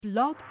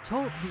Blog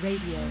Talk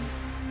Radio.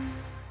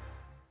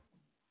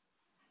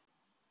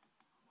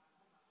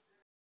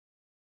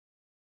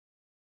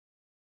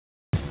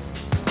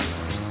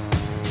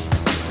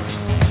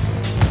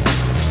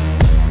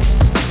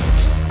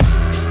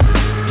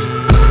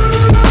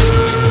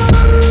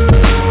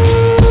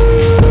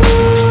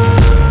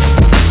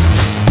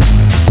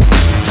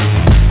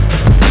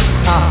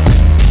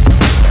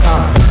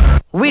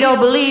 We don't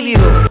believe you,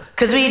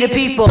 cause we the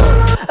people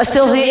are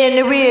still here in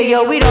the rear,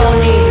 yo, we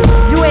don't need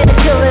you. You ain't a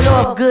killing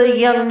off good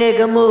young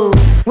nigga move.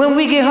 When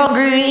we get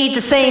hungry, we eat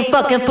the same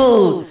fucking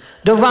food,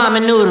 the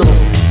ramen noodle.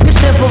 You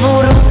simple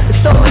voodoo,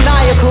 it's so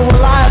maniacal,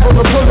 reliable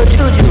to pull the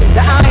juju.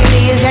 The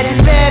irony is that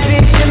this bad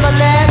bitch in my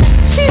lap,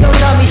 she don't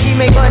tell me she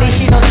make money,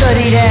 she don't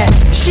study that.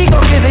 She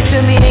gon' give it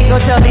to me, ain't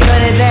gon' tell me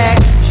none of that.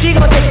 She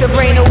gon' take the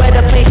brain away,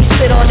 the plate, she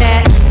spit on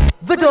that.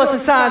 Vidor's a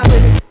signs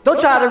with,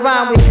 don't try to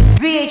rhyme with.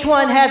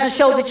 VH1 has a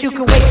show that you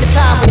can waste your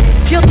time with.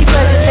 Guilty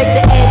pleasure take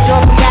the edge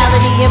on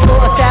reality and for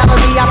a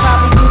salary. I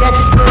probably do that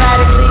just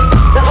sporadically.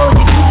 The OG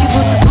Gucci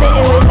boots are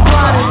smitten with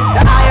iguanas.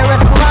 The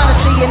IRS piranha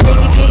see a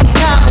nigga getting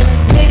common.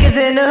 Niggas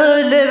in the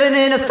hood living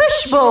in a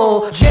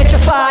fishbowl.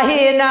 Gentrify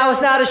here, now it's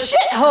not a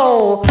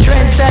shithole.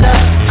 Trendsetter,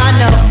 I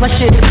know, my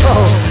shit's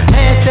cold.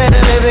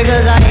 Handsetter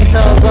because I ain't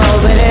so cold.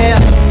 But yeah,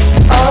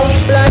 all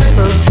you black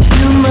folks,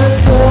 you must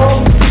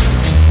go.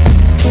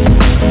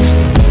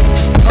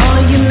 All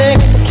you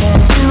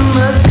Mexicans, you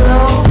must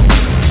go.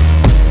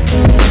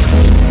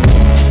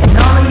 And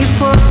all you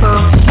poor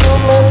folks, you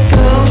must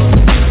go.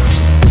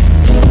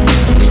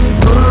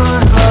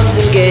 Hoods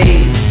and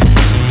gays,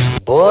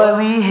 boy,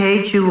 we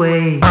hate your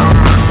ways.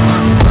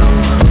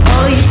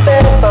 All you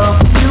fat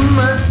folks, you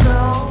must go.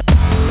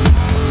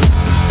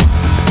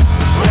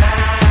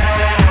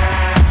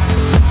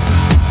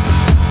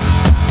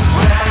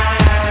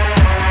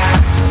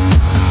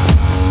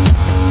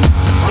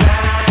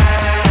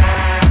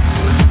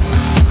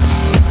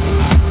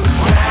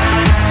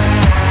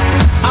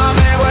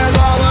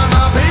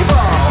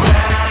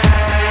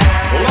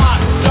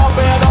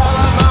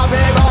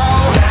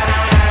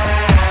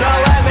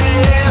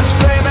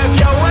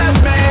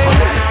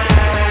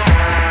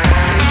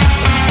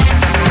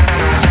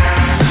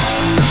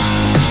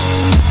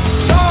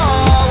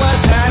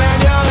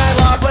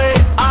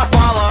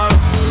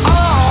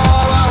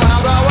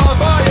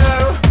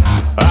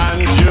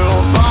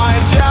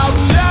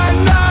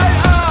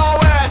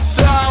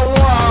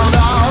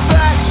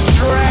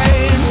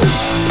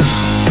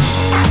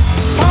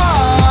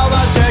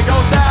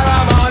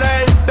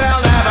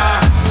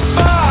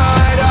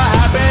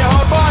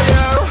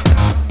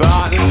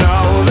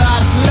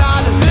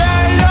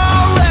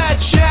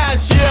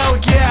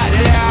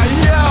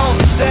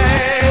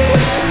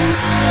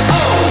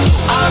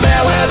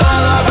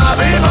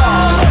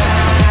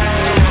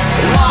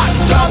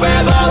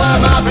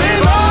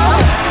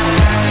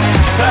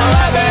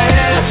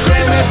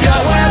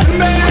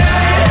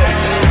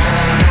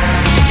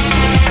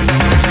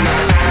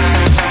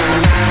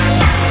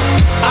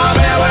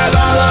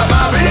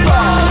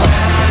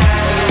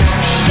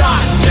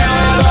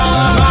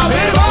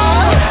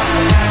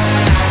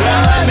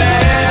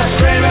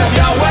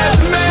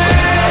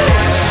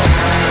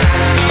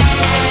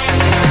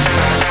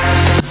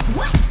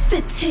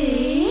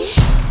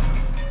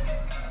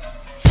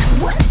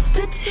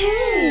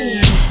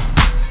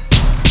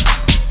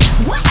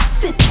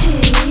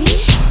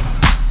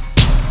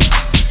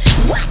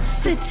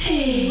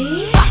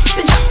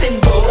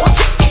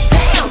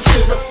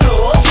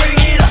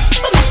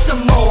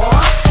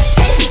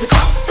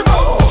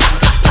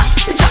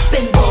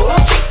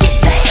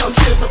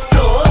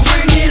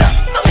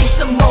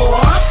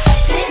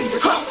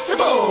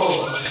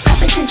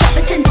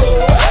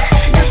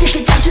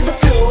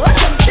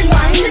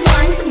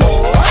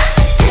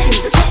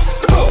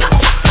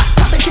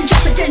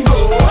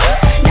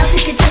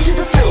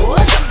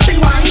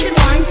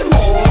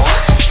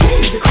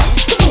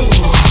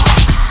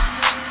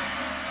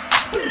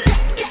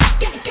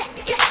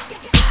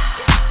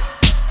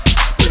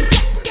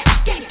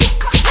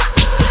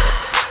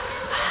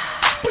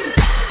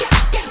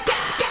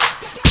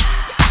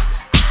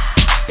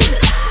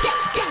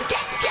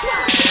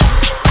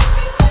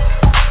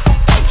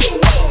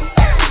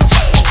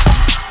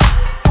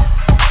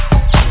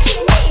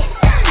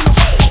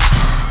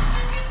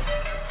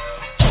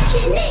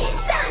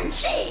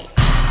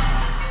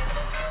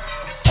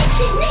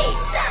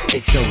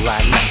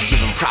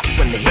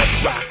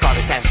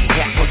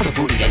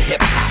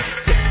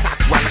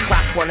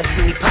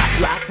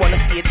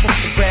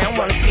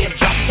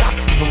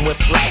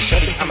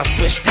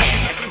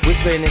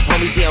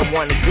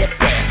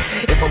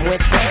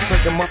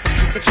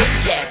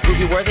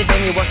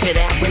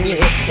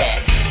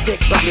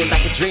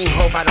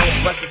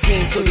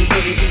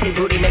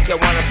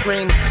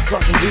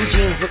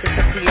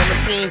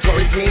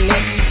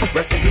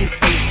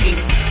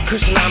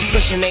 Pushing, I'm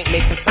pushing, ain't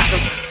making them.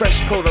 Fresh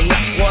coat of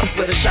nuts once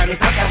with a shiny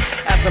pucker.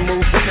 As I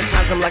move with the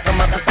times, I'm like a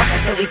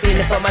motherfucker. Silly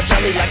feeling for my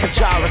jelly like a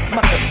jar of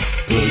smuckers.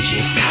 Blue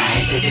jeans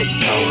tight, the dick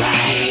so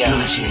right.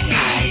 Blue jeans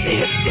tight, the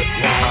hips look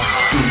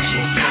right. Blue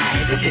jeans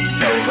tight, the dick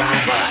so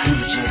right. Blue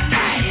jeans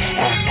tight,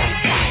 ass tight,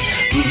 tight.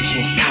 Blue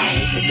jeans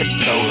tight, the dick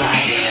so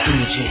right.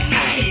 Blue jeans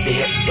tight, the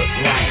hips look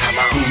right.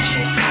 Blue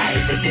jeans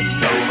tight, the dick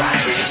so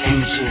right.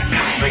 Blue jeans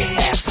tight,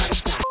 ass tight,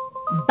 tight.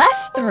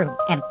 Bust through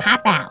and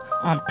pop out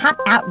on Pop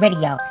Out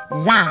Radio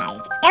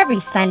live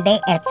every Sunday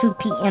at 2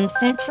 p.m.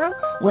 Central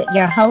with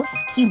your hosts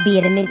QB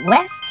of the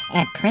Midwest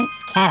and Prince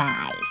Cat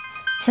Eyes.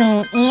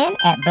 Tune in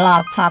at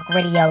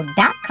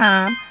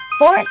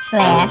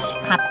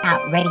blogtalkradio.com/Pop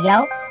Out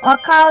Radio or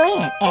call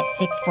in at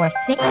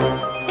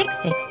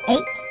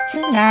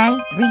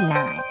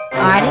 646-668-2939.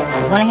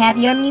 Artists want to have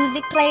your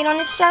music played on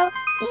the show?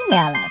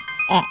 Email us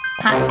at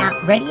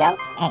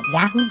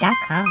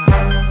popoutradio@yahoo.com.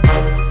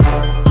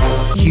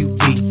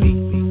 QB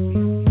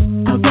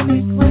of the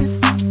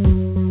Midwest.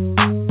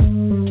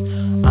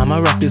 I'ma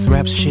rock this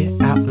rap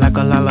shit out like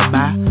a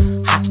lullaby.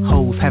 Hot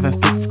hoes having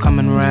fits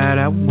coming right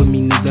out with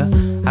me, nigga.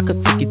 I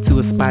could take you to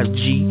a spot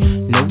G.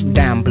 No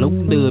down, blow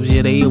dubs,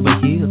 yeah, they over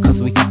here, cause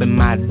we hoppin'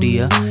 my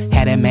dear.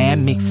 Had a mad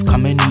mix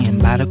coming in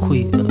by the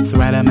quills.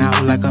 Write them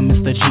out like a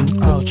Mr. Jim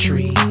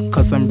Autry,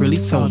 cause I'm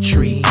really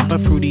sultry. I'm a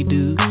fruity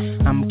dude,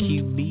 I'm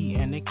QB,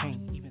 and they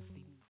can't even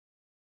see me.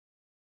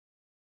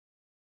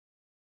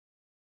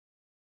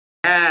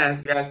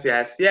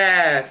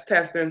 Yes.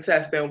 Testing,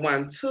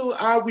 1, 2.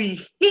 Are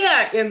we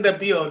here in the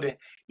building?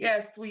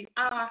 Yes, we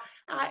are.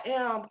 I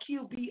am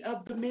QB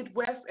of the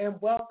Midwest,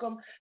 and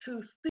welcome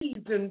to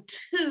season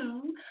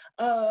 2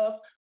 of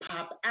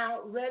Pop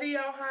Out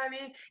Radio,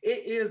 honey.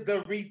 It is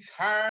the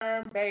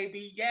return,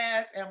 baby.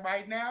 Yes, and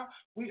right now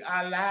we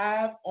are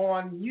live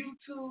on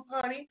YouTube,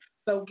 honey.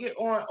 So get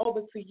on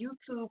over to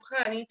YouTube,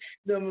 honey.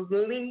 The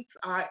links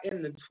are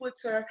in the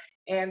Twitter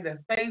and the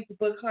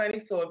Facebook,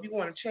 honey. So if you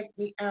want to check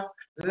me out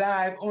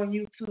live on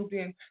YouTube,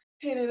 then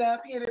hit it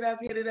up.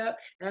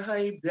 And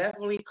honey,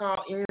 definitely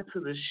call into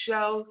the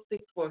show,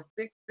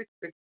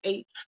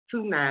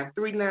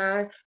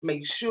 646-668-2939.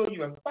 Make sure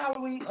you are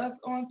following us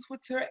on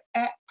Twitter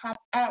at Pop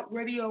Out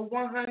Radio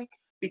 1, honey,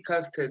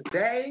 because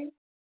today,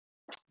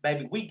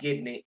 baby, we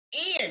getting it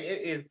in.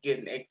 It is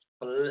getting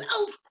explosive.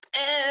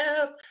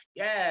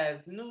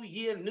 Yes, New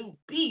Year, New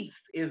Beast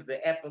is the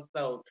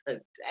episode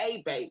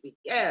today, baby.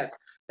 Yes.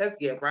 Let's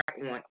get right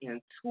on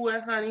into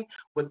it, honey,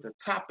 with the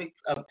topics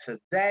of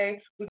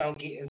today. We're going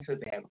to get into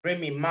that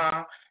Remy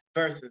Ma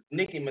versus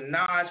Nicki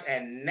Minaj,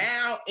 and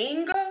now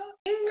Inga,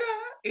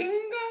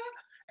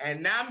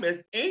 and now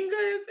Miss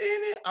Inga is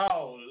in it.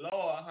 Oh,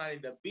 Lord, honey,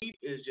 the beef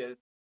is just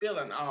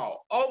spilling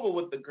all over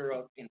with the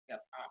girls in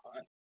hip-hop,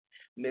 honey.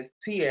 Miss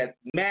T.S.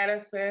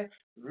 Madison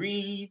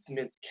reads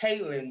Miss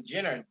Caitlyn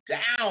Jenner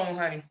down,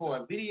 honey, for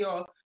a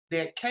video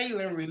that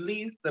Caitlyn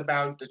released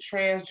about the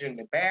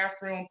transgender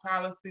bathroom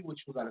policy, which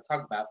we're going to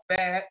talk about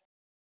that.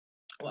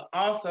 We're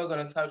also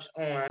going to touch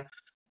on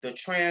the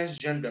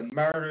transgender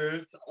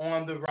murders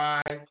on the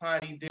rise,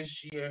 honey, this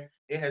year.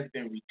 It has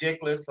been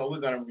ridiculous, so we're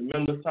going to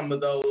remember some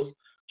of those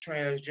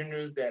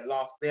transgenders that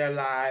lost their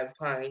lives,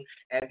 honey.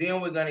 And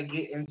then we're going to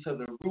get into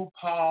the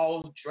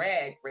RuPaul's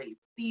Drag Race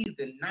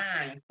Season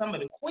 9. Some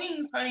of the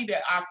queens, honey,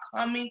 that are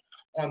coming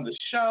on the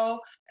show.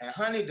 And,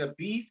 honey, the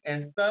beef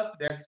and stuff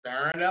that's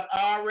stirring up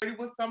already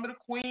with some of the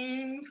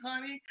queens,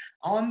 honey,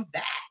 on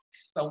that.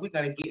 So we're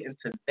going to get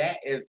into that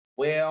as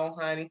well,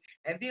 honey.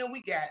 And then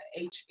we got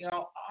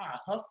HLR,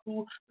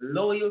 Hustle,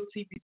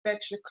 Loyalty,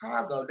 Respect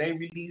Chicago. They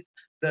released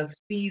the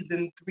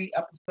Season 3,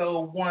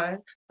 Episode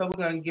 1. So we're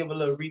going to give a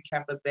little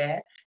recap of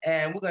that.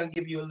 And we're going to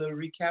give you a little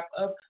recap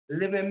of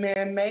Living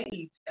Man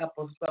Made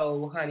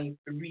Episode, honey,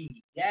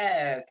 3.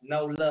 Yes,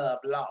 No Love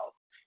Lost.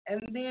 And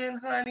then,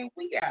 honey,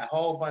 we got a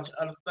whole bunch of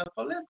other stuff.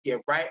 So let's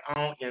get right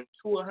on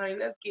into it, honey.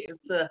 Let's get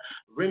into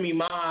Remy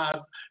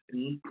Ma's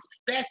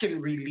second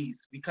release,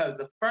 because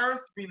the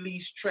first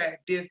release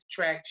track, this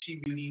track she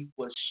released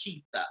was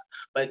Sheetha.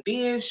 But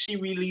then she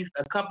released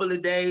a couple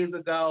of days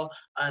ago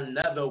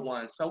another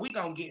one. So we're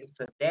going to get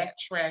into that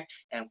track,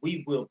 and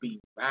we will be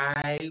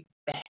right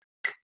back.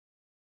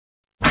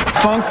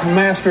 Funk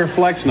Master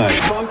Flex Night.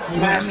 Funk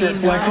Master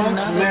Flex. Funk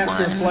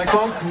Master Flex.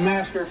 Funk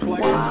Master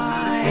Flex.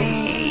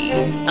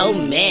 Oh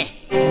man.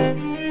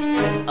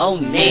 Oh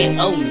man.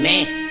 Oh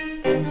man.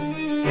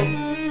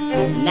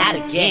 Not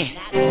again.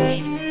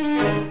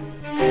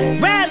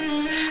 Rap.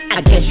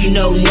 I guess you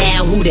know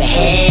now who the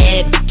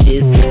head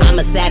is. I'm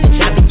a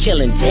savage. I be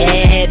killing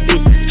dead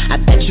bitches. I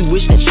bet you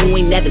wish that you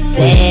ain't never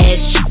said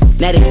shit.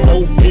 Now they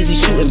so busy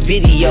shooting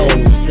videos,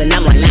 and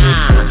I'm like,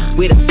 nah,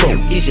 where the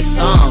fuck is your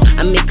song?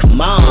 I mean,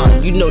 come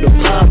on, you know the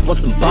pub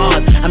want some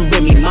bars. I'm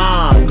Remy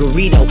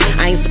Margarito,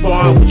 I ain't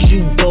sparring with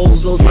you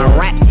bozos. My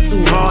rap's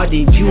too hard,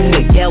 and you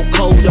Miguel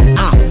Cotto.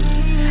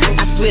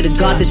 I swear to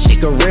God, this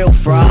shit a real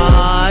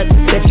fraud.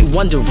 Bet you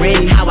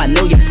wondering how I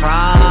know your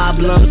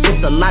problems.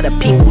 It's a lot of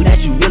people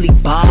that you really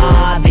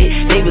bothered.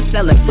 They were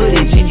selling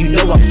footage and you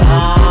know I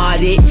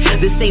bought it.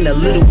 This ain't a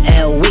little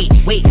L, wait,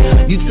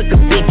 you took a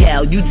big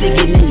L, you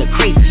digging in the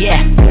crates, yeah.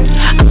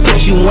 I'm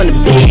you on the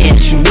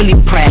bed, she really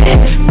proud.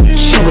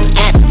 She was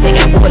absent,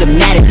 got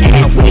automatic.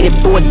 I waited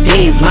 4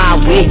 days, my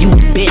where you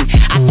been?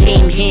 I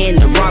came here in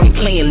the Rari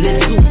playing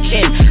Lil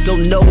Kim.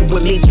 Don't know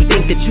what made you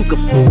think that you could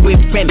fool with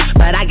friends,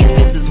 but I guess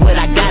this is what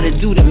I gotta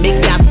do to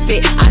make y'all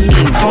fit. I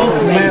mean,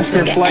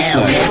 Master Flex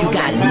now you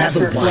got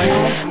another one.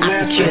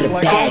 I secured a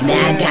bag,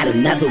 now I got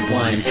another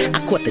one. I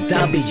caught the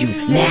W,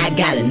 now I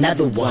got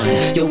another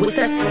one. Yo, what's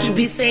that you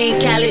be saying,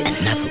 Khaled?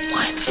 Another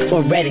one.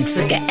 Already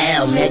took a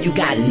L, now you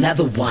got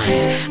another one.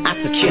 I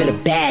secured a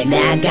bag,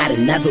 now I got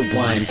another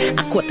one.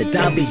 I caught the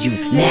W,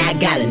 now I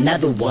got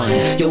another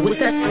one. Yo, what's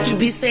that you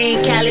be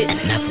saying, Khaled?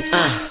 Another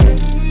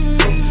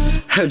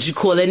Heard you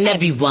calling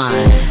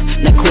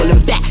everyone. Now call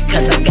him back,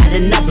 cause I got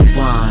another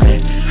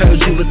one. Heard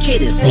you were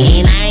kidding,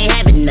 saying I ain't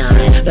having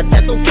none. But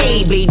that's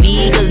okay,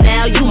 baby, cause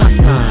now you my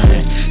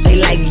son. They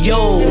like,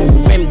 yo,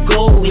 Rim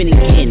going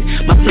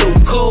again. My flow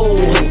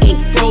cold,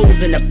 ain't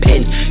frozen a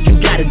pen.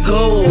 You gotta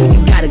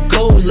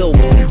go low.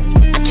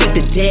 I kick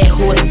the dead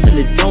horse till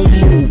it don't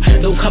move.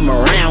 Don't come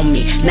around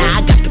me,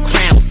 now I got the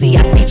crown. See,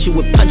 I beat you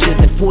with punches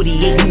at 48,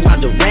 you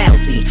Ronda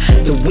Rousey.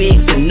 The wigs,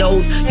 the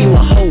nose, you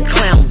a whole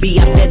clown. B,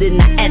 I better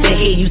not ever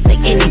hear you say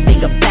anything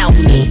about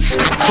me.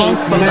 I came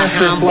from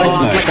behind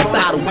bars like a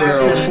bottle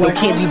girl. No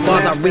candy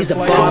bars, I raise the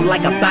bar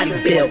like a body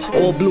bill.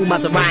 All blue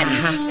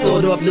Maserati,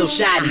 sort of little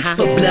shoddy.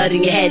 Put blood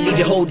in your head, leave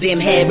your whole damn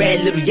head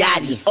red, little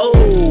yachty. Oh,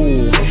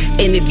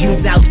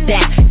 interviews out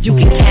that, you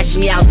can catch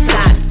me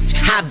outside.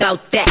 How about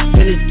that?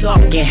 When it's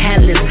dark and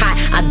hell is hot,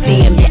 I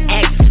DM your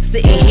ex.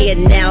 Sitting here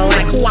now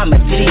like who I'm a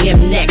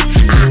GM next.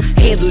 I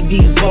handle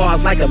these bars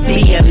like a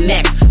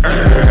BMX.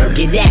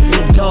 Get at me,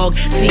 dog,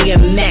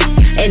 CMX.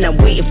 And I'm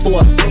waiting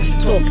for a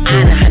talk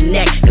out of her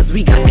neck. Cause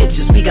we got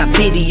pictures, we got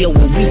video,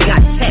 and we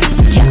got text.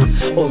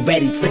 Yeah,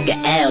 already took a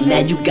L,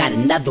 now you got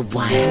another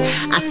one.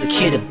 I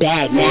secured a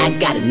bag, now I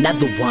got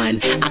another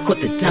one. I caught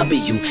the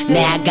W,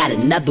 now I got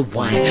another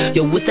one.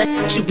 Yo, what's that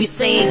you be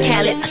saying,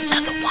 Khaled?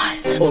 Another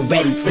one.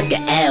 Already took a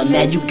L,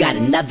 now you got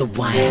another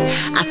one.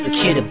 I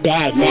secured a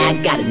bag, now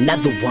I got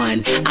another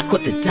one. I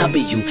caught the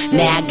W,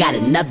 now I got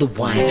another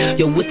one.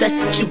 Yo, what's that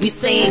you be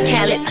saying,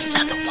 Khaled?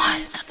 Another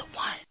one.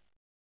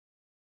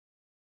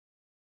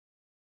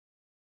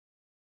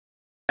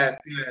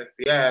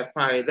 Yes,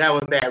 honey. That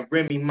was that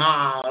Remy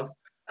Miles,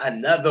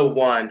 another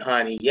one,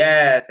 honey.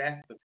 Yes,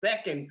 that's the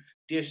second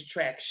diss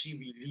track she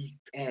released.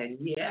 And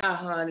yeah,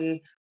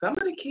 honey, some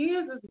of the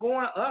kids is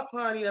going up,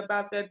 honey,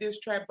 about that diss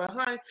track. But,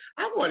 honey,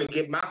 I want to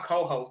get my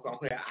co-host on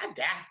here. I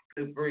got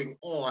to bring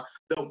on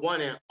the one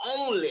and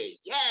only,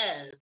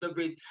 yes, the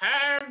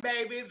return,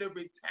 baby, the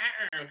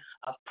return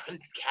of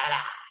Prince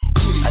Cat.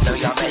 I know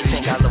y'all may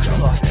think I look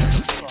soft,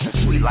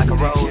 sweet like a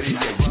rose,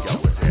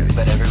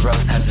 but every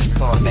rose has its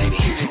thorn, baby.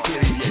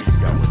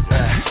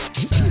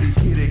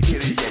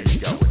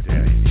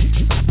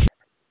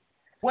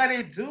 What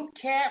it do,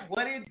 Cat?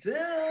 What it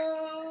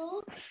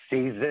do?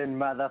 Season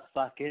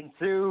motherfucking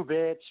 2,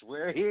 bitch.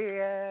 We're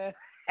here.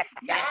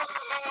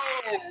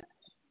 Yes!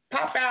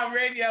 Pop Out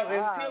Radio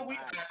is here. We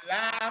are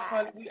live,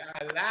 honey. We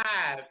are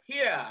live.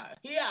 Here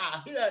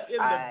in the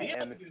building. I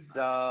am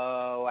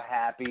so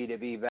happy to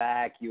be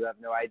back. You have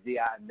no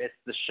idea. I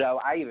missed the show.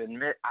 I even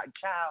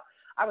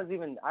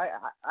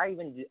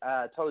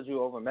told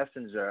you over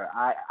Messenger.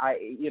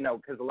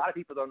 Because a lot of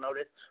people don't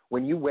notice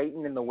when you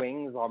waiting in the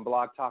wings on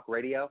Blog Talk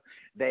Radio,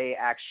 they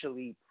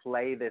actually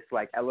play this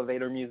like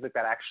elevator music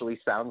that actually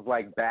sounds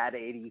like bad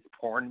 80s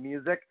porn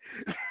music.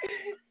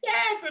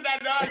 Yes, and I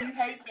know you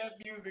hate that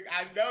music.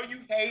 I know you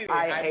hate it.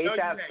 I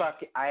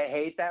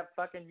hate that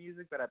fucking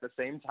music, but at the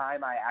same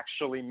time, I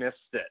actually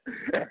missed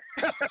it.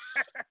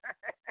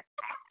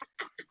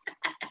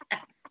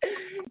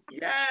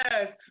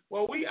 Yes.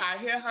 Well, we are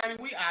here, honey.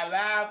 We are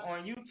live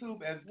on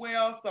YouTube as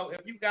well. So if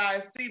you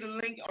guys see the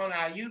link on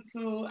our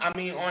YouTube,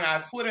 on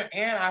our Twitter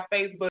and our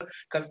Facebook,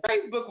 because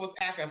Facebook was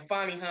acting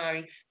funny,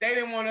 honey. They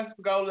didn't want us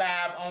to go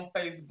live on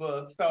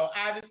Facebook. So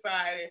I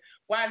decided,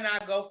 why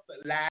not go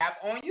live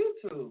on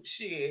YouTube?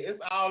 Shit,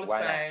 it's all the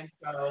same.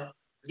 So,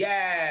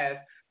 yes.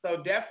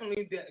 So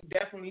definitely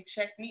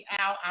check me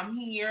out. I'm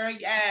here,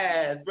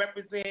 yes,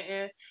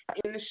 representing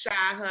in the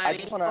Shy,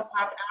 honey. Pop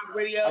Out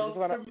Radio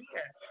premiere.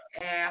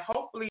 And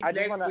hopefully next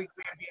week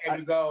we'll be able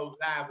to go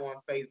live on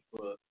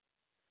Facebook.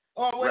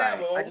 Or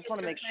whatever. Right. I just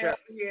want to make sure.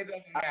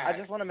 I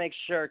just want to make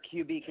sure,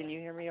 QB, can you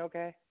hear me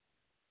okay?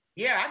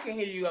 Yeah, I can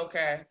hear you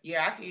okay.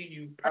 Yeah, I can hear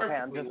you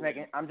perfectly.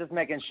 Okay, I'm just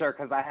making sure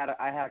because I had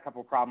a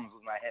couple problems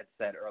with my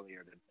headset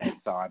earlier today,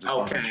 so I just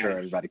want to make sure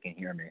everybody can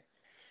hear me.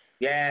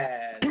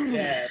 Yes.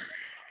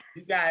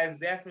 You guys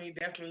definitely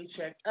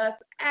check us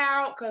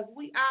out because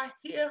we are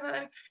here,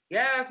 honey.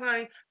 Yes,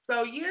 honey.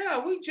 So, yeah,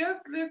 we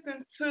just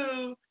listened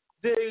to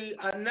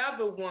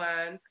another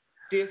one,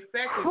 this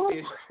second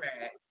diss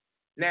track.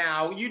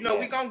 Now,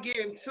 we're going to get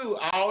into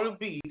all the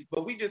beats,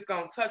 but we just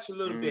going to touch a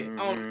little bit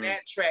on that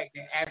track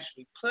that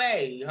actually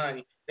played,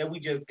 honey, that we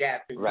just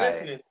got through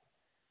listening to.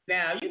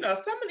 Now,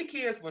 some of the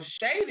kids were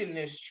shading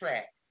this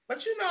track, but,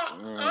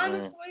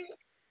 honestly,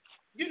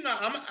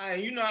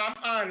 I'm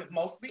honest,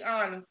 mostly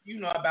honest,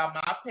 about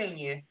my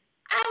opinion.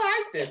 I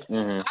like this.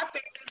 I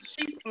think this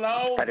she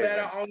flowed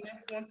better on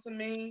this one to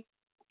me.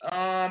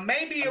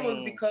 Maybe it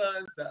was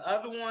because the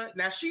other one.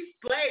 Now she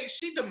slayed.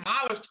 She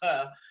demolished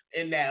her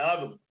in that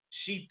other one,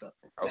 Sheeta.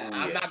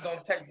 I'm not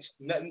gonna take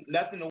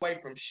nothing away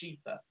from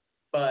Sheeta,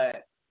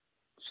 but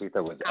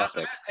Sheeta was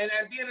epic. And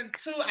at the end of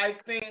two, I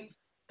think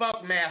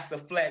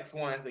Funkmaster Flex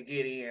wanted to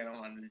get in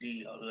on the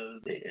deal a little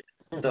bit,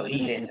 so he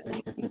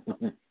didn't.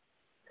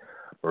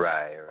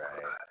 Right.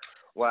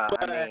 Well,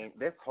 I mean,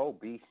 this whole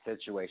beef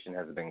situation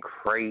has been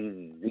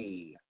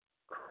crazy.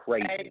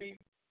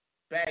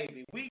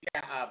 Baby, we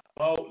got a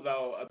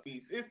boatload of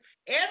beef.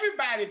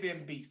 Everybody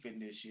been beefing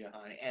this year,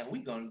 honey, and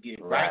we gonna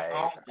get right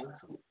on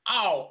into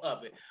all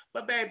of it.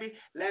 But baby,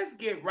 let's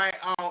get right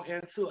on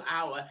into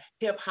our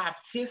hip hop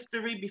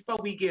history before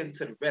we get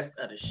into the rest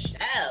of the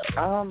show.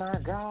 Oh my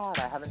God,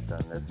 I haven't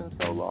done this in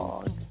so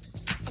long.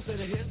 I said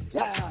a hip,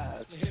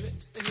 yes. The hip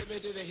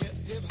to the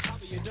hip hop,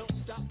 you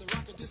don't stop the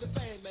rocket to the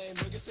bang, man.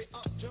 Boogie say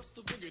up, jump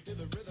the boogie to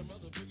the rhythm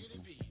of the boogie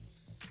beat.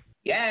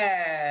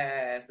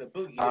 Yes, the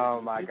boogie.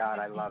 Oh my God,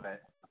 I love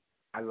it.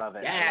 I love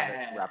it.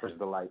 Rapper's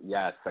Delight.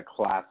 Yes, a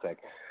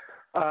classic.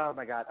 Oh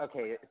my God.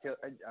 Okay,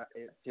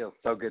 it feels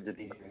so good to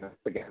be doing this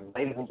again.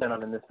 Ladies and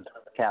gentlemen, this is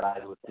Cat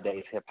Eyes with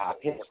today's hip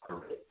hop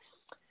history.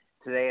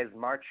 Today is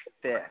March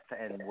 5th,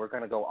 and we're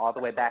going to go all the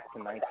way back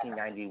to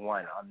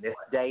 1991. On this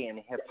day in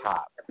hip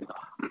hop,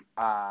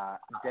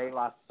 De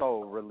La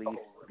Soul released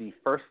the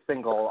first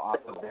single off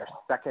of their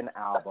second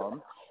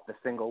album. The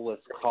single was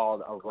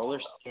called A Roller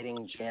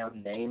Skating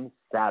Jam Named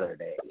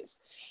Saturdays.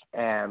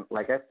 And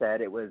like I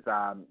said, it was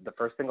the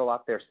first single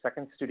off their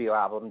second studio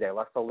album, De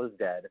La Soul Is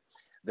Dead.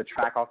 The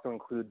track also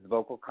includes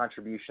vocal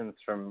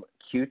contributions from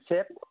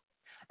Q-Tip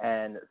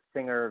and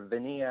singer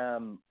Vinia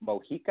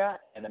Mojica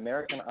and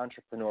American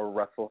entrepreneur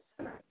Russell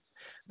Simmons.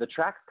 The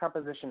track's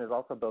composition is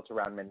also built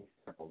around many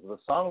samples. The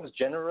song was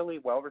generally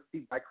well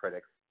received by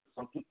critics. The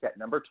song peaked at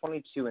number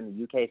 22 in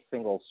the UK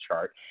singles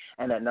chart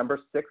and at number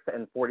 6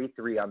 and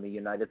 43 on the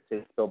United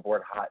States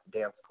Billboard Hot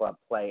Dance Club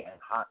Play and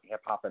Hot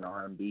Hip Hop and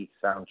R&B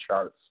sound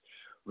charts,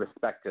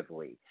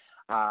 respectively.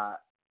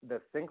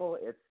 The single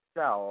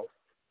itself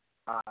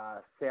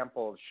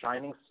sampled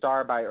Shining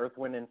Star by Earth,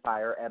 Wind &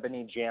 Fire,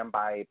 Ebony Jam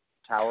by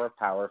Tower of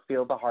Power,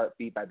 Feel the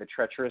Heartbeat by the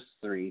Treacherous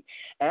Three,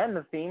 and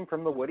the theme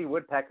from the Woody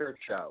Woodpecker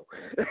Show.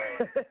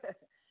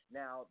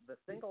 Now, the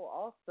single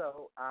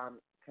also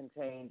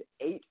contained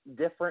 8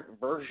 different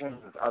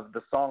versions of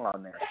the song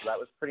on there, so that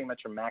was pretty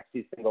much a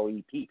maxi single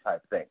EP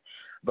type thing.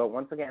 But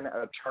once again,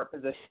 chart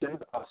positions,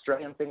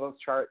 Australian singles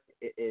chart,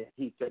 it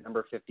peaked at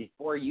number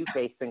 54,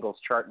 UK singles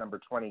chart number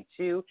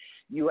 22,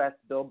 US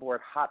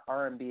Billboard Hot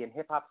R&B and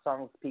Hip Hop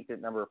Songs peaked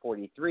at number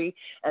 43,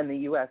 and the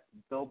US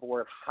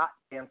Billboard Hot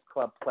Dance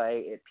Club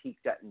Play, it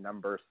peaked at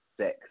number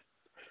 6.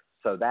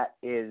 So that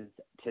is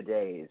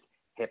today's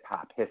hip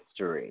hop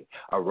history.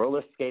 A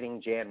roller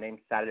skating jam named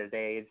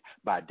Saturdays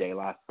by De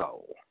La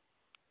Soul.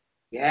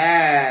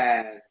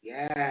 Yes.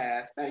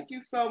 Thank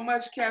you so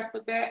much, Kat,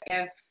 for that.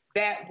 And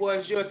that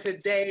was your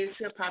today's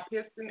hip hop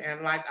history.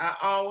 And like I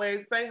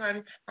always say,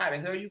 honey, how the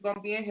hell you gonna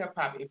be in hip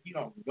hop if you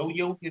don't know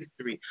your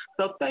history?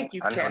 So thank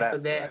you, Kat, for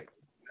that. Right.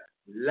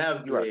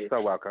 Lovely. You are so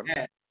welcome.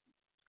 Yeah.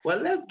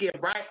 Well, let's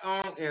get right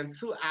on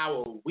into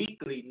our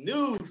weekly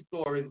news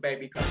stories,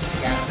 baby. Cause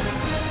we got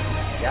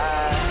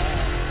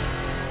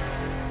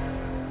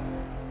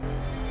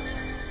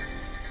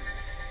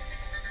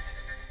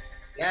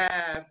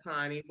Yes,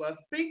 honey. Well,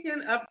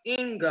 speaking of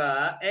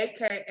Inga,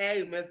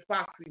 a.k.a. Miss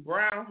Foxy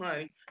Brown,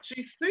 honey,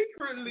 she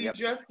secretly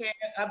just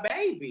had a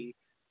baby.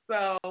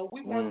 So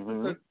we want to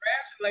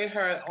congratulate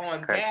her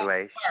on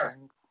that first.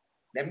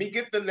 Let me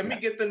get the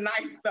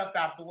nice stuff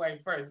out the way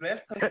first.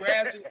 Let's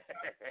congratulate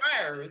her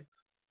first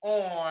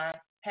on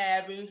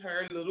having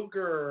her little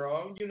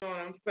girl. You know what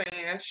I'm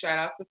saying? Shout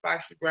out to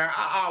Foxy Brown.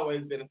 I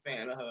always been a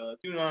fan of hers.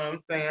 You know what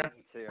I'm saying?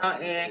 Me too. Her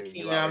and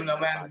Kim, no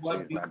matter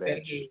what you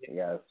say.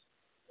 Yes.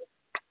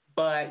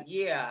 But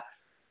yeah,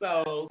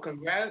 so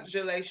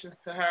congratulations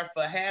to her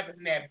for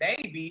having that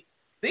baby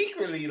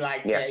secretly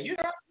like that. You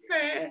know what I'm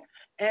saying?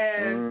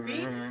 And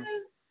then,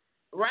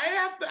 right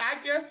after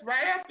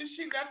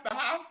she left the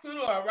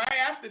hospital or right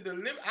after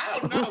delivery, I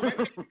don't know.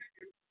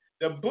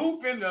 The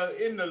booth in the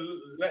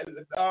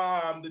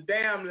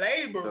damn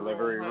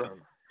delivery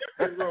room.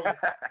 She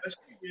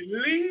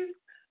released.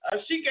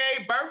 She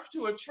gave birth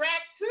to a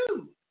track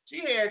too. She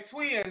had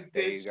twins.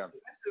 There you go. Let's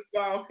just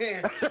go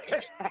ahead.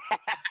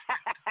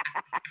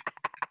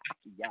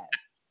 Yes.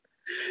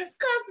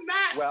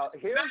 Well,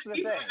 here's the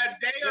thing. A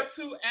day or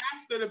two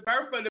after the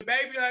birth of the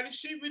baby, honey,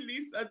 she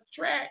released a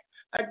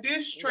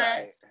diss track.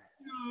 Right.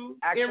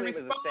 Actually, it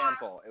was a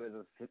sample.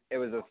 It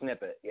was a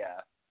snippet.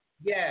 Yeah.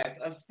 Yes,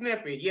 a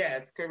snippet.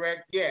 Yes,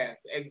 correct. Yes,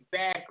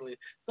 exactly.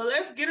 So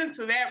let's get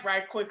into that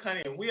right quick,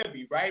 honey, and we'll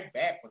be right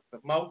back with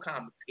some more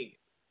commentary.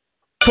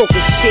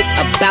 Talking shit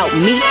about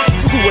me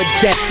to a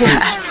death.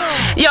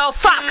 Yo,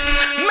 fuck,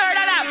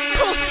 murder that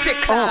pussy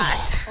clot.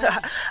 I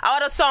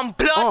want some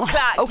blood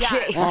clot.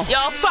 Okay.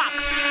 Yo, fuck,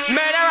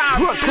 murder our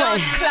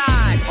blood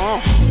clot.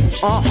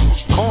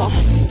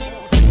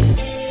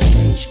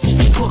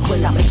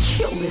 Brooklyn, I'ma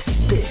kill this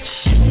bitch.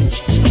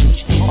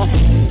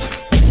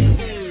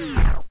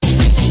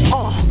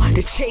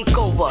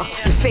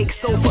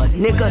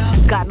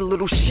 nigga. Got a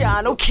little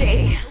shine,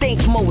 okay.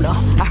 Thanks, Mona.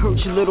 I heard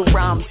your little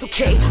rhymes,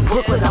 okay.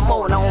 Brooklyn, I'm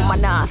on my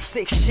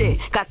 9-6 shit.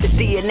 Got the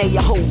DNA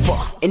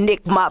Jehovah and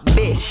Nick my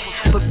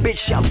bitch. But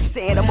bitch, I'm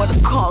saying I'm on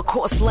the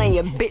concourse lane.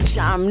 Bitch,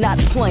 I'm not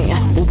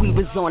playing. When we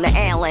was on the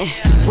island,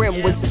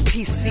 Rim was the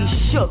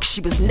PC shook.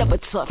 She was never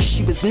tough,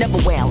 she was never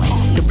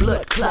wailing. The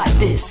blood clot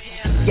this.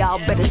 Y'all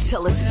better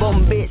tell us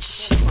bum bitch.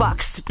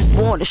 Fox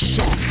born to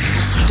shot.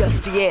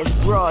 Dusty ass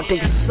broad,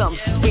 think it's something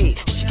sweet.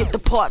 She get the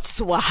parts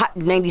to a hot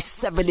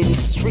 97 in the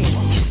street.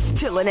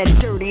 Still in that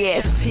dirty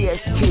ass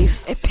TSP.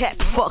 And Pat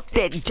fuck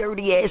that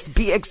dirty ass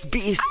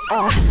BXB.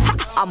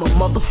 I'm a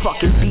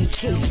motherfucking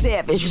BK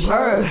Savage. You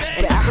heard?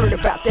 And I heard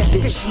about that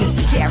bitch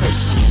Miss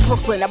Garrett.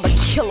 Brooklyn, I'm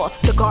a killer.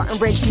 The Garden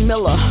Reggie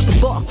Miller. The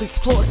Barclays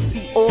Floor,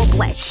 see all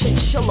black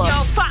chinchilla.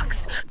 Yo, Fox,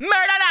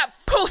 murder that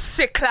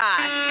pussy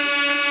class.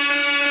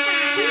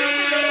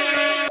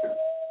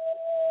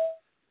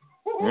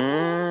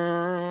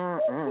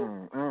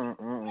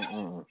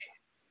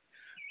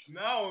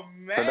 No,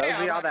 man. For those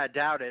of y'all that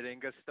doubted,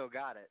 Inga still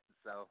got it.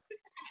 So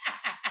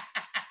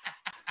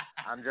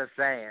I'm just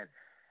saying.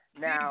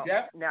 Now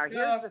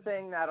here's the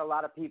thing that a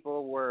lot of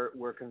people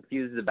were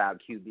confused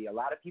about, QB. A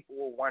lot of people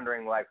were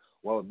wondering, like,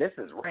 well, this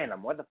is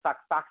random. What the fuck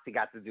Foxy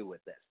got to do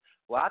with this?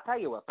 Well, I'll tell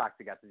you what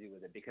Foxy got to do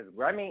with it, because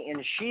Remy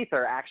and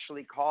Sheether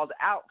actually called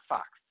out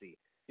Foxy.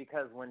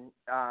 Because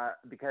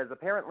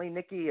apparently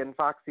Nikki and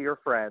Foxy are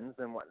friends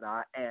and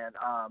whatnot, and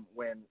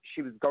when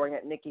she was going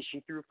at Nikki,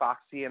 she threw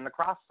Foxy in the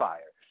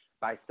crossfire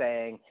by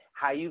saying,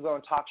 how you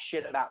gonna talk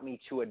shit about me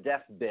to a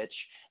deaf bitch?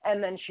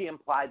 And then she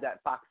implied that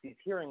Foxy's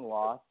hearing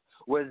loss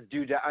was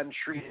due to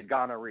untreated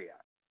gonorrhea.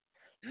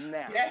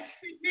 Now, yes,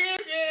 she did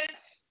it.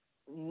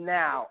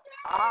 Now,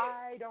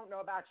 I don't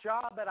know about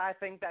y'all, but I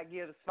think that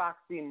gives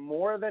Foxy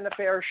more than a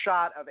fair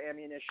shot of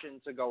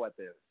ammunition to go at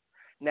this.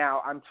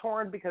 Now, I'm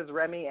torn because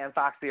Remy and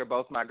Foxy are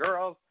both my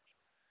girls.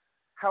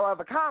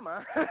 However,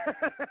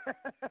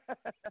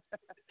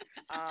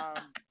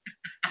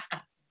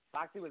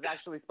 Foxy was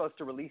actually supposed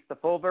to release the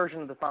full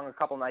version of the song a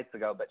couple nights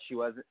ago, but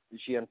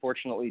she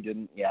unfortunately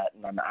didn't yet,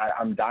 and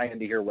I'm dying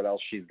to hear what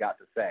else she's got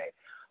to say.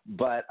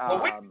 But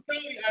we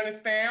totally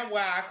understand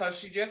why, because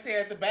she just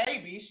had the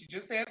baby.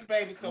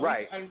 So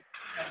right. We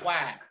understand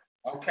why.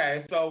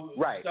 Okay, so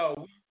right.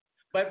 So,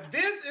 but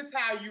this is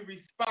how you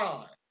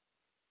respond.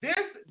 This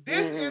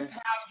is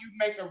how you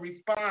make a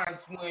response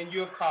when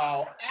you're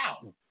called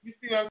out. You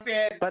see what I'm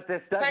saying? But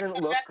this doesn't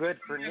look good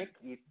for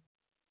Nikki.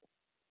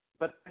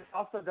 But it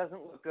also doesn't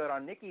look good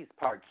on Nikki's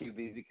part,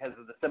 QB, because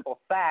of the simple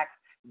fact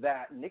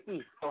that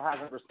Nikki still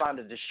hasn't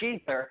responded to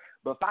Sheether,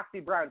 but Foxy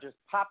Brown just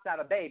popped out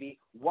a baby,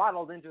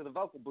 waddled into the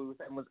vocal booth,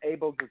 and was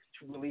able to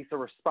release a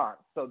response.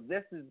 So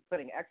this is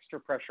putting extra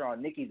pressure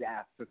on Nikki's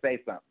ass to say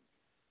something.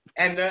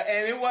 And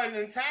it wasn't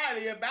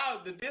entirely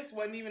about this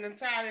wasn't even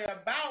entirely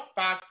about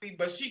Foxy,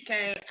 but she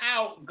came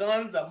out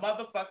guns a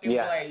motherfucking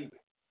blazing.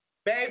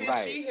 Baby,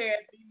 right. She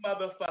had me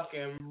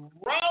motherfucking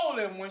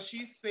rolling when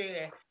she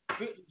said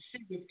she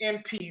was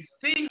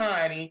MPC,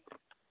 honey.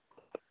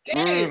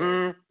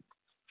 Damn.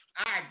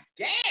 I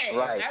gasped.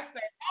 Right. I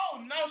said, oh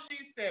no, she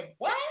said,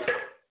 what?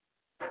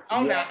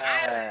 Oh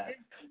yeah. no,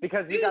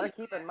 because you got to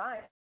keep in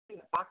mind,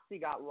 Foxy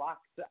got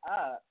locked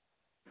up.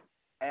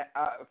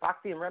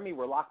 Foxy and Remy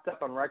were locked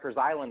up on Rikers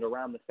Island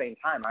around the same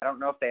time. I don't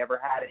know if they ever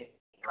had any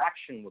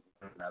interaction with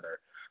one another,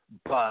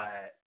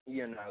 but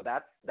you know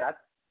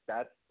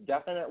that's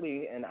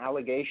definitely an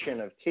allegation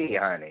of tea,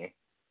 honey.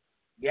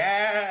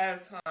 Yes,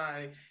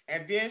 honey.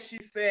 And then she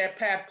said,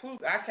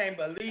 Papoose. I can't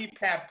believe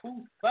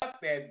Papoose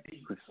fucked that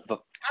bitch.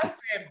 I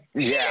said,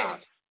 bitch. Yeah.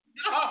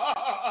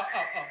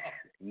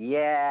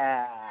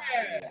 Yeah.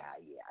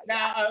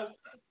 Now,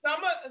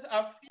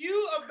 a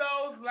few of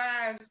those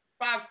lines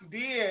Fox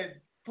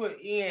did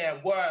put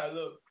in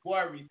were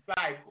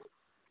recycled,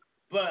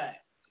 but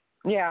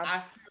yeah,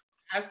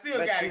 I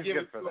still got to give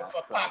it to her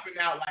for popping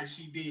out like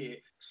she did.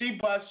 She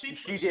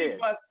did,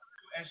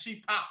 and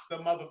she popped the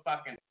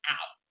motherfucking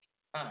out,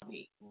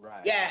 honey.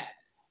 Right. Yes.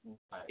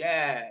 Right.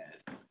 Yes.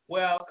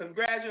 Well,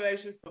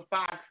 congratulations to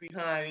Foxy,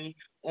 honey,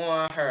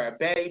 on her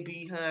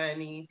baby,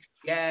 honey.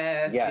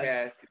 Yes.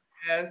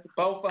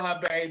 Both of her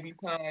babies,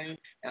 honey,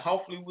 and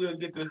hopefully we'll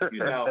get this, get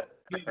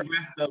the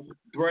rest of the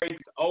brace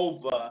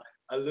over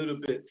a little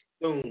bit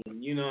soon.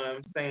 You know what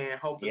I'm saying?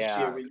 Hopefully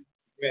she'll release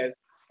the rest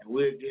and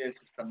we'll get into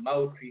some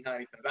more tea,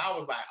 honey. Because I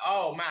was like,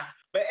 oh my!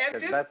 But at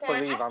this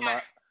point,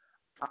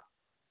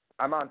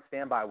 I'm on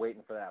standby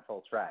waiting for that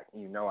full track.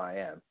 You know I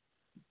am.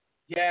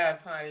 Yes,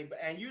 honey.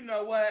 And you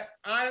know what?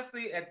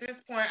 Honestly, at this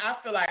point, I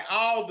feel like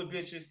all the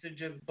bitches should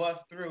just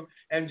bust through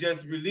and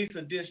just release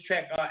a diss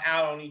track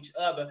out on each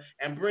other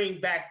and bring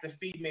back the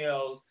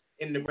females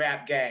in the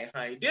rap game,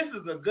 honey. This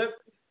is a good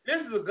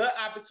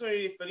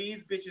opportunity for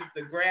these bitches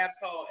to grab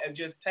hold and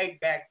just take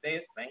back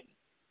their thing.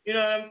 You know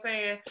what I'm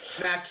saying?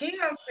 Now, Kim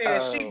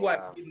said she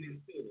wasn't getting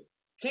into it.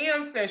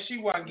 Kim said she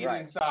wasn't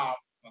getting into all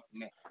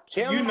that.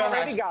 Kim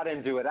already got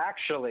into it,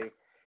 actually.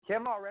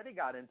 Kim already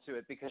got into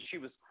it because she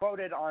was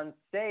quoted on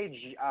stage.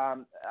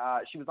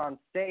 She was on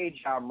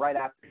stage right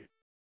after,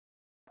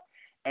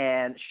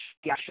 and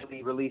she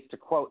actually released a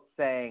quote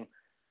saying,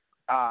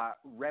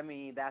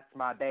 Remy, that's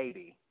my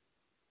baby.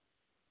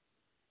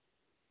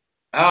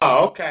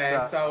 Oh, okay.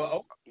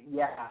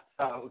 Yeah.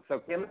 So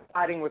Kim is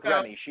fighting with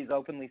Remy. She's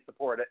openly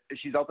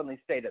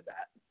stated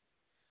that.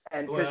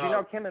 And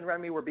because Kim and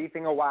Remy were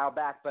beefing a while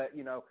back, but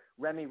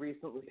Remy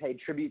recently paid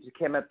tribute to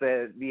Kim at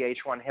the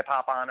VH1 Hip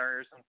Hop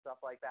Honors and stuff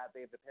like that.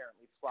 They've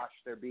apparently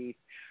squashed their beef.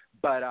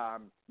 But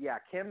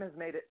Kim has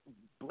made it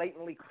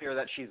blatantly clear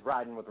that she's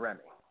riding with Remy.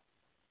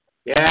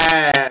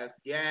 Yes.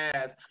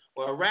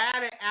 Well,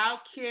 ride it out,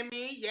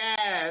 Kimmy.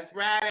 Yes,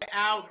 ride it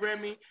out,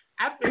 Remy.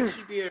 I think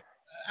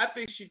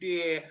she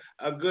did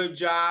a good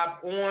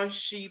job on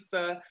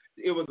Sheetha.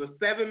 It was a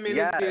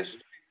 7-minute dish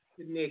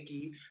to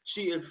Nikki.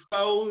 She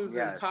exposed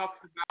and talks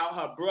about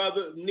her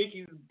brother,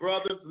 Nikki's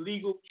brother's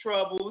legal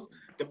troubles,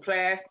 the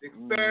plastic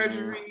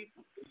surgery,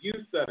 the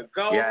use of the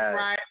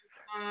ghostwriter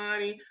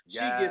money. She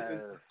gets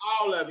into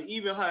all of it,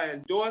 even her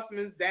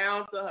endorsements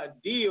down to her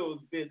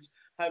deals, bitch.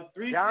 Her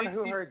 360 down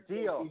to her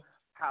deal.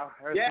 How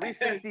her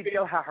 360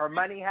 deal, how her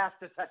money has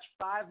to touch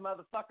 5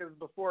 motherfuckers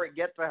before it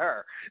gets to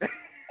her.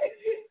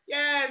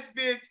 Yes,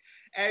 bitch.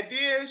 And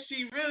then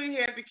she really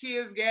had the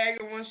kids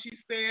gagging when she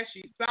said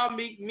she saw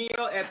Meek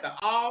Mill at the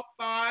All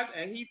Stars,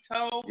 and he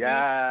told me,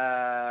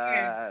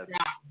 bitch,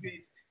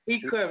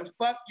 he couldn't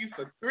fuck you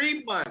for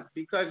 3 months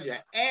because your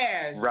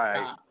ass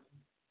stopped.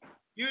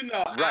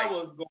 I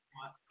was going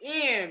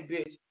in,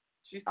 bitch.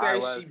 She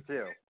said she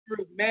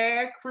through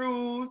mad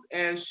cruise,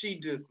 and she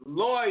just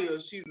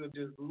loyal. She's a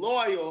just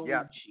loyal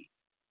hoochie.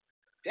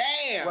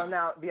 Damn. Well,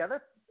 now the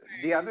other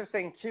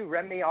thing too,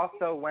 Remy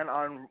also went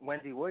on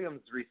Wendy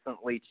Williams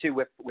recently too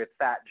with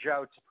Fat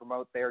Joe to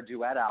promote their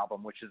duet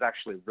album, which is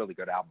actually a really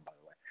good album, by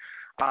the way.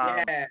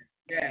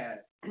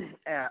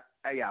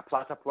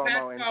 Plata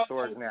Plomo in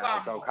stores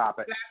now. Go cop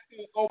it.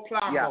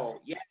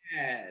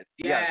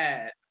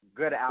 Yes.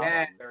 Good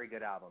album, very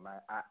good album.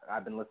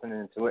 I've been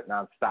listening to it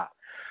nonstop.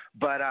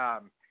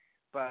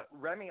 But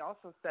Remy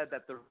also said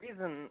that the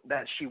reason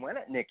that she went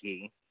at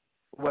Nikki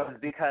was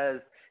because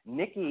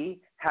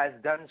Nikki has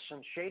done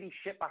some shady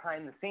shit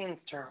behind the scenes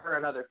to her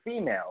and other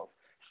females.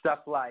 Stuff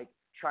like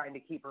trying to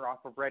keep her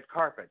off of red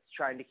carpets,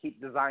 trying to keep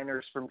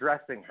designers from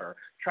dressing her,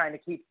 trying to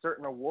keep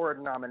certain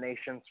award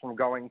nominations from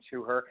going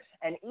to her,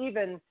 and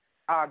even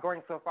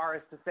going so far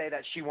as to say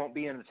that she won't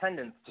be in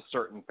attendance to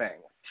certain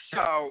things.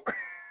 So,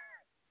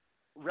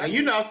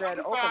 Remy said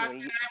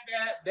openly,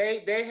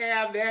 they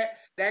have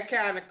that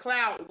kind of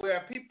clout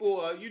where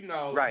people,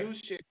 do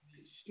shit,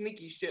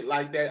 sneaky shit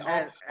like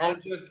that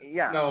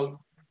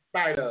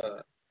spite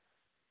of.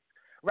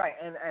 Right,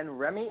 and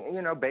Remy,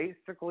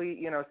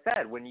 basically,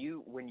 said when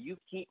you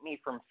keep me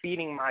from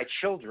feeding my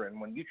children,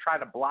 when you try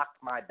to block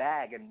my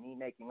bag and me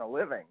making a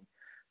living,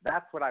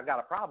 that's what I've got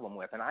a problem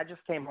with. And I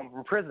just came home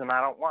from prison.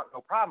 I don't want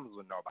no problems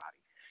with nobody.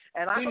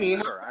 And I believe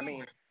her. I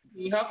mean,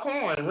 her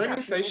coin.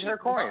 Remy says her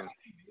coin.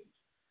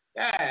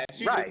 Yeah,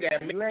 you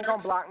ain't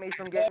gonna block me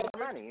from getting my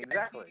money.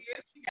 Exactly.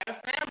 She got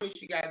a family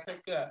she got to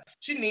take care of.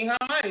 She need her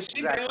money.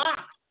 She been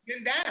locked,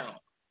 been down.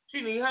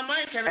 She need her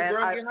money. Can a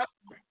girl get her?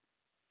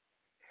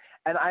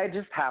 And I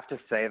just have to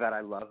say that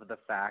I love the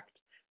fact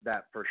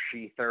that for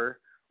Sheether,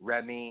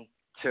 Remy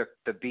took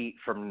the beat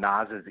from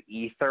Nas's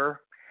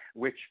Ether,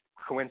 which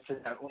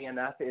coincidentally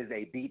enough is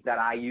a beat that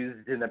I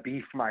used in a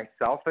beef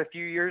myself a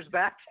few years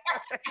back.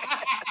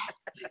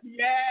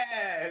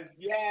 Yes.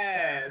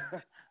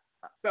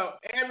 So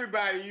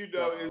everybody is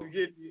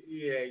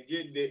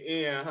getting the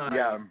in,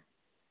 huh?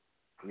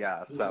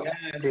 Yeah. So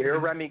to hear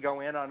Remy go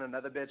in on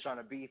another bitch on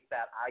a beef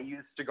that I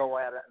used to go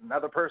at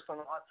another person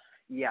on,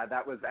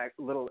 that was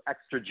a little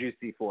extra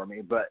juicy for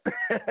me. But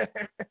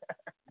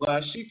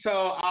well, she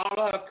told all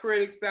of her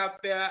critics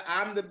out there,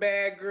 "I'm the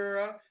bad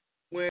girl,"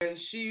 when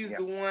she's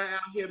the one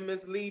out here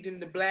misleading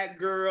the black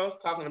girls,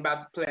 talking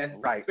about the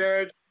plastic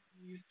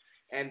surgeries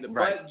and the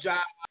butt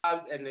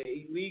jobs and the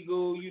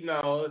illegal,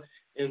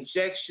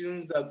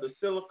 injections of the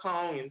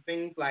silicone and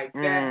things like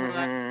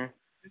that.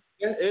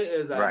 It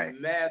is a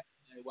mess.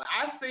 Well,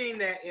 I seen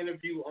that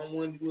interview on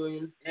Wendy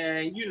Williams,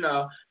 and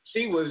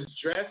she was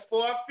dressed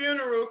for a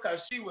funeral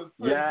because she was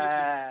putting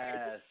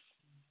rag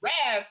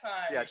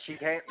time. Yeah, she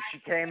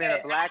came in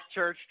a black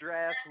church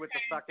dress with the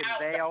fucking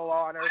veil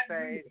on her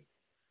face.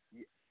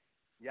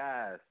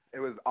 Yes, it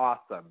was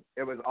awesome.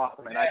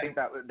 And I think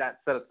that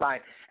set a sign.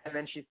 And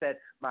then she said,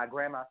 "My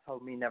grandma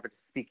told me never to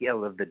speak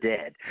ill of the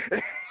dead."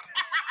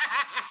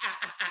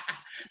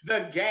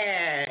 The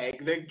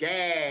gag.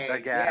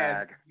 Yes,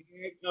 gag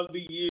of the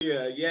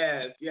year.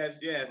 Yes.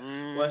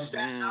 Well,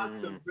 shout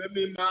out to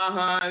Remy Ma,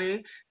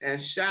 honey,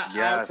 and shout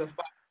out to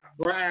Foxy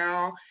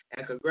Brown,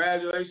 and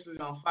congratulations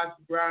on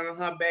Foxy Brown and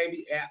her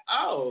baby. And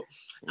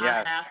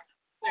I have to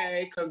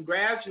say,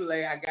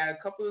 congratulate. I got a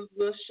couple of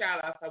little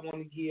shout outs I want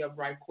to give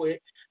right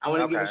quick. I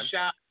want to give a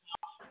shout out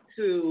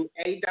to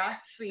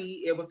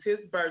A.C. It was his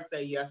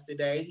birthday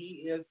yesterday.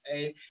 He is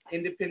a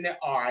independent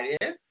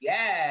artist.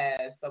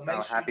 Yes. So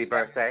happy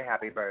birthday.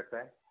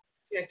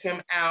 Check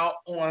him out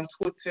on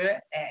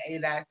Twitter at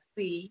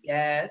A.C.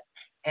 Yes.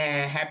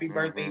 And happy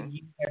birthday to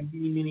you and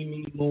many, many,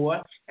 many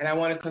more. And I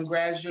want to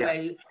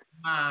congratulate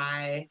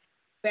my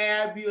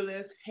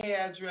fabulous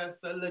hairdresser,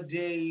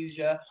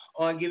 LaDeja,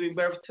 on giving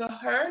birth to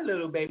her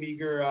little baby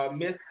girl,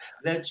 Miss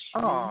Latrice.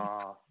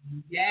 Aww.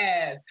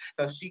 Yes.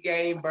 So she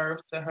gave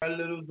birth to her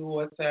little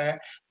daughter,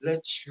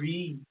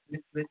 Latrice,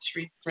 Miss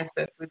Latrice,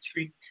 Princess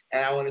Latrice.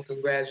 And I want to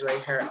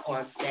congratulate her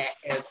on that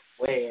as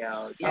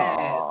well. Yes.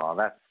 Oh,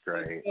 that's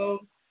great.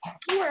 So,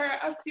 were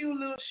a few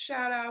little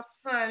shout outs,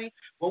 honey.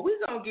 But we're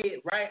going to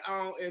get right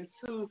on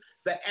into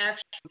the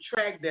actual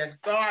track that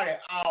started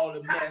all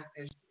the mess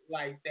and shit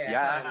like that.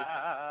 Yeah. Honey.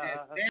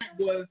 And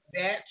that was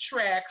that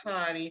track,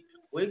 honey,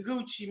 with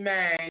Gucci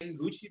Mane.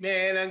 Gucci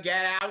Mane done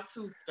got out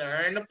to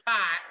stirring the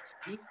pot.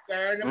 He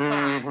stirring the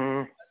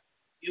pot.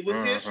 It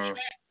was his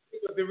track.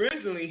 It was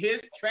originally his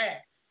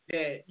track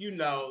that,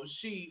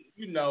 she,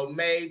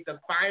 made the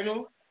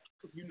final.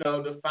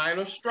 The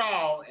final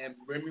straw, and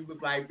Remy was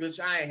like, "Bitch,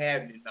 I ain't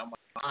having it no more.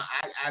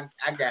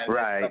 I got it."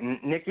 Right.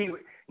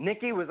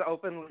 Nicki was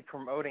openly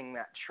promoting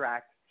that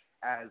track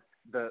as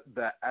the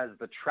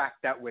track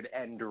that would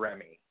end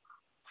Remy.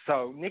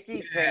 So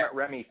Nicki came at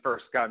Remy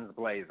first, guns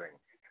blazing.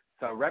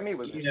 So Remy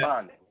was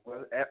responding.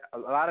 A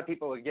lot of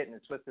people were getting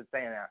it twisted,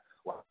 saying that,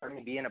 well,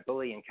 Remy being a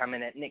bully and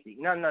coming at Nicki.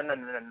 No,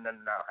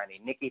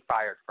 honey. Nicki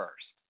fired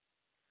first.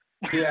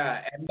 Yeah,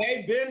 and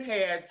they been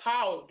had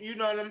talk, you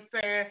know what I'm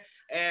saying,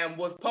 and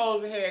was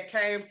supposed to have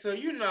came to,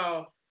 you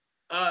know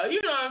what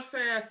I'm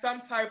saying,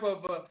 some type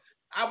of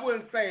I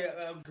wouldn't say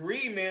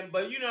agreement,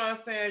 but you know what I'm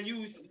saying,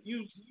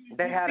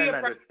 they had an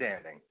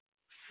understanding.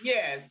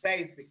 Yes,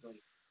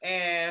 basically.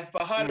 And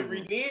for her to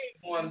renege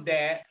on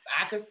that,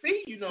 I could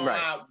see,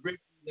 how Rick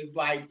is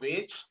like,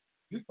 bitch,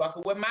 you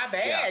fucking with my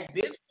bag,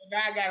 bitch, and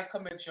I gotta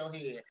come at your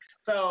head.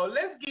 So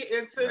let's get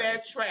into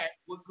that track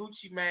with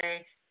Gucci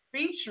Mane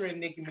featuring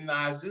Nicki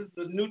Minaj. This is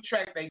the new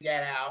track they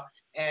got out,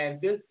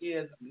 and this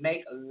is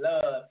Make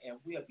Love, and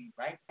we'll be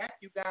right back,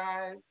 you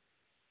guys.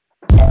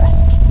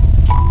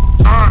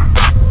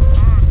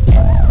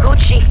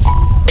 Gucci.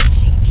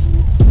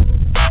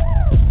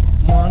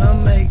 Wanna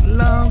make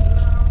love,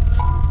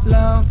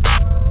 love,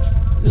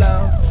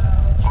 love.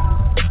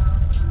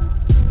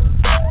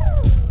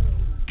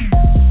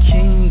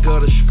 King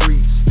of the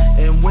streets.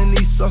 And when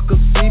these suckers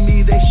see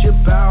me, they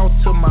should bow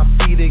to my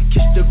feet and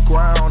kiss the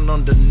ground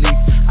underneath.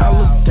 I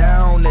look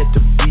down at the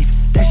beef,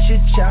 that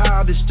shit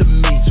childish to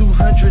me.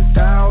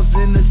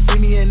 200,000 to see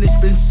me and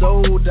it's been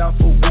sold out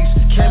for weeks.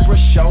 Can't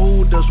brush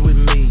shoulders with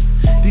me.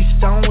 These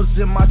stones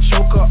in my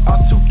choker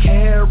are 2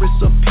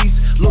 carats a piece.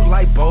 Look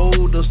like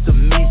boulders to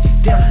me.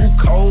 Damn,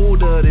 who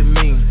colder than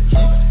me?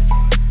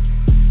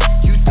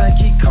 You think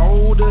he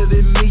colder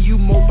than me? You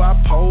more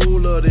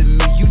bipolar than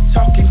me. You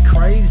talking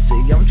crazy.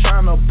 I'm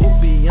tryna book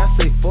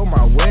Beyonce for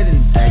my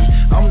wedding day.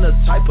 I'm the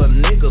type of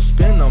nigga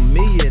spend $1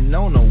 million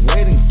on a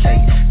wedding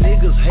cake.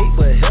 Niggas hate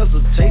but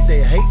hesitate.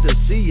 They hate to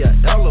see ya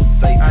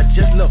elevate. I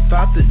just left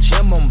out the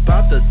gym. I'm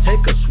about to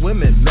take a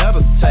swim and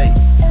meditate.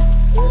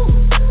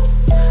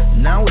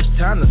 Now it's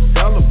time to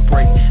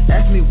celebrate.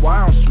 Ask me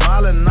why I'm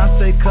smiling, I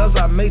say cause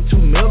I make $2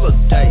 million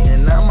a day.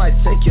 And I might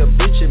take your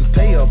bitch and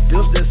pay her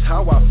bills, that's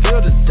how I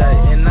feel today.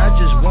 And I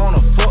just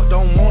wanna fuck,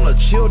 don't wanna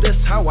chill, that's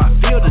how I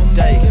feel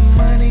today. I'm making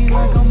money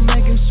like I'm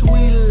making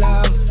sweet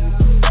love.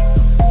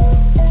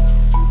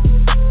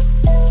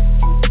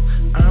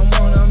 I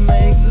wanna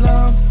make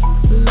love,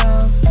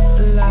 love,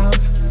 love.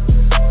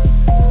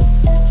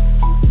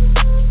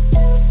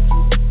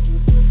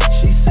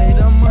 She say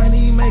the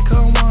money make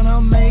her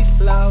wanna make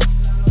love.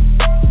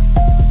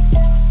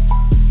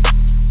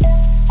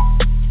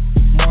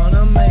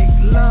 Wanna make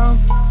love,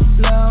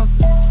 love,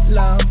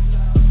 love.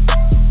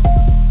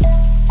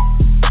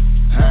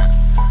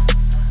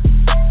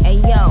 Hey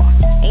yo,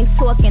 ain't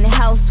talking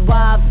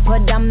housewives,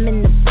 but I'm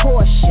in the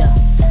Porsche.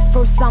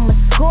 First I'ma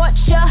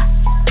scorch ya,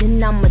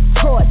 then I'ma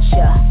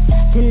torture,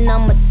 then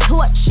I'ma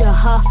torture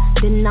her,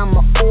 then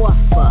I'ma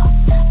offer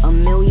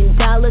 $1 million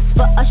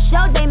for a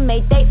show they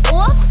made they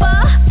offer.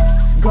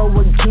 Go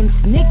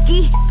against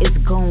Nicki, it's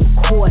gon'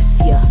 cost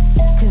ya,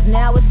 cause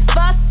now it's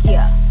fuck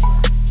ya,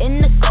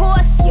 in the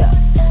course ya.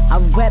 I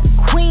rep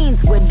Queens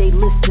where they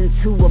listen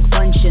to a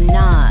bunch of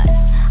Nas.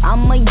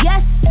 I'm a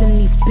yes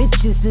and these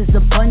bitches is a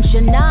bunch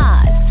of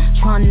Nas.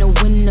 Tryna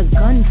win a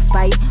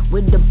gunfight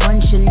with a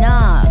bunch of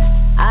knobs.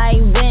 I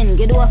win,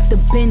 get off the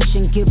bench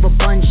and give a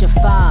bunch of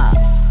 5.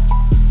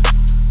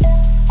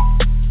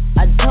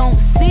 I don't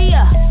see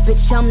ya,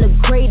 bitch, I'm the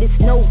greatest,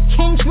 no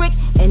Kendrick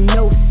and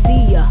no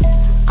Sia.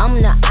 I'm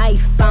the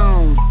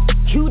iPhone,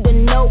 you the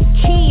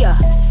Nokia.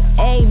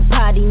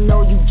 Everybody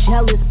know you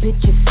jealous, bitch,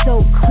 it's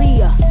so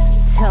clear.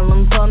 Tell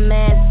them bum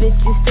ass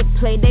bitches to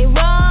play they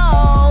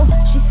role.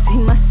 She see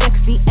my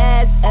sexy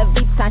ass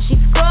every time she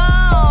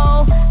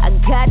scroll. I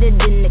got it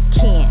in the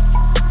can.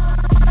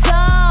 So,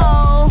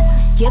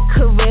 your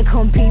career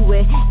gon' be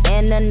with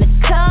Anna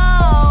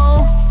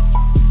Nicole.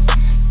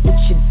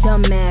 With your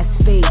dumb ass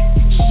face.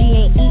 She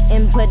ain't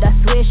eating, but I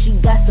swear she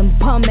got some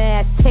bum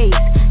ass taste.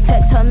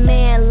 Text her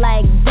man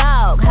like,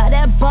 dog, how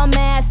that bum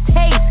ass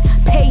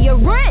taste? Pay your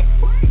rent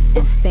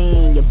and stay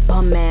in your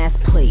bum ass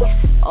place.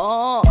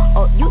 Oh.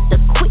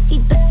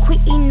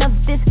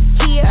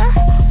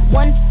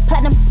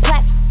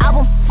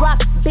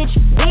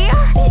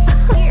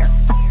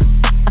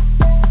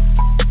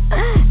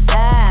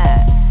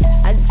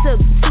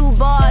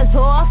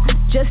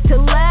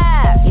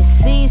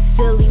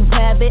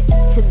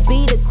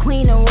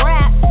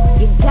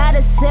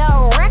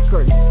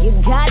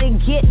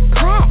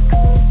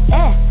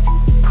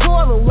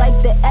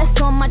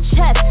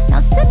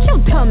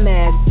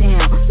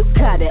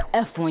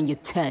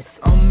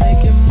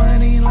 making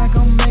money like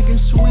I'm making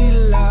sweet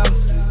love.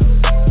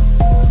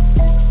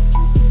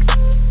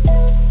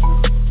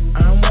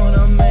 I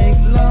wanna make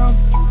love,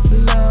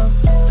 love,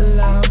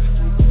 love.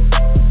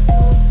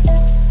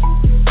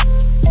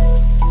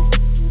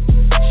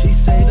 She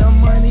say the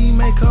money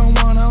make her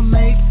wanna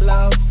make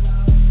love.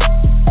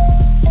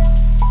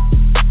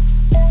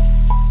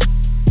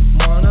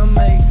 Wanna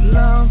make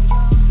love,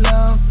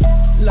 love,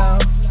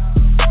 love.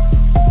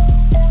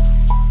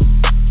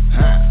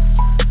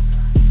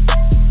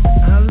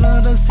 I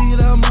love to see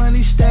the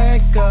money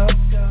stack up.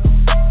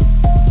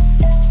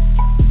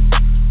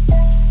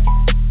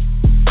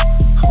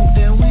 Hope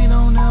that we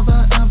don't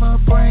ever, ever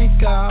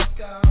break up.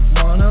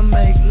 Wanna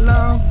make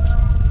love,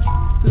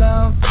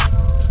 love,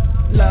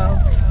 love.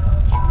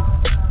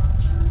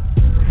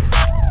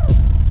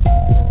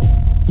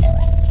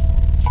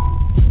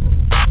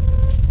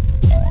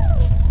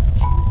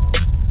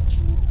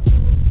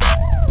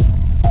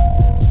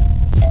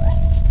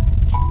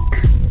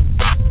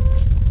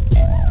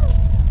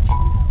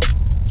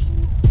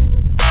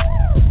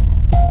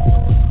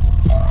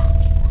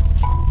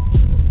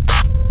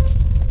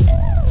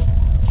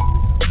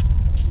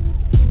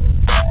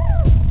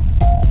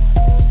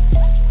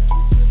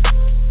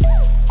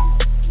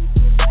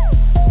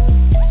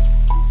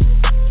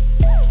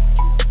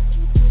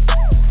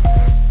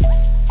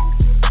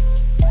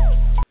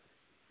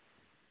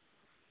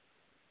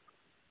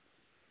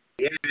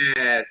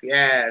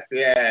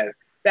 Yes.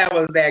 That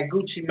was that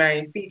Gucci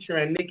Mane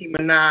featuring Nicki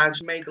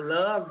Minaj, Make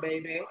Love,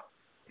 baby.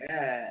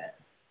 Yeah.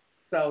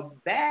 So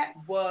that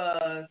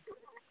was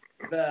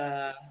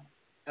the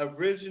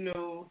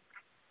original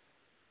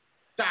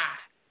shot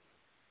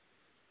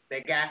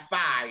that got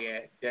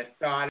fired that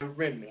started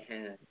Remy,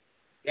 honey.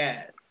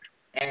 Yes.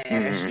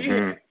 And she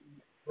was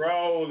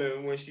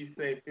rolling when she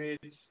said,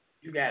 bitch,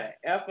 you got an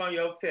F on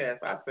your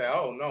test. I said,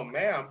 oh, no,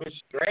 ma'am, but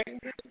straight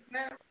bitch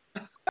now.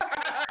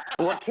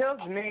 What kills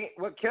me,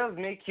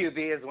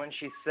 QB, is when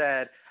she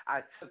said,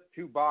 I took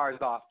 2 bars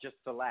off just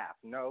to laugh.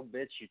 No,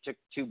 bitch, you took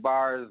 2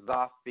 bars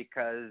off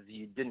because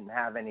you didn't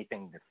have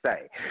anything to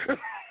say.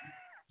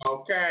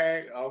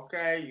 Okay.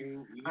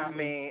 I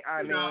mean,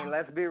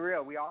 let's be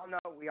real. We all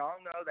know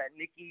that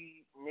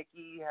Nicki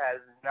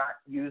has not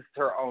used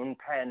her own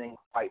pen in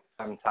quite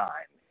some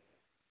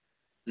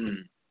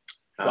time.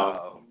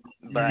 So,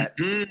 but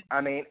I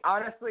mean,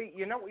 honestly,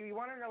 you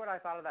want to know what I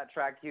thought of that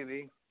track,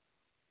 QB?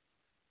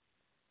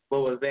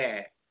 What was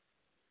that?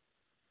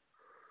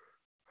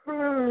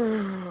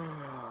 Ooh.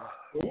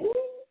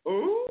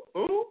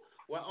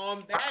 Well,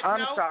 on that I'm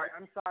note... sorry.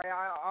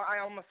 I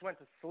almost went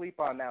to sleep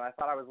on that. I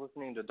thought I was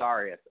listening to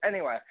Darius.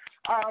 Anyway.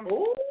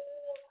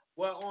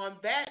 Well, on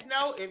that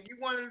note, if you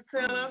wanted to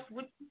tell us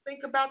what you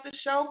think about the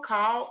show,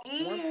 call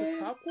in. Want to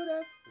talk with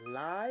us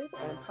live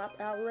on Pop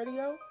Out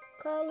Radio?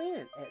 Call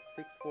in at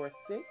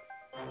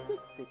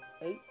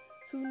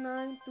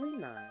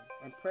 646-668-2939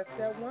 and press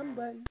that 1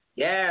 button.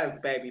 Yes,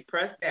 baby.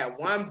 Press that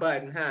 1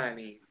 button,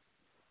 honey.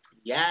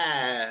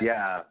 Yes.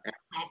 Yeah. And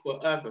talk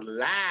with us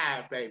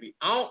live, baby,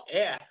 on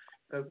air.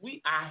 Because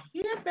we are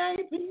here,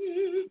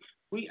 baby.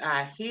 We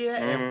are here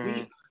and we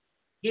are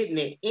getting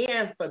it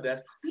in for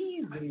the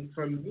season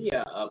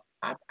premiere of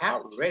Pop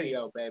Out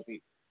Radio,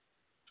 baby.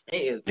 It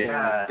is going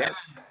down.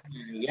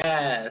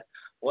 Yes.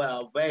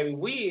 Well, baby,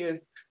 we is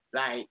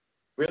like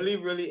really,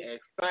 really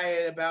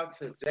excited about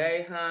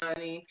today,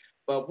 honey.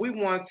 But we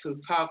want to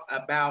talk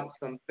about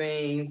some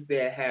things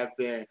that have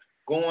been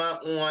going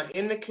on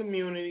in the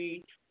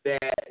community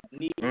that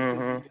need to be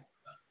discussed.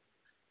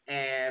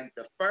 And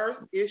the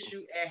first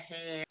issue at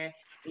hand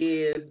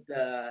is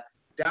the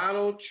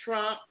Donald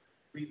Trump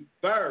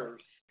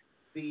reverse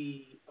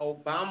the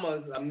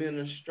Obama's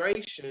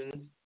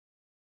administration's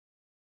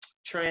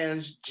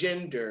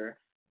transgender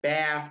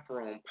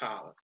bathroom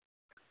policy.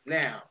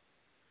 Now,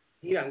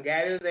 he done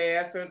got his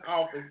ass in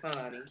office,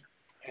 honey,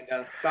 and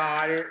done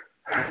started.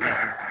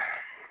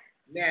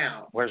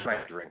 Now, where's my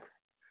drink?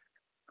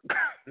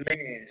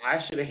 Man, I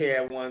should have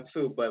had one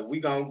too, but we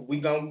gonna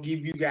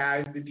give you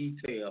guys the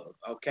details,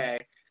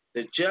 okay?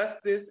 The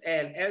Justice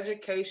and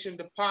Education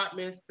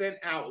Department sent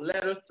out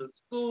letters to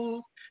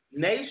schools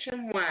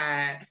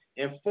nationwide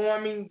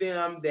informing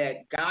them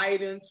that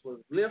guidance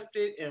was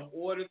lifted in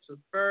order to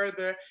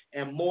further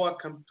and more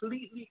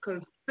completely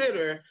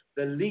consider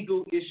the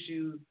legal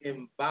issues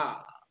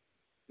involved.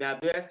 Now,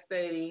 they're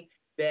stating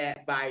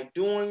that by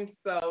doing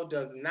so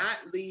does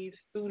not leave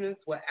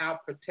students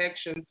without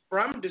protections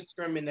from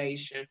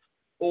discrimination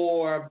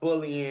or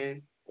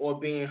bullying or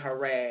being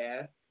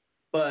harassed,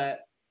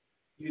 but,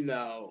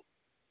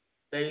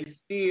 they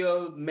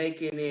still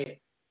making it,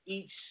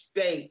 each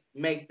state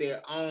make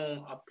their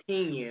own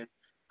opinion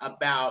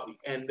about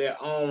and their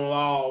own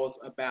laws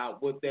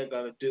about what they're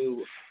going to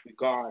do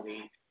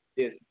regarding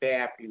this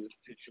bathroom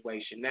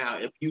situation. Now,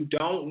 if you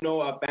don't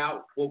know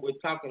about what we're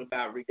talking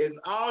about, it's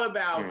all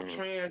about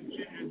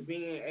transgenders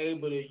being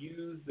able to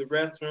use the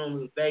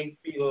restrooms that they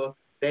feel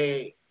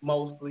they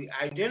mostly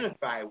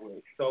identify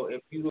with. So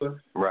if you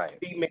are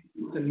female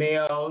to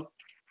male,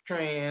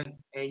 trans,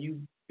 and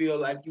you feel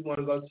like you want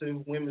to go to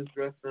the women's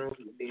restroom,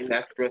 then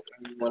that's the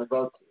restroom you want to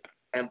go to,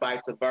 and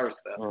vice versa.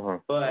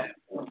 But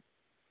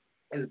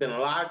there's been a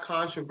lot of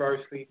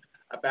controversy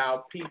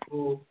about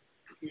people,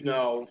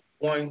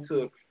 wanting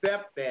to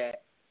accept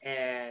that,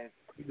 and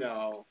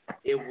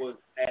it was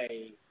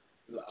a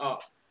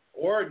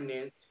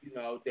ordinance,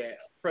 that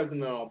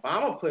President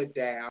Obama put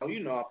down,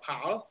 a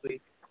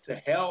policy to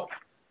help.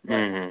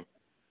 When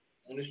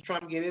this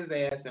Trump get his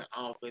ass in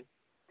office,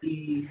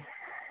 he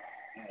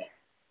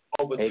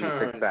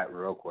overturned. Fix that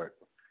real quick.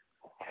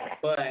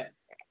 But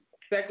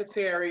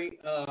Secretary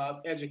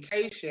of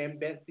Education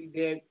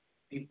Betsy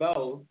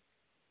DeVos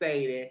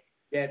stated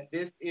that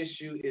this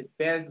issue is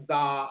best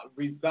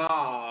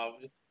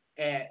resolved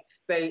at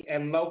state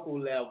and local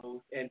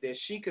levels, and that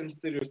she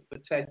considers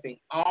protecting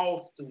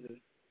all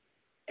students,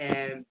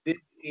 and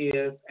this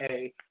is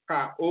a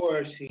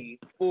priority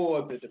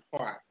for the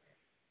department.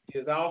 She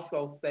is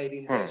also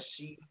stating that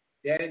she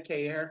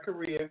dedicated her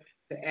career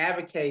to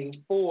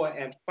advocating for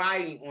and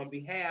fighting on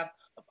behalf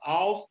of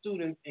all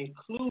students,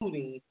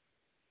 including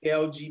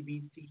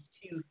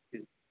LGBTQ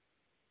students.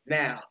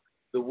 Now,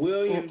 the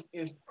Williams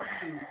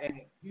Institute at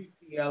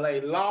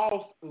UCLA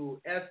Law School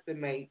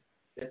estimates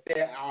that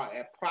there are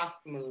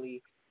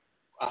approximately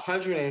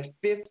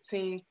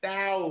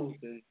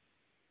 115,000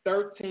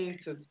 13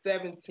 to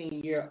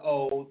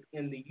 17-year-olds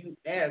in the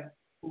U.S.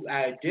 who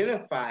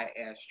identify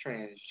as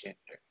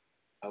transgender.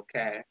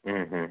 Okay?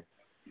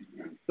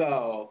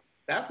 So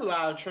that's a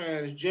lot of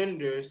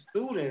transgender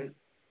students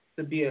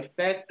to be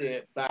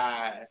affected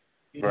by,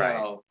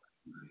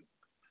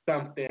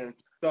 something.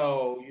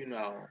 So,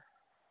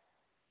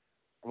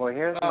 Well,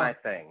 here's my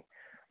thing.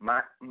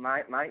 My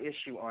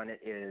issue on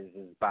it is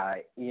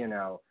by,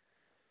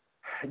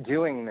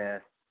 doing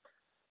this,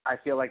 I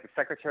feel like the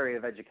Secretary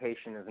of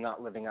Education is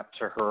not living up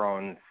to her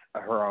own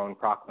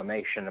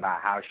proclamation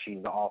about how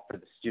she's all for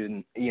the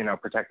student,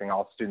 protecting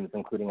all students,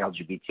 including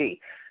LGBT.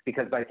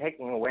 Because by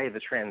taking away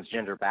the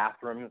transgender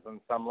bathrooms on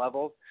some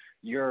levels,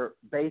 you're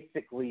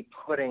basically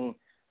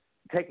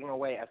taking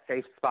away a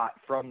safe spot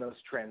from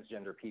those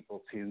transgender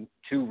people to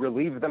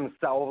relieve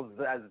themselves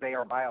as they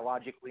are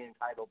biologically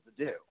entitled to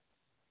do.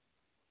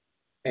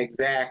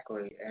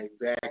 Exactly.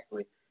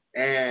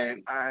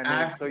 And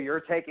so you're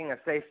taking a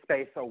safe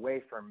space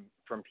away from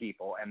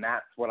people, and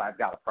that's what I've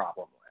got a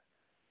problem with.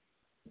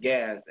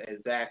 Yes,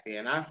 exactly.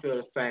 And I feel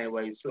the same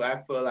way, too.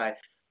 I feel like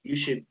you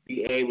should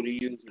be able to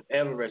use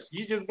whatever restroom.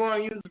 You just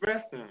going to use the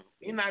restroom.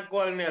 You're not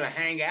going in there to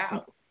hang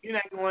out. You're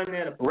not going in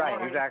there to party.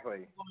 Right, exactly.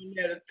 You're going in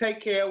there to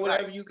take care of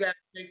whatever you got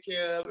to take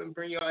care of and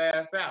bring your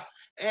ass out.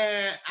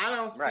 And I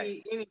don't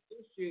see any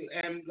issue.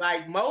 And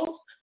like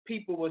most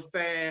people were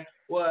saying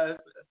was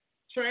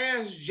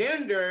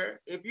transgender,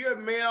 if you're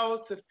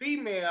male to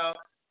female,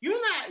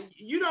 you're not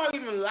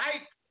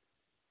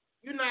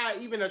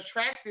even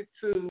attracted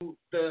to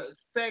the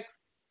sex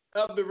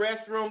of the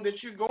restroom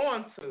that you're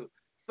going to.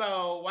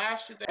 So why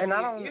should that And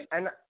not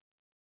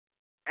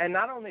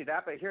only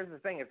that, but here's the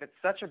thing. If it's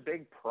such a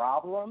big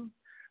problem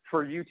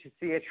for you to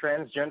see a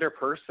transgender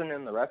person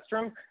in the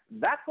restroom,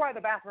 that's why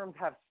the bathrooms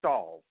have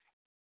stalls.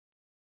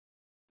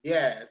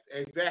 Yes,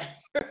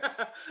 exactly.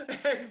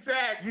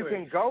 Exactly. You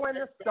can go in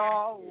the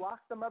stall, lock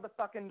the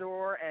motherfucking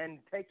door, and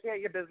take care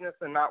of your business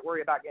and not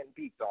worry about getting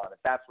beeped on if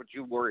that's what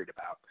you're worried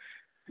about.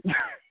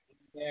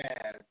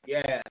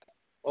 Yeah.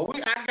 Well,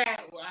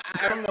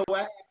 I don't know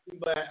what happened,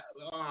 but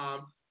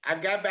I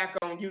got back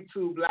on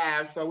YouTube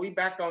Live, so we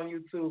back on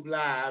YouTube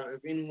Live.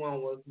 If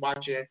anyone was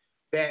watching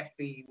that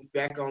feed, we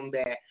back on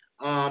that.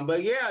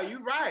 But yeah,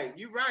 you're right.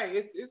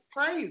 It's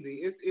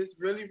crazy. It's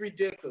really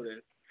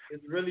ridiculous.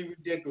 It's really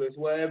ridiculous.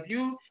 Well, if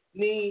you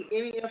need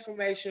any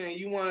information and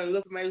you want to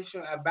look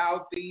information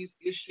about these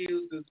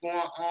issues that's going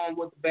on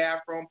with the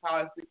bathroom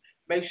policy,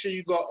 make sure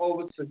you go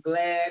over to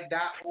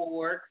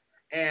glad.org.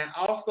 And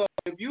also,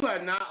 if you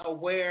are not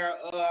aware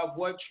of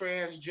what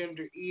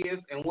transgender is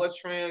and what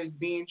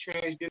being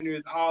transgender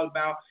is all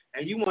about,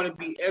 and you want to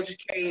be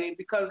educated,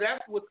 because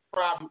that's what the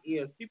problem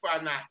is. People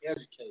are not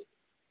educated.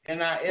 They're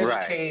not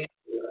educated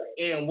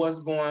in what's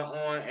going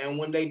on, and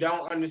when they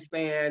don't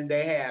understand,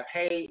 they have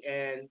hate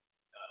and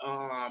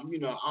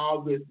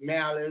all this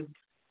malice,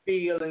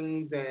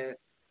 feelings, and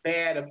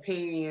bad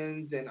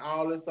opinions, and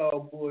all this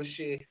old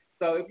bullshit.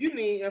 So if you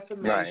need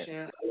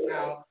information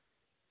about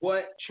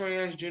what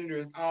transgender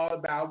is all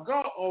about,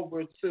 go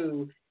over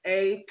to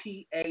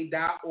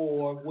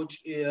APA.org, which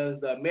is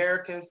the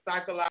American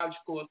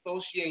Psychological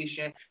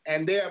Association,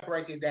 and they'll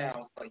break it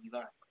down for you.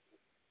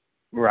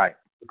 Right.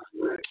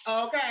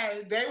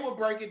 Okay, they will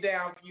break it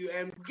down for you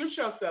and get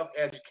yourself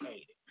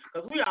educated.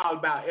 Because we're all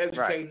about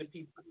educating the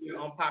people here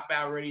on Pop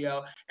Out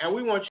Radio, and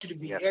we want you to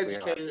be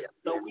educated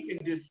so we can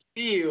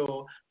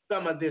distill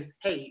some of this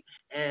hate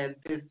and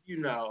this,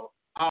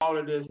 all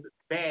of this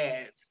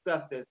bad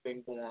stuff that's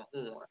been going on.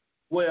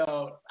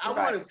 Well, I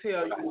want to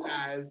tell you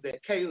guys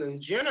that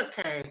Caitlyn Jenner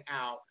came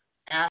out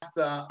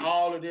after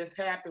all of this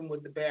happened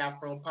with the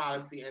bathroom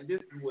policy, and this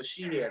is what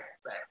she had to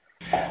say.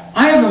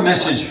 I have a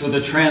message for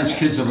the trans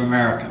kids of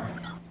America.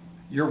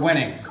 You're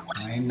winning.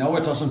 I know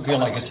it doesn't feel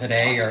like it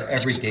today or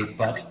every day,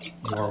 but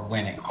you're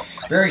winning.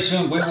 Very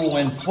soon we will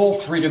win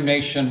full freedom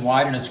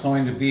nationwide, and it's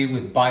going to be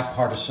with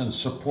bipartisan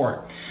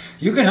support.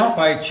 You can help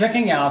by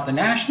checking out the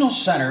National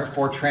Center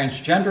for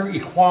Transgender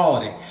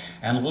Equality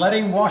and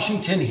letting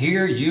Washington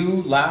hear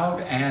you loud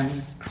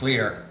and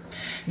clear.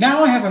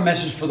 Now I have a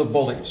message for the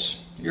bullies.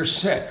 You're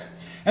sick.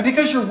 And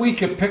because you're weak,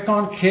 you pick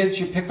on kids,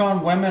 you pick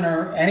on women,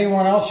 or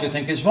anyone else you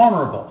think is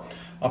vulnerable.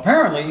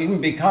 Apparently,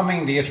 even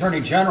becoming the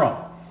Attorney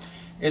General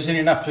isn't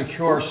enough to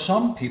cure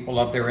some people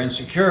of their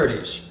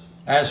insecurities.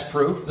 As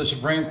proof, the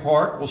Supreme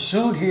Court will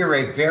soon hear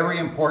a very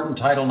important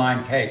Title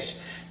IX case,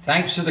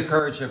 thanks to the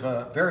courage of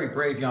a very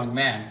brave young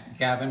man,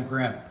 Gavin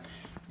Grimm.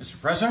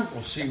 Mr. President,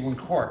 we'll see you in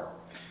court.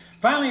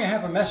 Finally, I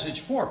have a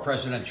message for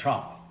President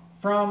Trump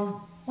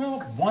from,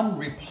 well, one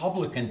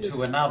Republican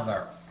to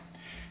another.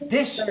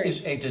 This is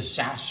a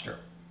disaster,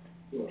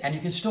 and you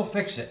can still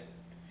fix it.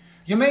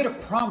 You made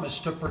a promise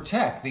to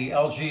protect the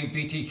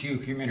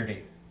LGBTQ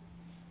community.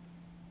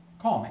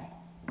 Call me.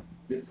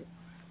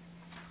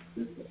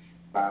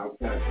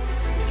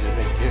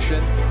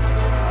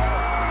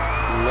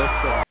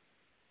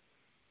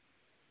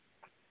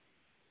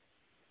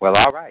 Well,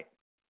 all right.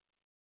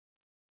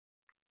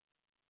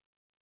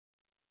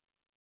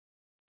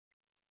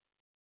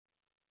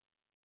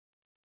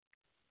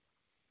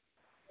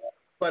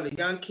 For the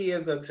young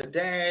kids of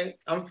today,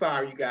 I'm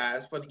sorry, you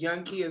guys. For the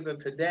young kids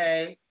of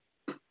today,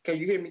 can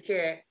you hear me,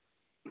 Kat?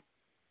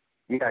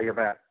 Yeah, you're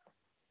back.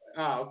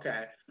 Oh,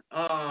 okay.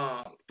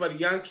 For the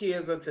young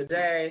kids of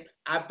today,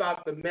 I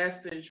thought the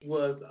message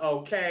was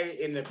okay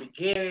in the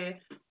beginning,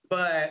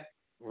 but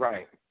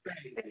right.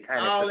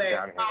 All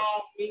that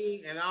call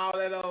me and all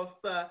that old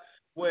stuff.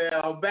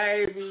 Well,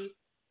 baby,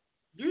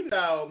 you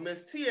know, Miss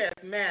T.S.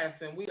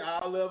 Madison, we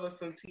all love us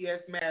some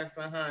T.S.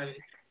 Madison, honey.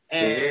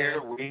 And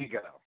here we go.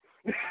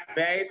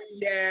 Baby,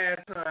 yes,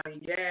 honey,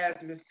 yes.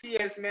 Miss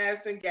T.S.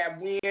 Madison got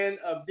wind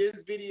of this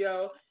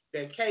video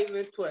that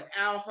Caitlin put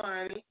out,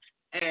 honey.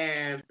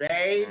 And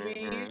baby,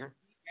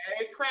 get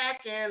it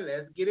cracking.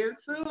 Let's get into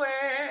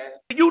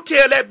it. You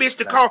tell that bitch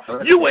to call,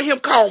 you and him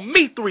call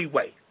me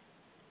three-way.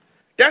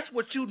 That's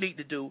what you need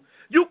to do.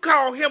 You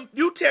call him,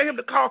 you tell him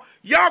to call,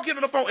 y'all get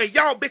on the phone and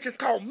y'all bitches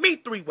call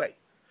me three-way.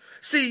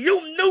 See,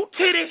 you new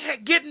titty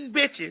getting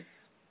bitches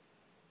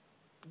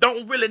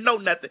don't really know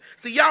nothing.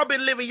 See, y'all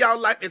been living y'all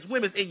life as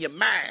women in your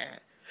mind.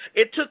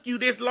 It took you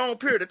this long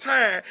period of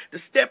time to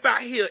step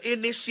out here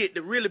in this shit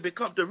to really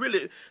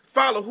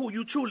follow who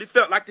you truly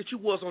felt like that you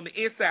was on the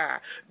inside.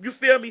 You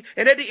feel me?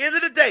 And at the end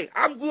of the day,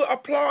 I'm going to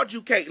applaud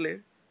you,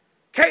 Caitlyn.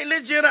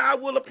 Caitlyn Jenner, I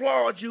will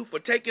applaud you for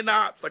taking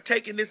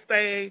this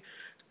thing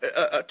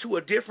to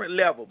a different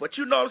level. But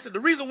you know, the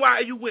reason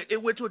why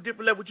it went to a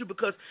different level with you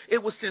because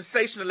it was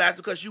sensationalized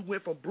because you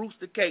went from Bruce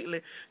to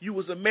Caitlyn. You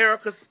was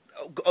America's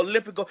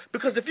Olympic gold.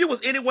 Because if you was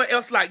anyone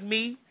else like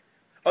me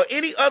or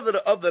any other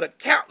of the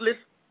countless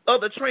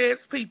other trans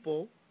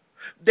people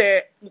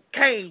that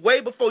came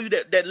way before you,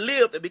 that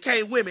lived and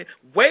became women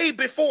way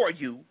before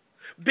you,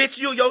 bitch,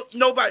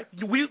 nobody.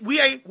 We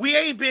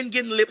ain't been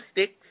getting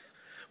lipsticks.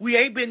 We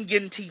ain't been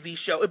getting TV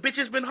shows. Bitch,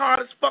 it's been hard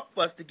as fuck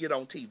for us to get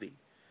on TV.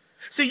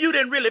 See, you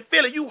didn't really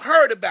feel it. You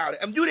heard about it.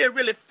 I mean, you didn't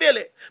really feel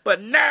it.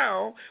 But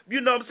now, you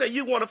know what I'm saying,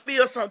 you want to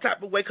feel some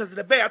type of way because of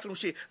the bathroom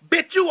shit.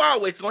 Bitch, you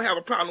always going to have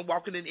a problem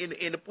walking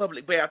in the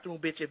public bathroom,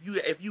 bitch,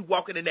 if you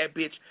walking in that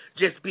bitch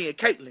just being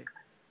Caitlyn.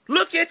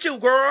 Look at you,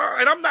 girl,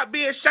 and I'm not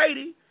being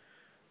shady.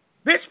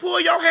 Bitch,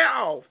 pull your hair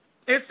off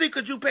and see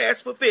could you pass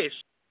for fish.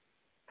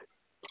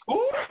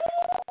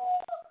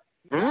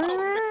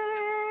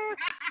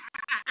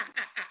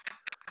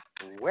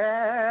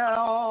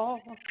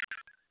 Well,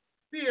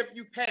 see if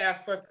you pass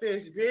for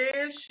fish,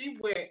 bitch. She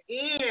went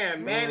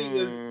in. Manny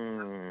was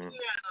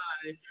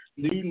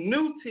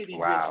new titty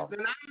bitches.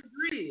 And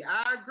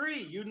I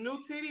agree. You new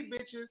titty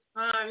bitches,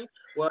 honey.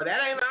 Well, that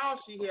ain't all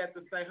she had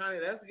to say, honey.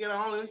 Let's get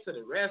on into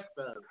the rest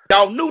of it.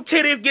 Y'all new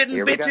titty getting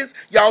bitches.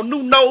 Y'all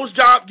new nose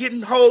job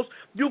getting hoes.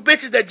 You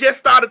bitches that just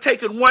started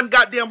taking one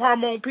goddamn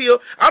hormone pill.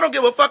 I don't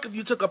give a fuck if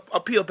you took a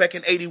pill back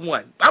in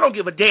 81. I don't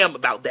give a damn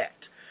about that.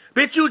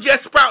 Bitch, you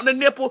just sprouting a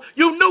nipple.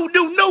 You new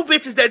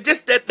bitches that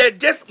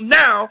just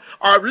now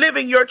are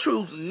living your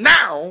truth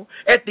now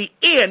at the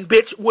end,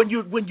 bitch, when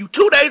you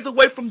 2 days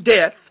away from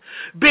death,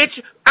 bitch,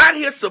 out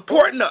here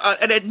supporting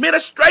an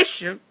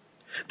administration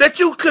that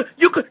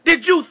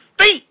did you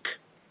think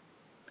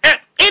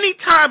at any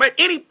time, at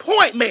any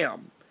point,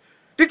 ma'am,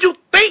 did you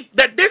think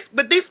that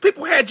these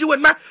people had you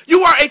in mind?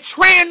 You are a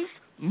trans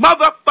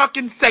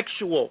motherfucking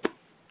sexual.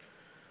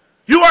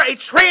 You are a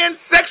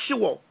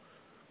transsexual.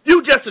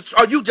 You just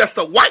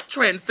a white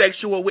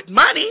transsexual with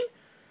money.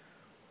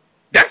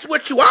 That's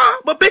what you are.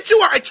 But bitch, you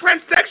are a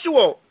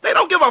transsexual. They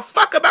don't give a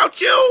fuck about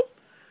you.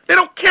 They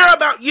don't care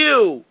about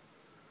you.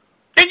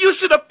 And you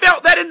should have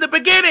felt that in the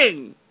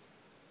beginning.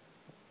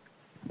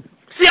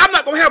 See, I'm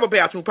not going to have a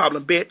bathroom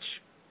problem,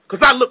 bitch. Because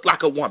I look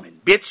like a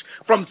woman, bitch.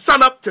 From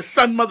sun up to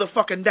sun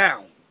motherfucking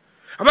down.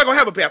 I'm not going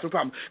to have a bathroom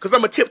problem. Because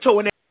I'm a tiptoe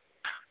in there.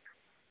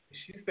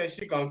 She said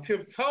she gonna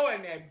tiptoe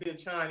in that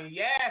bitch, honey.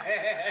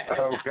 Yeah.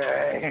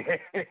 Okay.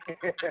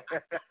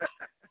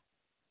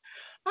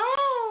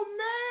 Oh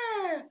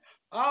man.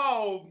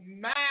 Oh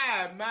my.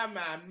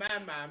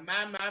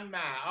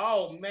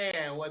 Oh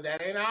man. Well,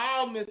 that ain't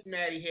all Miss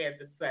Maddie had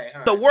to say,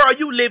 huh? The world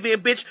you live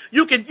in, bitch,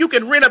 you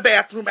can rent a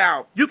bathroom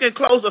out. You can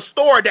close a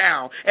store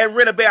down and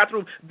rent a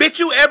bathroom. Bitch,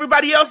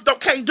 everybody else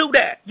can't do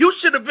that. You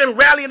should have been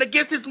rallying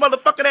against his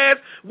motherfucking ass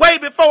way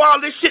before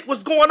all this shit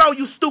was going on,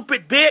 you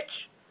stupid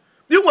bitch.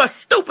 You a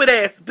stupid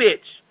ass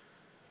bitch.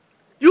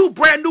 You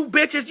brand new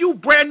bitches, you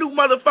brand new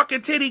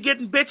motherfucking titty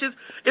getting bitches.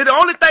 And the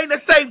only thing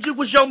that saved you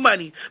was your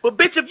money. But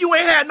bitch, if you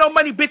ain't had no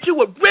money, bitch, you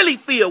would really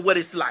feel what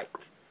it's like.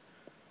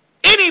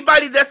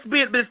 Anybody that's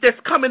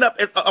coming up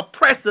as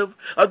oppressive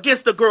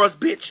against the girls,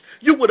 bitch,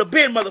 you would have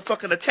been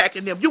motherfucking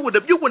attacking them. You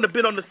wouldn't have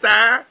been on the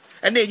side.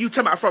 And then you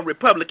talking about from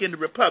Republican to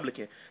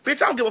Republican.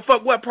 Bitch, I don't give a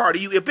fuck what party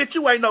you. If bitch,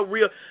 you ain't no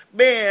real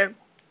man,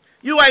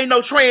 you ain't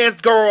no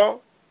trans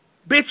girl.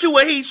 Bitch, you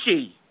a he,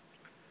 she.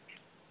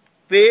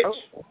 Bitch.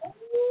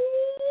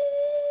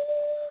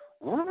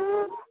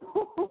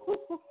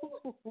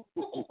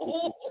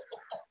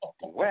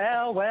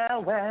 Well.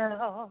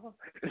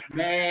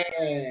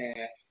 Man.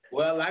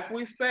 Well, like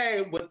we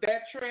say, with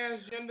that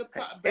transgender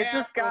it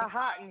just got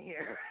hot in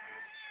here.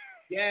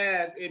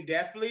 Yes, it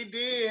definitely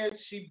did.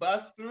 She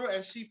bust through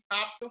and she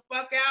popped the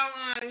fuck out,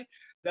 honey.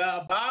 The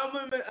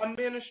Obama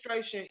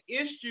administration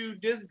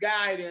issued this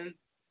guidance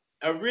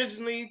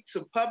originally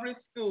to public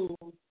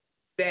schools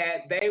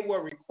that they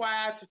were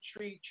required to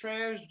treat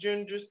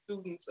transgender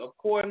students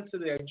according to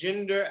their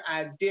gender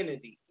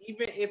identity,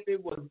 even if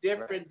it was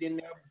different than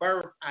their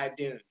birth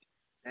identity.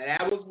 Now,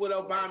 that was what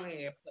Obama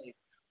had placed.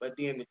 But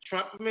then the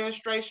Trump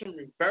administration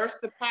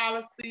reversed the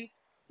policy,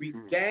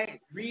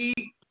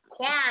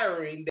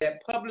 requiring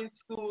that public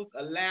schools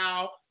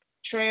allow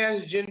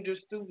transgender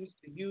students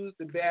to use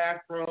the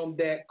bathroom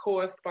that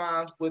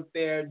corresponds with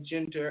their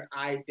gender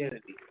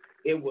identity.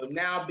 It will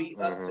now be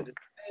up to the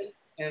state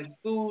and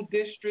school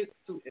districts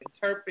to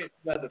interpret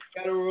whether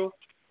federal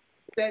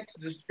sex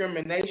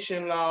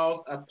discrimination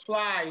laws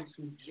apply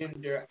to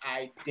gender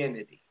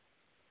identity.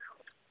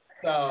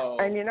 So,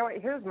 and you know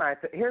what? Here's my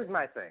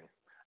thing.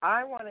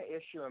 I want to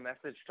issue a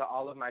message to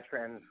all of my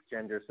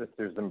transgender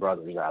sisters and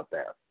brothers out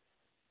there.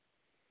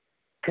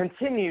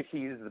 Continue to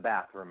use the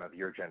bathroom of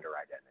your gender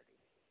identity.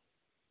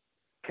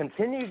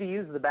 Continue to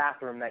use the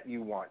bathroom that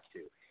you want to.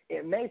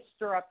 It may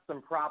stir up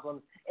some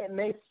problems. It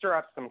may stir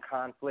up some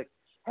conflict.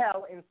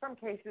 Hell, in some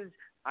cases,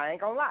 I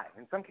ain't gonna lie,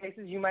 in some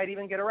cases you might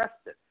even get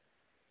arrested.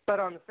 But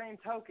on the same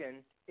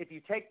token, if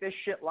you take this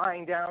shit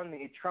lying down,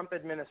 the Trump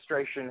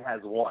administration has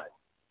won.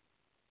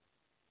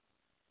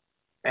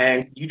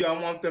 And you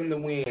don't want them to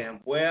win.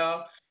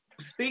 Well,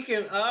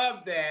 speaking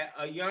of that,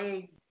 a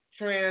young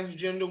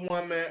transgender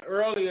woman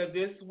earlier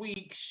this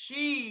week,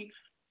 she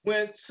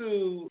went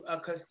to a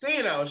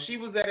casino. She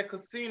was at a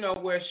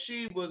casino where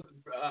she was,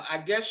 I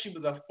guess she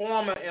was a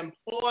former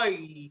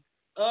employee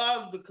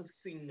of the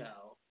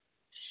casino.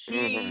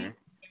 She went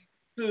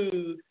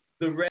to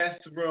the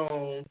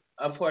restroom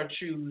of her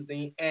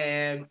choosing,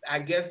 and I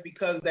guess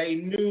because they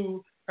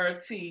knew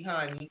her tea,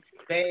 honey,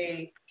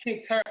 they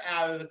kicked her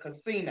out of the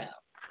casino.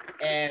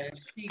 And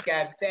she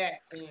got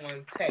that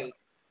on tape.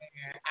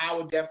 And I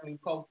would definitely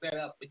post that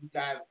up for you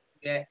guys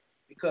to get,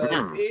 because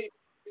it's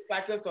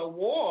like it's a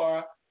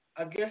war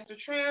against the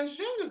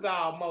transgenders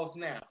almost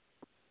now.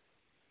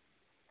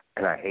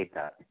 And I hate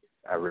that.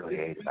 I really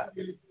hate that.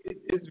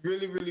 It's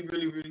really, really,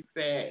 really, really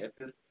sad at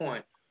this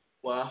point.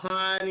 Well,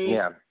 honey,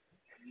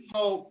 we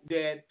hope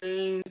that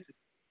things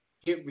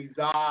get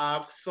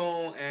resolved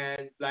soon.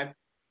 And like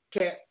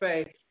Kat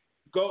say,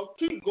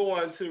 keep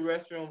going to the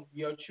restroom of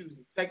your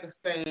choosing. Take a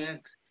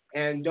stance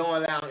and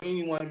don't allow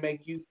anyone to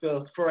make you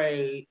feel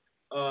afraid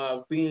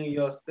of being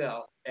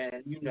yourself.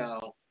 And,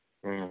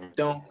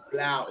 don't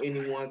allow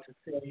anyone to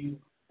tell you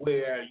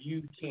where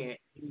you can't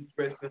use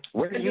restroom.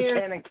 Where you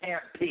can and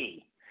can't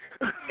pee.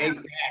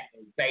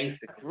 Exactly,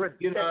 basically.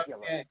 Ridiculous.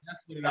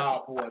 That's what it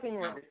all boils fucking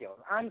ridiculous.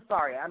 I'm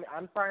sorry.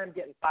 I'm sorry I'm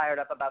getting fired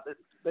up about this,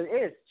 but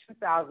it is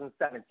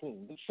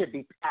 2017. We should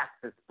be past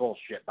this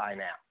bullshit by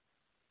now.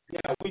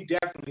 Yeah, we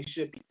definitely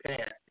should be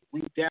past it.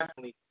 We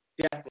definitely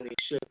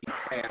should be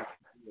past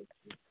it.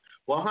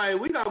 Well, honey,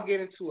 we're going to get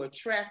into a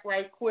track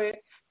right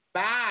quick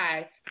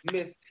by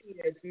Miss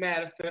T.S.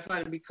 Madison,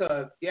 honey,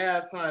 because,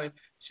 yes, honey,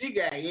 she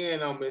got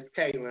in on Miss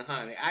Caitlin,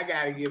 honey. I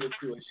got to give it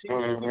to her. She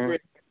was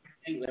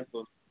Caitlin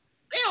for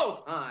bills,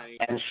 honey.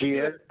 And she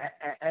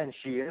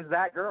is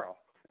that girl.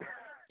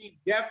 She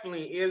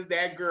definitely is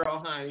that girl,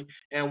 honey.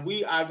 And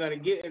we are going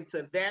to get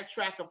into that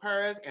track of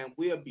hers, and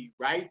we'll be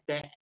right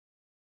back.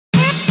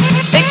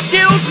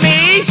 Excuse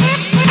me,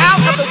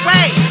 out of the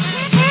way.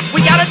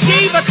 We got a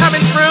diva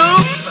coming through.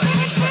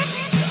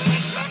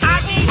 I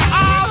need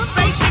all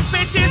basic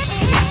bitches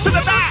to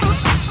the back.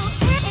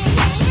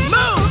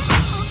 Move.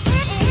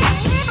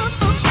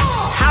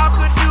 How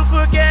could you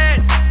forget?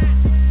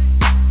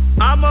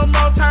 I'm a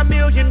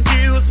multi-million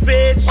views,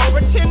 bitch.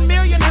 Over 10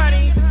 million,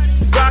 honey.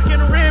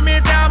 Rockin'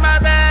 Remy down my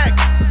back.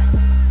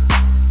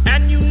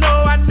 And you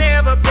know I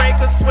never break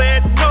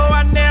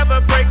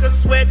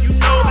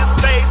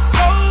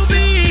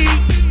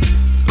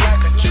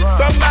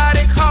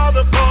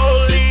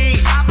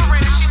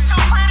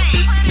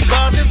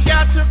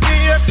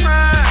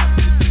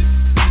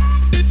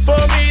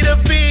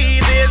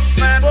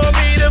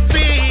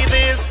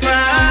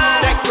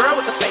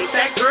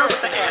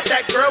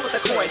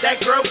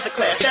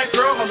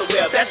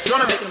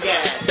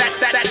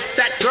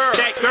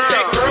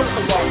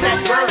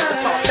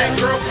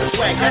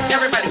that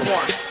everybody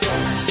wants.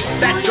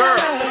 That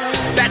girl,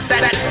 that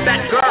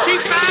girl.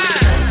 She's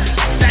fine.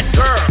 That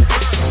girl,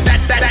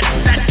 that girl.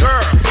 That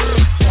girl,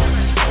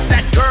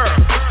 that girl. That girl,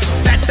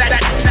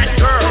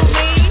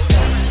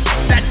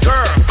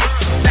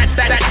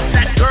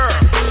 that girl.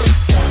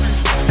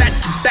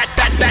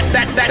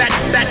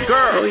 That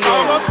girl. Oh, yeah.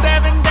 Almost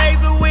 7 days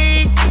a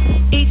week,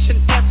 each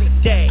and every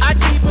day. I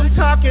keep them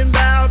talking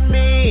about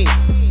me.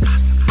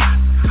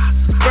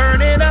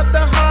 Burning up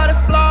the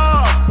hardest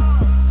floor.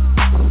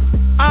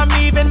 I'm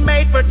even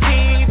made for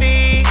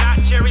TV. Not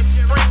Jerry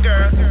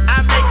Springer.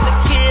 I make the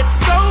kids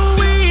so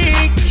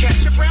weak.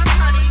 Catch your breath,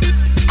 honey.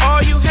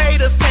 All you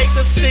haters take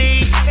a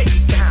seat. Take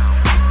it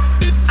down.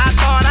 I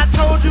thought I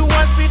told you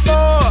once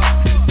before.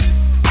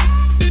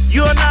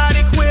 You're not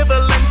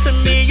equivalent to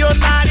me. You're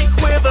not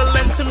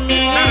equivalent to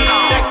me.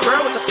 That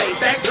girl with the face,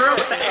 that girl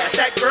with the ass,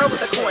 that girl with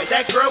the coin,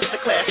 that girl with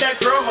the class, that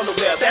girl on the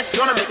web, that's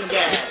gonna make them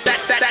gas. That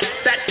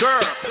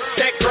girl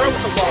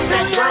with the walk,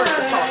 that girl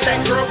with the talk,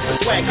 that girl with the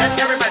swag, that's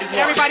everybody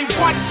wants. Everybody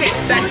wants it.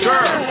 That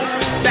girl,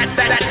 that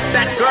girl,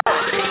 that girl,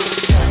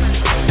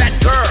 that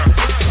girl,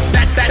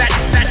 that girl,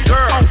 that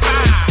girl,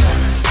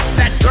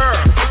 that girl,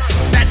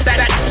 that girl,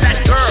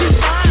 that girl.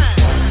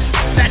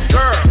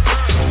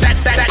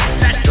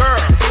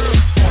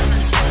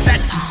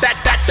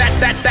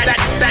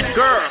 That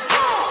girl.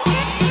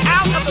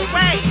 Out of the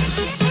way.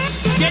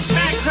 Get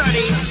back,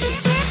 honey.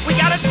 We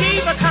got a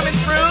diva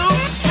coming through.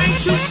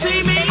 Can't you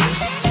see me?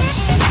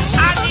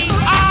 I need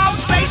all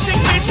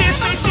basic bitches.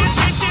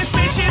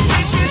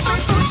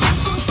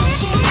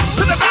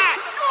 To the back.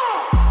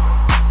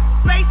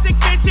 Basic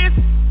bitches.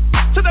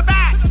 To the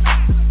back.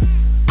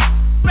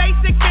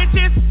 Basic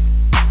bitches.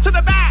 To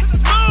the back.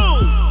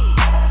 Move.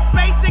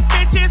 Basic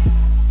bitches.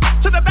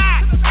 To the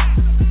back.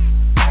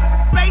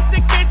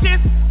 Basic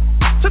bitches.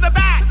 To the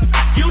back.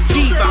 You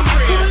diva.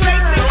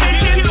 Basic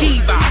bitches.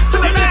 Diva. To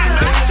the back.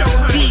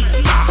 Diva.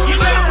 You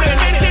little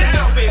bitches.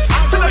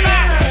 To the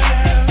back.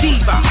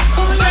 Diva.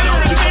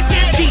 Basic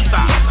bitches.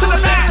 Diva. To the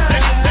back.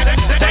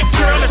 That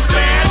girl is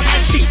bad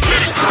and she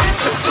did it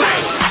to play.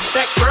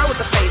 That girl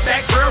with the face.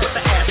 That girl with the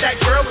ass. That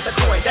girl with the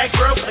coin. That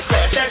girl with the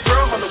class. That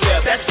girl on the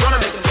web. That's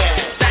gonna make them gas.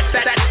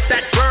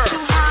 That girl.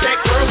 That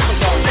girl with the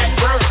walk. That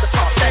girl with the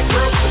talk. That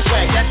girl with the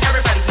swag. That's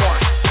everybody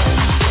wants.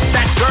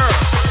 That girl.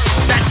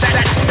 That girl.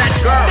 That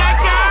girl.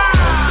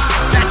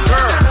 That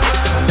girl. That girl.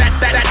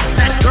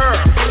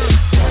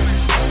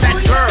 That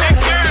girl. That girl.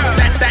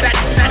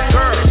 That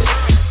girl.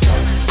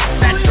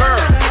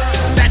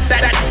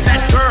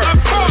 That girl. Of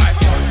course.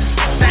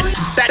 That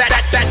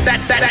girl. That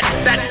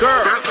girl. That girl. That girl.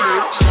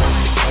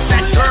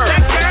 That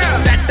girl. That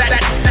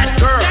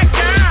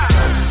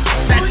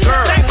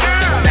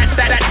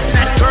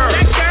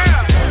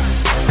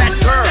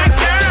girl.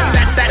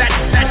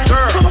 That girl. That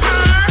girl. That girl.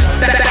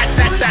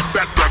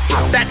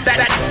 That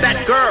girl. That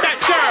girl. That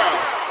girl.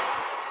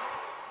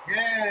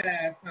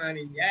 Yes,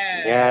 honey.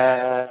 Yes.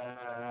 Yeah.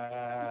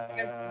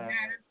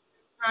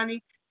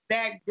 Honey,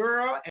 that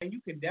girl, and you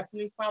can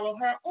definitely follow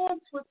her on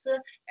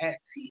Twitter at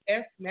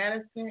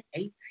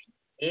TSMadisonATL.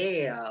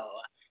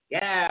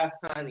 Yes,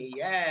 honey.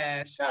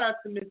 Yes. Shout out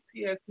to Miss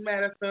T.S.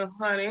 Madison,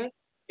 honey.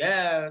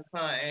 Yes,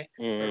 honey.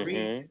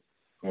 Read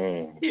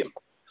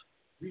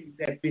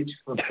that bitch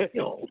for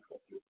real.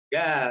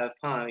 Yes,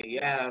 honey.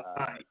 Yes,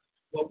 honey.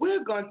 Well,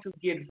 we're going to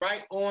get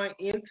right on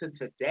into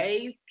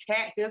today's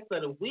cat hits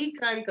of the week,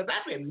 honey, because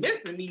I've been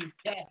missing these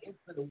cat hits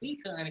of the week,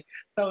 honey.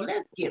 So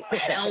let's get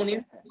right on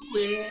into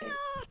it.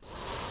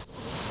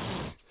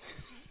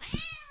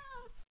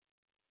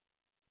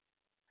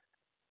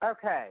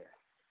 Okay,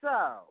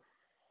 so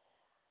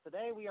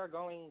today we are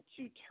going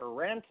to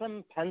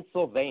Tarentum,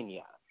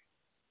 Pennsylvania,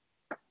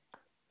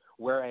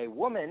 where a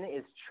woman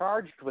is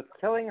charged with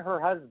killing her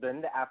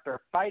husband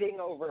after fighting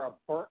over a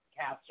burnt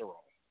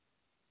casserole.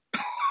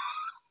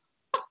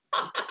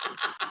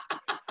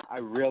 I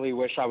really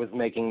wish I was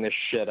making this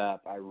shit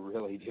up. I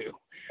really do.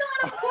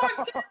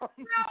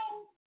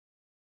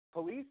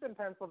 Police in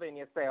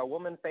Pennsylvania say a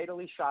woman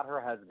fatally shot her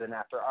husband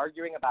after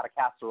arguing about a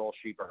casserole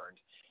she burned,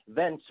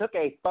 then took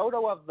a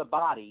photo of the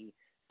body,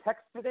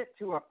 texted it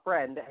to a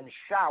friend, and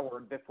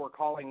showered before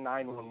calling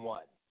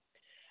 911.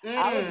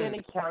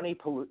 Allegheny County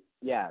Police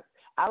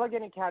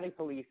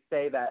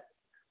say that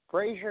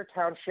Fraser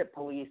Township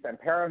Police and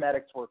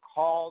paramedics were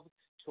called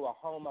to a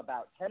home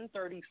about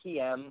 10:30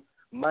 p.m.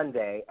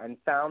 Monday and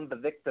found the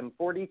victim,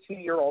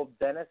 42-year-old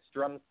Dennis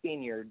Drum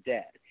Sr.,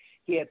 dead.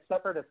 He had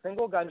suffered a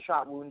single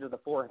gunshot wound to the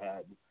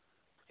forehead,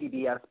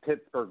 CBS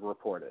Pittsburgh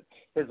reported.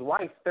 His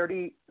wife,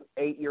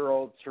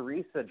 38-year-old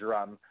Teresa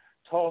Drum,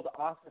 told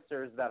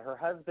officers that her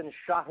husband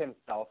shot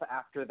himself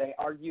after they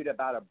argued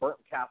about a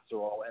burnt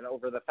casserole and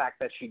over the fact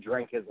that she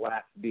drank his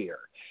last beer.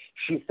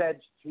 She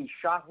said he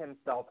shot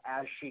himself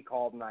as she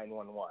called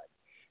 911.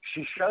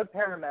 She showed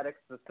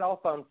paramedics the cell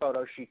phone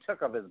photo she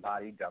took of his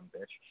body, dumb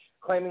bitch,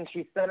 claiming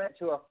she sent it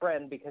to a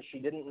friend because she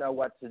didn't know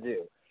what to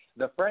do.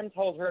 The friend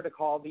told her to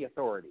call the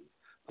authorities.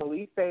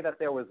 Police say that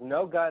there was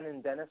no gun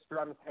in Dennis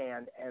Drum's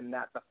hand and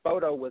that the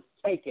photo was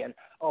taken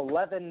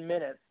 11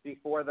 minutes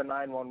before the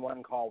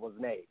 911 call was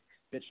made.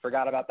 Bitch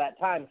forgot about that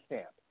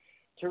timestamp.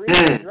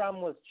 Teresa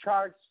Drum was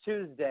charged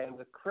Tuesday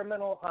with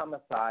criminal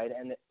homicide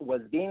and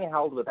was being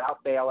held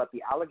without bail at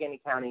the Allegheny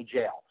County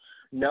Jail.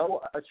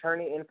 No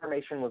attorney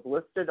information was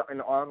listed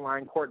in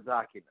online court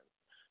documents.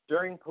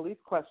 During police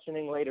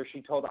questioning later,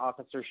 she told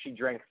officers she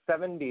drank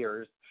 7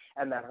 beers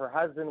and that her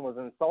husband was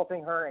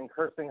insulting her and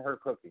cursing her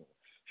cooking.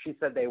 She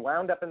said they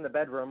wound up in the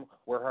bedroom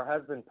where her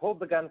husband pulled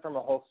the gun from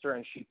a holster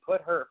and she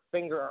put her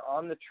finger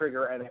on the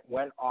trigger and it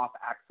went off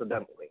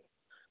accidentally,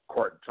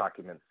 court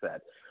documents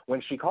said.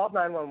 When she called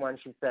 911,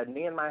 she said,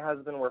 me and my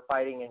husband were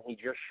fighting and he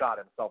just shot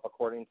himself,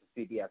 according to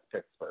CBS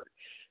Pittsburgh.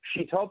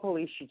 She told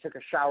police she took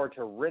a shower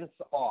to rinse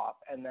off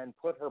and then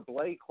put her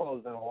bloody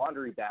clothes in a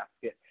laundry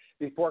basket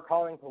before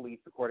calling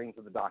police, according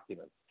to the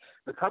documents.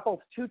 The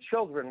couple's 2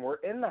 children were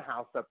in the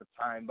house at the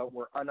time but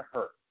were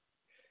unhurt.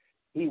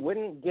 He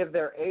wouldn't give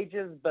their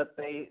ages, but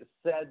they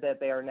said that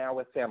they are now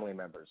with family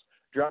members.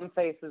 Drum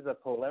faces a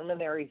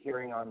preliminary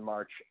hearing on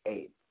March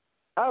 8th.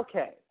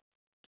 Okay.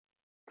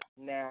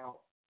 Now,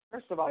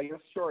 first of all, your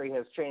story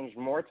has changed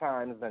more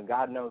times than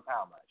God knows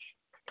how much.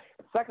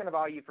 Second of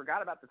all, you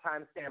forgot about the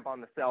timestamp on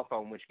the cell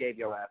phone, which gave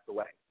your ass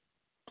away.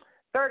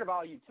 Third of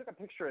all, you took a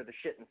picture of the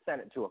shit and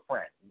sent it to a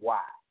friend.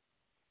 Why?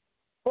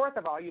 Fourth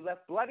of all, you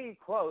left bloody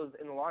clothes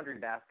in the laundry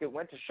basket,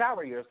 went to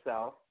shower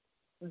yourself.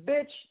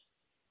 Bitch,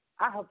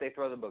 I hope they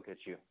throw the book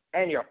at you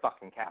and your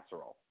fucking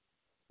casserole.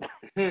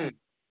 Burnt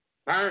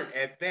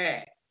at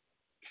that.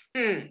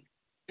 Man,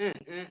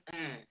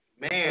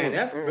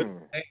 that's really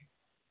sad.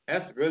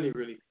 That's really,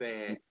 really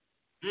sad.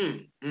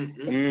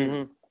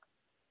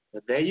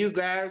 But there you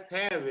guys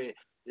have it.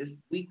 This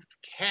week's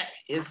cat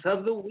hiss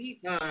of the week,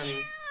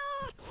 honey.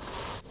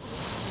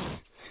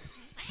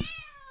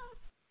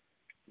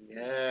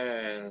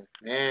 Yeah,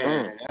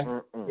 man, that's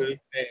really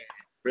sad.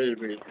 Really,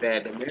 really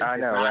sad. I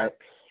know, right?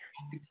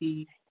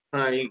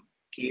 Honey,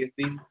 kids,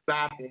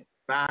 stop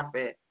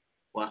it.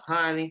 Well,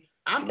 honey,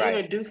 I'm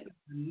introducing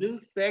a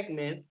new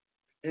segment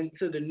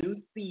into the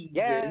new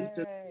season.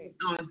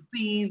 On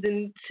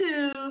season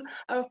 2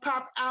 of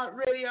Pop Out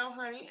Radio,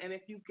 honey. And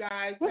if you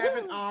guys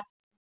haven't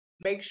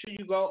make sure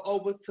you go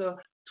over to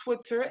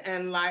Twitter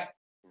and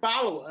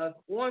follow us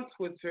on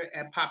Twitter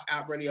at Pop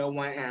Out Radio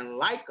 1 and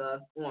like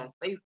us on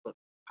Facebook,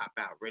 Pop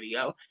Out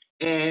Radio.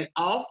 And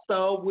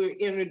also, we're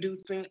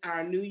introducing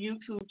our new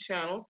YouTube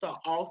channel. So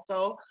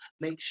also,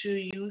 make sure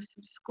you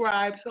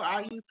subscribe to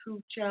our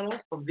YouTube channel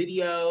for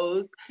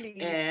videos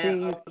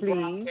and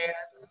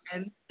broadcasts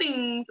and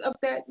things of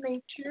that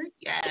nature.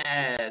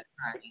 Yes,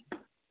 honey.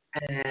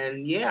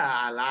 And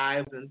our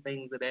lives and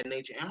things of that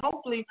nature. And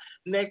hopefully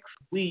next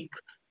week,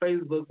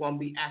 Facebook won't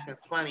be acting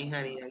funny,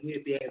 honey, and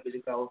we'll be able to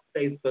go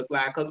Facebook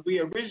Live. Because we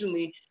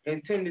originally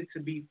intended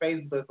to be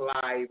Facebook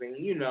Live and,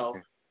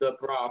 the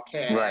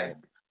broadcast. Right.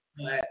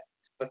 But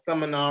for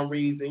some unknown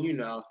reason,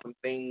 some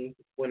things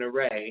went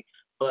awry.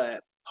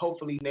 But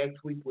hopefully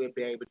next week we'll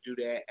be able to do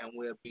that and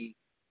we'll be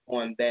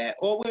on that.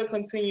 Or we'll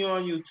continue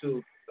on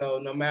YouTube. So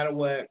no matter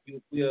what,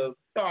 we'll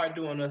start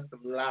doing us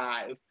some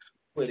live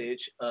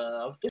footage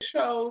of the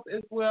shows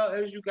as well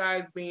as you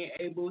guys being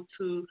able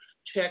to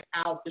check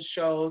out the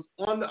shows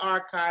on the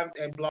archives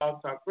at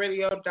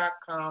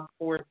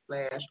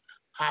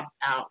blogtalkradio.com/Pop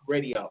Out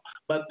Radio.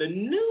 But the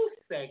new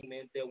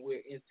segment that we're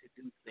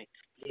introducing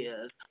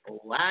is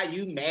Why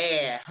You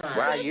Mad, honey?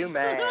 Why you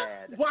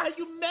mad? Why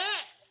you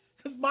mad?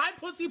 Because my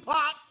pussy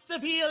pops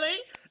severely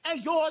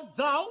and yours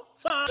don't,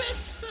 son.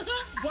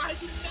 Why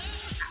you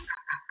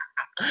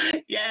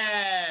mad?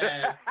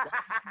 Yes.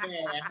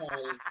 Yeah,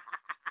 honey.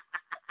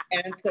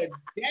 And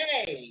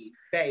today,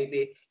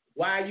 baby,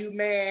 Why You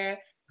Mad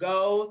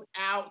goes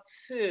out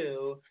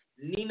to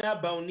Nina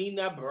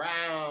Bonina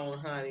Brown,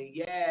 honey.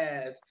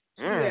 Yes.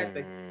 She had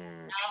to get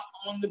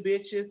out on the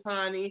bitches,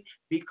 honey,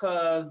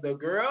 because the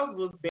girls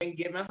was been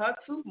giving her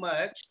too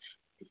much.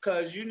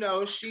 Because,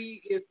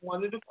 she is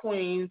one of the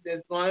queens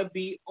that's going to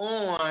be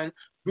on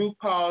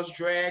RuPaul's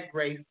Drag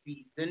Race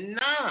Season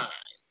 9.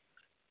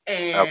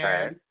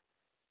 And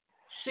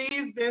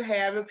she's been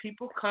having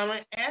people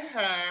coming at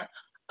her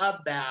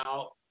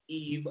about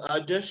Eve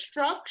of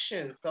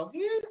Destruction. So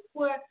here's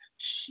what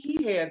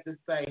she had to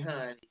say,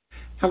 honey.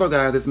 Hello,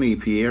 guys. It's me,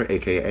 Pierre,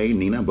 a.k.a.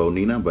 Nina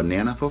Bonina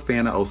Banana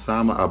Fofana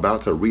Osama,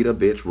 about to read a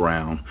bitch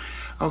round.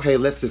 Okay,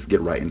 let's just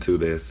get right into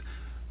this.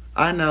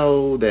 I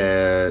know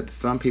that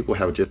some people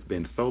have just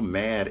been so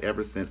mad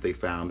ever since they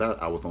found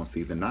out I was on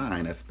Season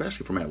 9,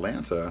 especially from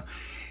Atlanta.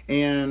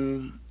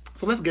 And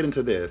so let's get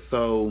into this.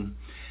 So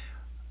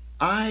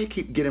I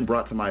keep getting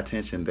brought to my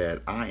attention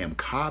that I am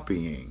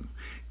copying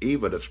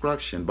Eve of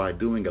Destruction by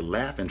doing a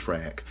laughing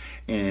track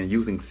and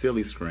using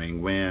Silly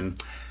String when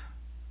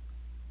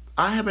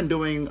I have been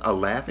doing a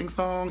laughing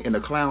song in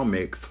a clown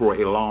mix for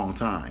a long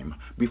time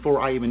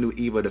before I even knew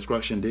Eve of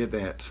Destruction did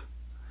that.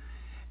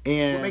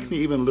 And what makes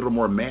me even a little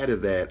more mad is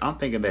that I'm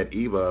thinking that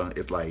Eva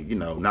is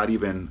not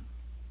even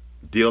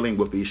dealing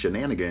with these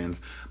shenanigans,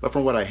 but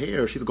from what I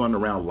hear, she's going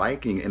around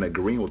liking and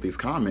agreeing with these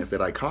comments that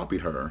I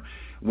copied her.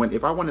 When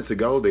if I wanted to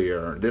go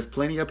there's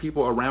plenty of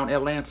people around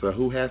Atlanta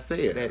who have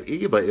said that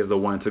Eva is the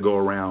one to go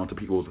around to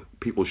people's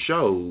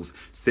shows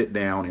sit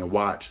down and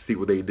watch, see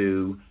what they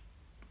do,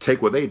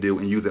 take what they do,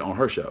 and use it on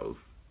her shows.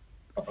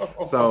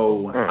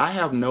 So I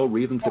have no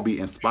reason to be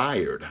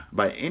inspired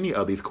by any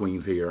of these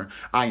queens here.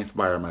 I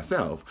inspire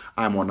myself.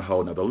 I'm on a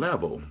whole nother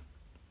level.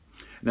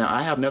 Now,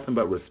 I have nothing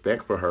but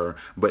respect for her,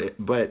 but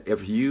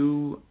if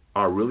you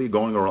are really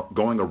going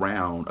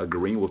around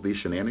agreeing with these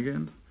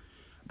shenanigans,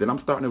 then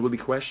I'm starting to really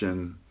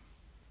question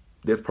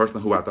this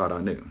person who I thought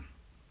I knew.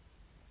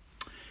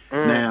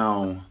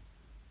 Now,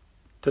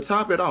 to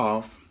top it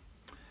off,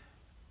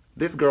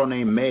 this girl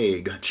named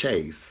Meg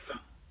Chase,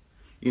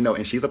 you know,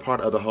 and she's a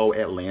part of the whole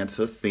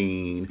Atlanta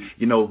scene.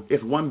 You know,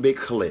 it's one big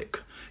clique.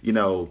 You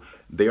know,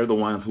 they're the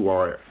ones who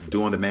are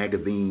doing the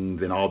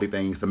magazines and all the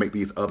things to make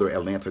these other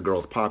Atlanta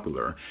girls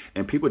popular.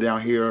 And people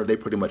down here, they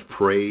pretty much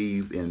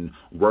praise and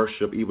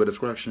worship Eva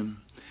Destruction.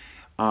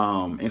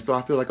 And so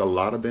I feel like a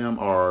lot of them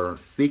are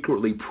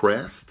secretly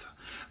pressed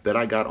that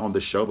I got on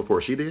the show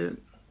before she did.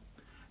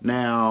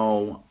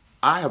 Now,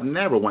 I have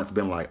never once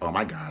been like, oh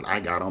my God, I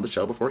got on the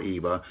show before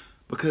Eva,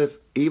 because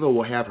Eva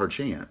will have her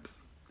chance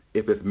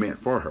if it's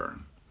meant for her.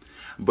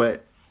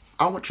 But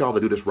I want y'all to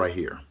do this right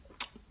here.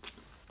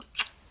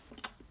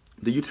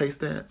 Do you taste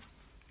that?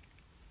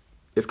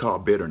 It's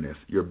called bitterness.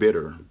 You're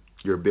bitter.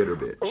 You're a bitter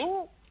bitch.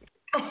 Ooh.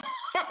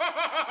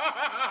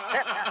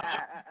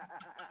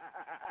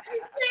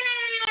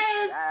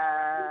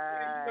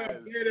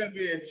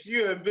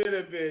 You're a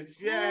bitter bitch.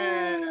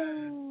 Yes.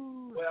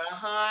 Well,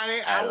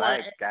 honey, I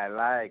like.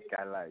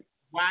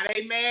 Why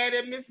they mad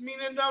at Miss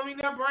Nina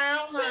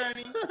Brown,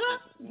 honey?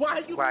 Why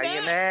you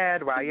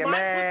mad? Why you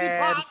mad?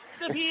 My pussy box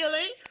of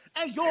healing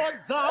and yours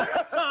the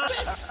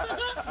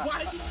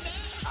Why you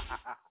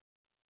mad?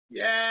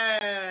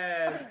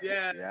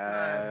 Yes.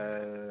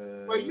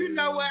 Well, you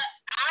know what?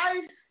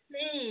 I've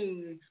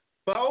seen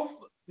both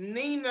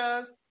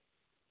Nina's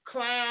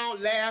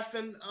clown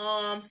laughing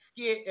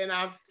skit, and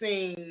I've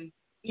seen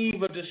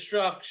Eva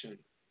Destruction.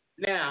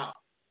 Now,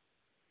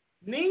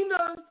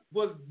 Nina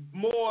was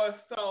more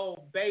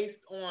so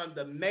based on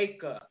the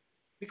makeup,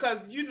 because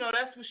you know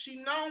that's what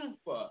she's known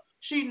for.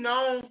 She's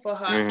known for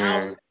her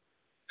outfit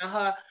and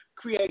her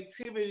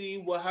creativity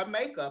with her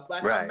makeup.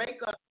 Like her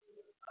makeup,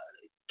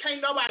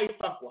 can't nobody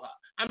fuck with her.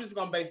 I'm just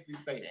gonna basically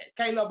say that.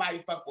 Can't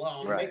nobody fuck with her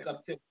on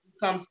makeup tip when it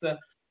comes to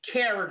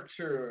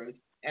characters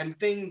and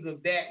things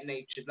of that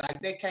nature. Like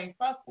they can't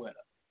fuck with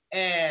her.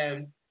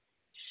 And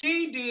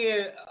she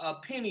did a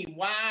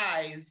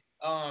Pennywise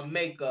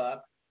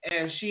makeup,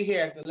 and she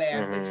had the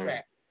last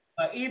track.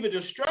 Eva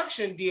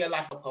Destruction did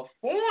like a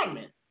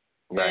performance,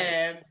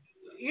 and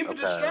Eva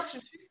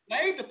Destruction, she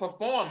played the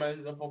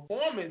performance. The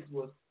performance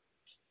was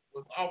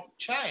off the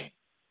chain.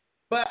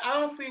 But I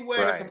don't see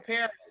where the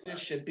comparison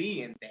should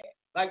be in that.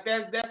 Like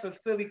that's a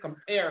silly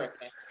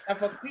comparison. And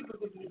for people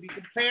to be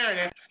comparing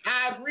it,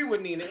 I agree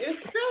with Nina.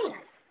 It's silly.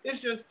 It's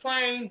just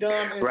plain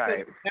dumb and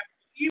silly.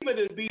 Even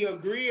to be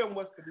agreeing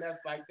with the mess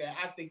like that,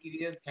 I think it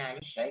is kind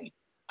of shady.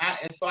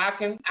 And so I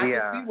can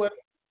see what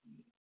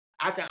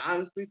I can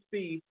honestly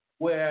see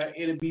where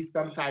it'll be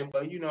some type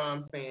of, you know what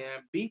I'm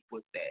saying, beef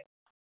with that.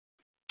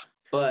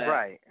 But You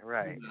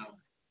know,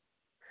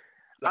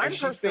 like I'm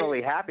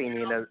personally happy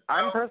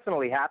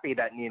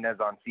that Nina's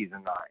on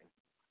season 9.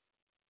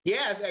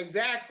 Yes,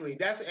 exactly.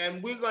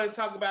 And we're going to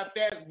talk about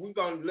that.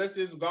 Let's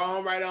just go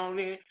on right on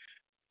in.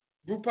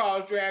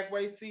 RuPaul's Drag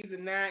Race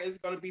season 9 is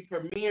going to be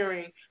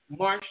premiering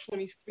March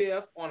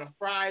 25th on a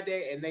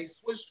Friday, and they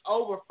switched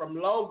over from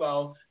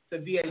Logo to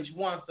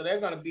VH1, so they're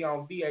going to be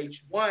on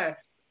VH1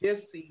 this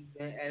season,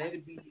 and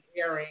it'll be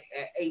airing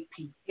at 8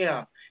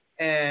 p.m.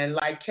 And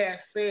like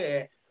Kat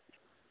said,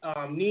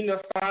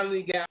 Nina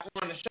finally got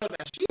on the show.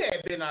 Now, she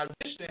had been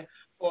auditioning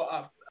for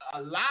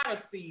a lot of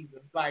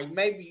seasons, like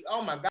maybe,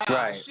 oh my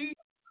God,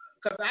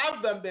 because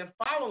I've been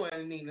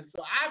following Nina,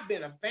 so I've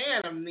been a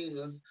fan of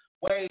Nina's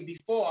way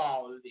before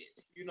all of this.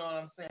 You know what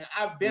I'm saying?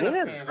 I've been a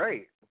fan.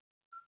 Great.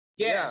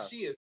 Yeah, she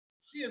is.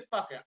 She is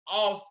fucking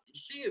awesome.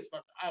 She is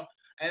fucking awesome.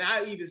 And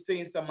I even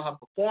seen some of her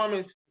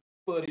performance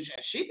footage,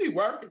 and she be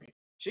working it.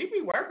 She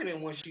be working it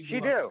when she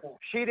do.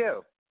 She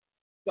do.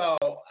 So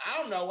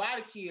I don't know why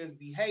the kids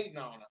be hating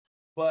on her,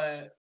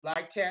 but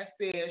like Kat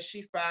said,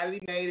 she finally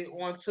made it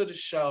onto the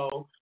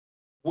show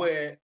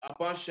with a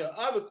bunch of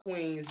other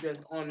queens that's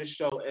on the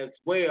show as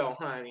well,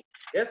 honey.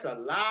 It's a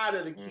lot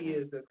of the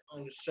kids that's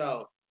on the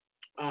show.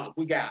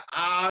 We got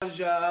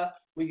Aja,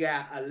 we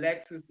got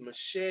Alexis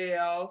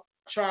Michelle,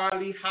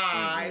 Charlie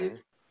Hyde,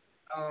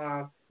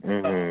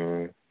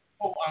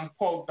 quote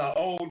unquote the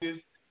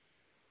oldest,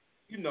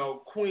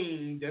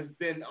 queen that's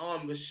been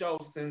on the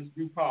show since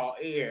RuPaul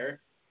aired.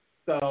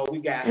 So we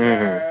got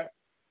her,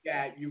 we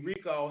got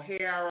Eureka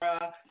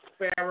O'Hara,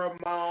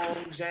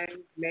 Pheromone,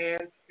 James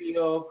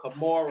Mansfield,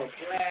 Kimora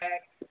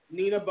Black,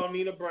 Nina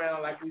Bonina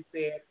Brown, like we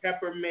said,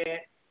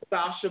 Peppermint,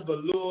 Sasha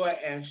Velour,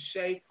 and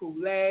Shea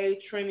Coulee,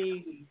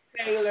 Trinity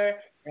Taylor,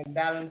 and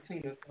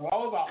Valentina. So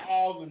those are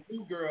all the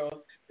new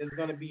girls that's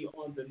going to be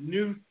on the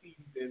new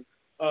season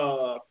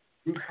of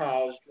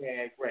RuPaul's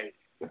Drag Race.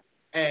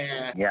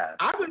 And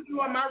I've been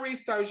doing my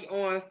research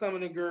on some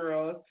of the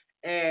girls,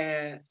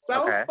 and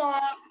so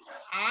far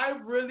I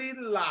really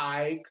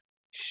like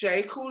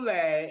Shea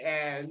Coulee,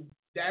 and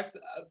that's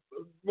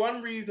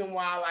one reason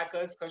why I like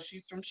her is because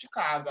she's from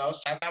Chicago.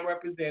 She's not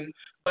representing,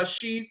 but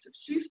she's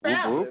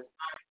fabulous.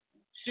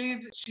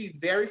 She's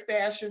very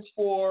fashion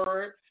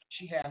forward.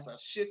 She has her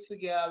shit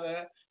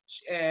together,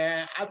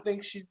 and I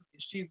think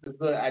she's a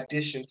good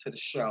addition to the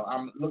show.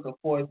 I'm looking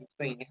forward to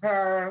seeing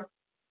her.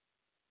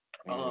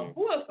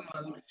 Who else am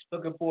I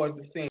looking forward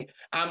to seeing?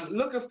 I'm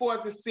looking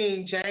forward to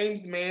seeing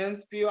James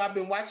Mansfield. I've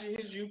been watching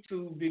his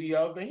YouTube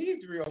videos, and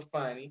he's real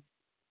funny.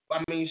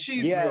 I mean,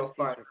 she's real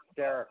funny.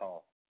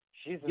 Hysterical.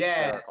 She's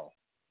Yeah. hysterical.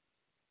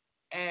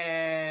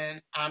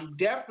 And I'm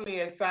definitely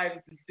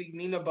excited to see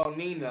Nina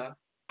Bonina.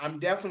 I'm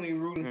definitely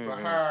rooting for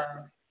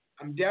her.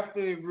 I'm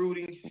definitely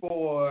rooting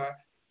for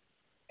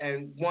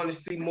and want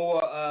to see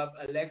more of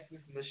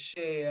Alexis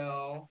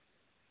Michelle.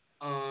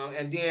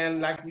 And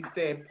then, like we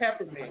said,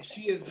 Peppermint.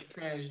 She is the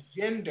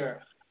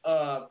transgender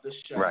of the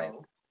show. Right.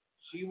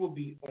 She will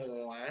be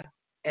on.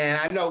 And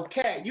I know,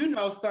 Kat, you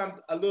know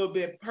a little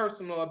bit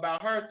personal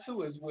about her,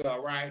 too, as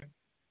well, right?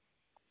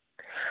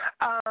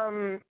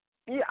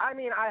 Yeah, I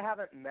mean, I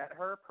haven't met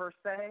her per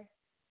se,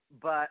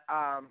 but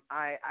I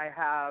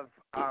have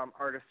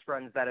artist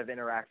friends that have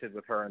interacted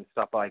with her and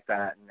stuff like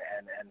that,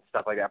 and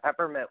stuff like that.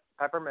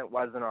 Peppermint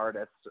was an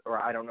artist, or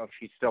I don't know if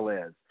she still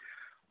is,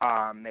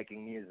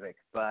 making music.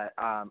 But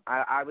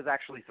I was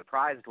actually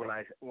surprised when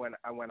I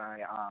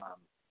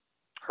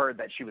heard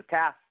that she was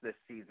cast this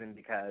season,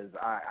 because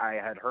I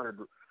had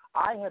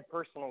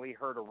personally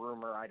heard a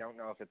rumor. I don't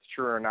know if it's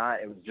true or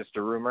not. It was just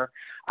a rumor.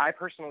 I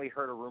personally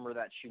heard a rumor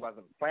that she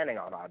wasn't planning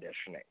on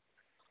auditioning.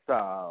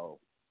 So,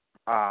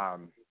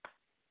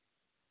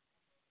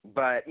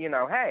 but you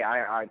know, hey,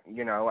 I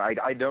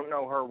don't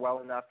know her well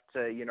enough to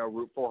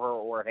root for her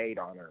or hate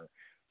on her.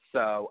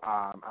 So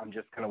I'm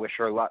just gonna wish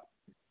her luck.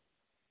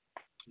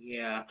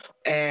 Yeah,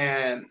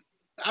 and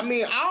I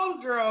mean, all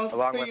the girls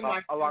along seem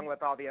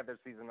with all the other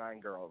season 9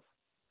 girls.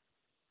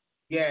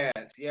 Yes,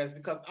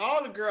 because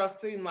all the girls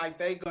seem like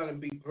they're gonna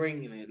be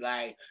bringing it.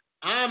 Like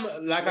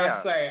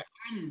I say,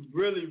 I'm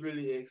really,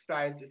 really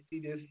excited to see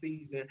this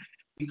season,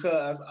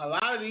 because a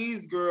lot of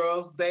these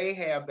girls, they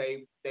have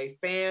they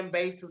fan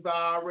bases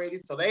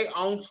already, so they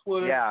own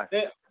Twitter, they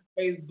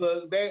own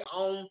Facebook, they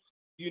own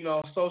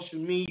social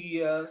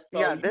media.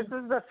 So this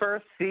is the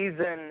first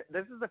season.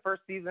 This is the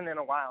first season in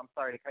a while. I'm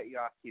sorry to cut you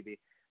off, QB.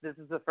 This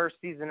is the first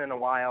season in a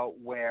while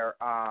where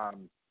a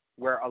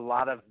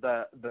lot of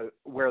the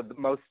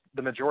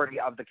majority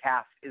of the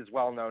cast is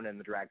well known in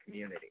the drag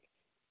community.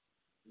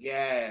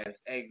 Yes,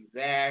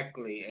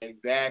 exactly.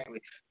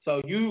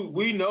 So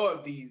we know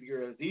of these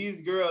girls.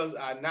 These girls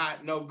are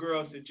not no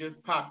girls that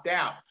just popped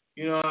out.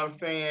 You know what I'm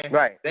saying?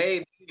 Right.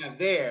 They've been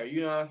there.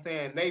 You know what I'm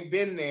saying? They've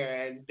been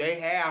there, and they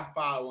have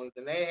followers,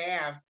 and they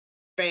have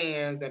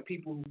fans and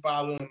people who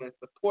follow them and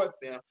support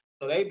them.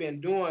 So they've been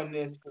doing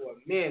this for a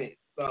minute.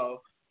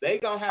 So they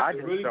gonna have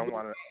to really.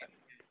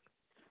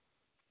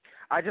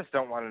 I just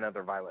don't want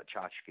another Violet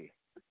Chachki.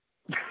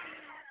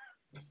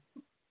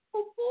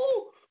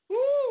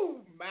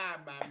 Ooh, my.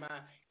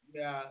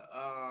 Yeah,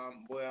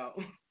 well,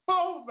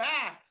 oh,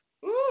 my.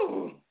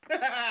 Ooh,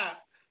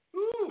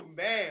 ooh,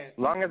 man. As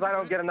long as I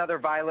don't get another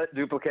Violet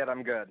duplicate,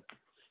 I'm good.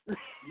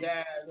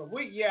 Yeah,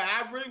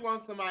 I really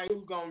want somebody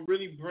who's going to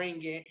really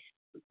bring it,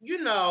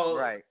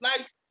 right.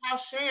 Like how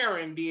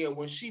Sharon did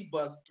when she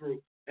bust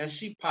through and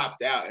she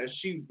popped out and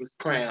she was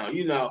crowned.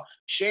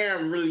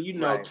 Sharon really,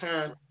 right.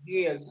 turned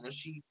heads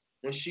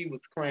when she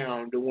was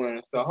crowned the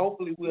winner. So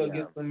hopefully we'll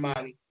get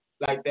somebody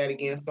like that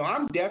again. So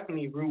I'm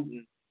definitely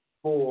rooting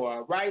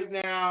for right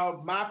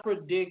now. My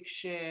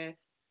prediction.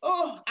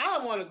 Oh, I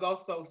don't want to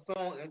go so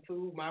soon into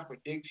who my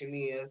prediction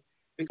is,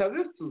 because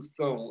it's too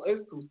soon.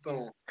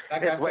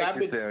 Like it's I said, way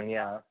too soon.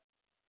 Yeah.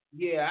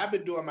 Yeah, I've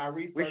been doing my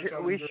research.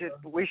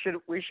 We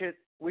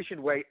should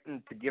wait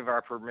to give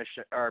our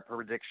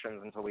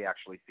predictions until we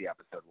actually see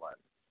episode 1.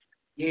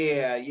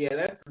 Yeah.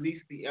 Let's at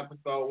least see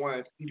episode 1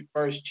 and see the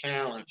first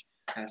challenge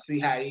and see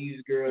how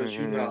these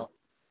girls,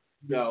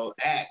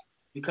 act.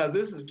 Because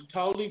this is a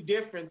totally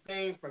different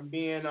thing from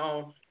being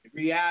on a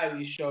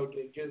reality show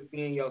to just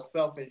being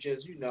yourself and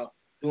just,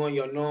 doing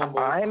your normal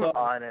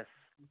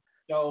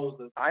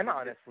shows. I'm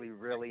honestly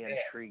really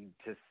intrigued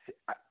to see,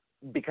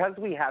 because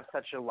we have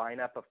such a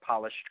lineup of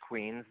polished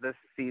queens this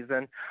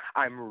season,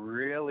 I'm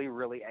really,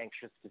 really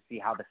anxious to see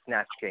how the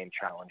Snatch Game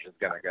Challenge is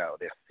going to go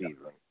this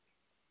season.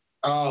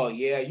 Oh,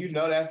 yeah.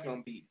 That's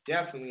going to be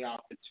definitely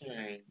off the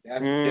chain.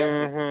 That's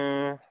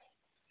definitely.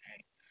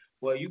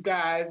 Well, you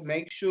guys,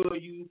 make sure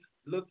you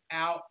look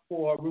out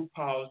for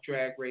RuPaul's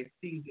Drag Race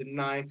Season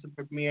 9 to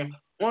premiere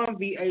on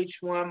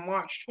VH1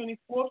 March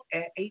 24th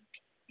at 8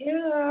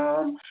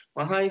 p.m.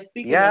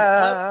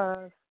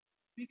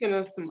 Speaking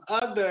of some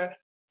other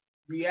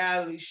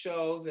reality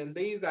shows, and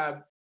these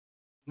are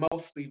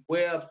mostly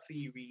web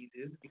series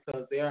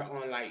because they're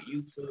on like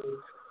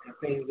YouTube and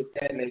things of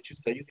that nature,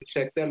 so you can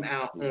check them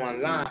out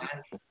online.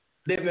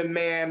 Living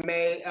Man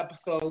Made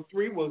episode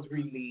 3 was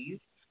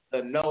released.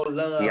 The No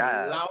Love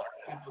Lost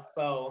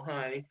episode,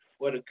 honey,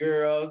 where the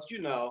girls,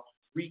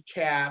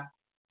 recap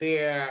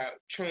their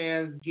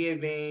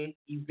Transgiving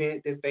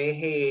event that they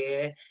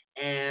had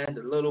and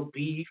the little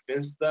beef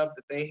and stuff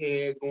that they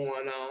had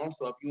going on.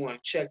 So if you want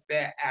to check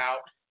that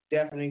out,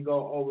 definitely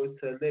go over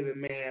to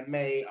Living Man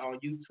Made on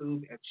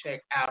YouTube and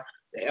check out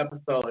the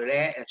episode of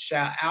that. And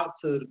shout out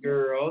to the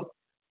girls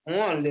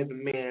on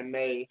Living Man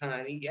Made,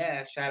 honey.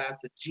 Yeah, shout out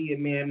to Gia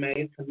Man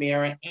Made,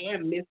 Tamara,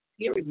 and Miss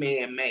Terry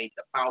Man Made,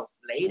 the boss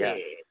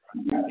lady.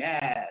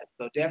 Yeah,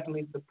 so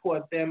definitely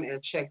support them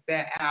and check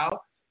that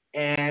out.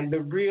 And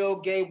the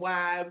Real Gay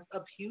Wives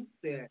of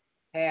Houston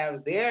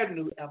have their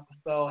new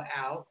episode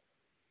out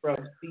from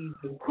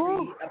season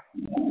 3,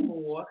 episode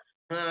 4.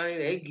 Honey,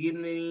 they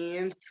getting it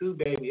in too,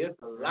 baby.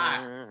 It's a lot.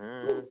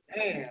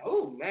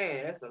 Oh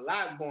man, it's a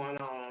lot going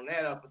on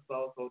that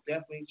episode. So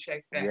definitely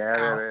check that out.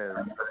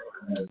 Yeah,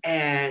 it is.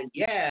 And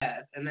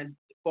yes, and then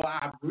for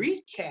our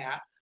recap,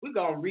 we're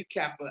gonna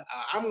recap.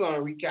 I'm gonna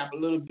recap a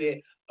little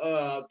bit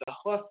of the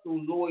Hustle,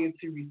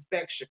 Loyalty,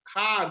 Respect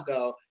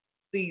Chicago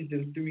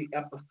season 3,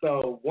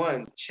 episode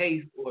 1,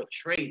 Chase or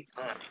Trace.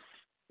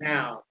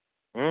 Now,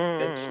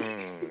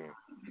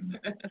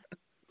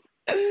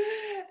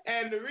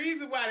 and the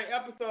reason why the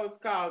episode is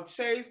called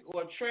Chase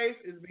or Trace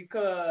is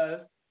because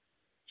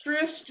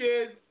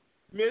Tristan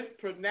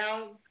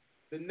mispronounced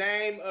the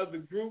name of the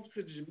group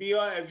to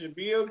Jamil, and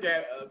Jamil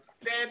got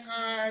upset,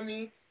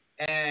 honey,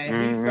 and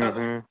he felt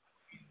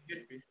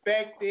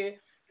disrespected,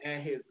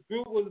 and his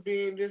group was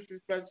being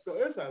disrespected. So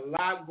it's a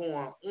lot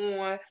going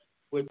on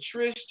with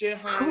Tristan,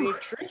 honey.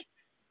 Tristan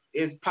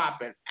is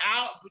popping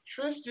out, but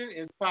Tristan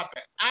is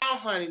popping out,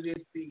 honey,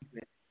 this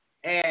season.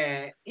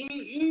 And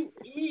he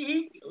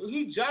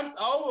jumped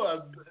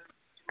over,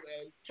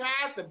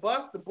 tried to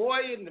bust the boy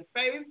in the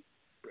face,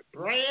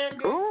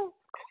 Brandon.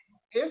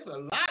 It's a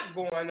lot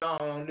going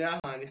on there,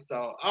 honey.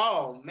 So,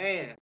 oh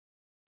man,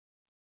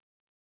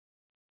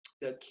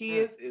 the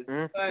kids is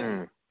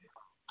cutting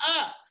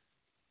up,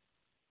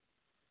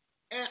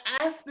 and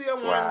I still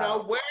want to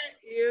know, where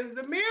is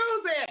the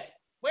music?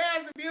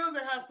 Where's the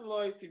music, Hustle,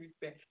 Loyalty,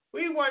 Respect?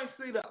 We want to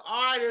see the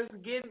artists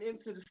getting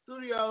into the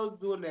studios,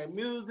 doing their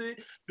music,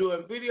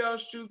 doing video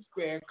shoots,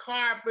 squaring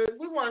carpets.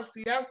 We want to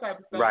see that type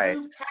of stuff. Right.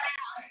 We're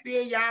tired of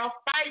seeing y'all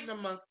fighting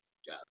amongst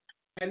each other.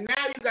 And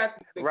now you got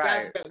the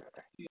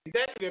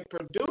executive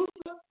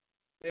producer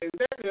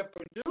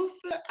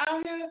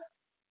out here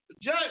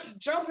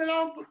jumping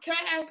on for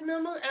cast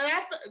member,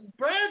 and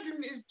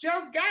Brandon is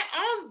just got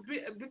on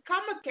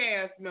become a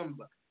cast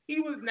member. He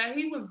was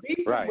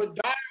beefing with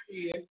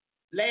Darius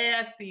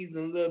last season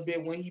a little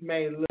bit when he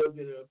made a little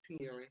bit of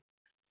appearance,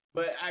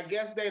 but I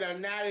guess they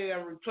done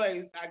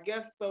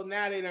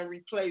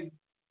replaced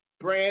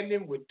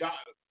Brandon with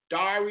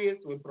Darius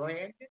with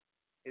Brandon.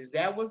 Is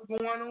that what's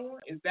going on?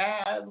 Is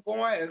that how it's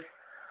going? Is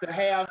to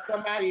have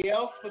somebody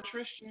else for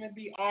Tristan to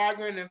be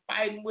arguing and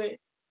fighting with,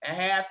 and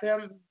have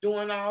him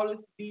doing all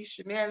these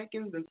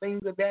shenanigans and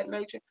things of that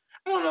nature?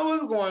 I don't know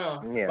what's going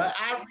on. Yeah. But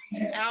I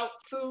reached out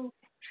to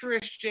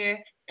Tristan,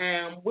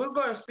 and we're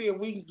going to see if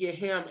we can get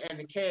him and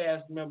the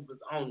cast members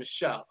on the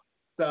show.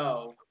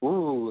 So,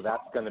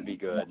 that's going to be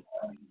good.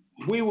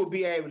 We will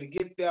be able to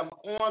get them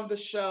on the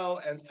show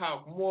and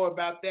talk more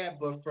about that.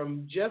 But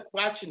from just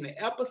watching the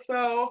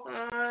episode,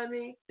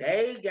 honey,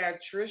 they got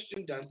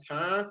Tristan done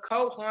turned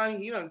coat, honey.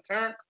 He done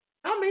turned.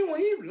 I mean,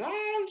 when he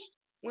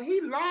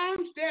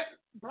launched that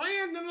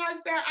Brandon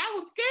like that, I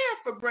was scared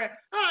for Brandon.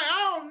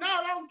 Oh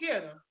no, don't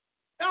get him,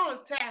 don't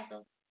attack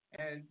him.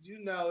 And you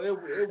know,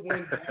 it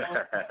went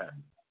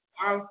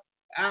down.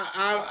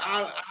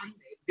 I'm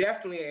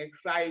definitely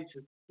excited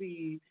to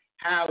see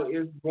how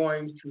it's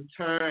going to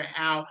turn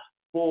out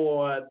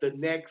for the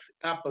next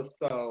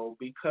episode,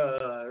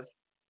 because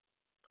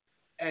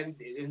and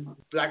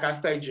like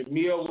I say,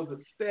 Jamil was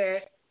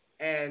upset,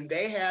 and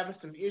they having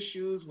some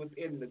issues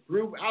within the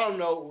group. I don't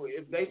know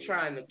if they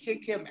trying to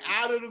kick him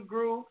out of the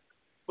group,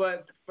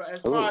 but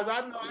as far as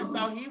I know, I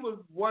thought he was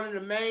one of the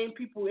main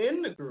people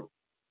in the group.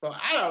 So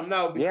I don't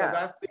know, because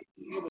I think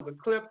it was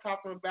a clip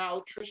talking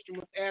about Tristan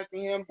was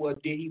asking him, well,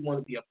 did he want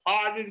to be a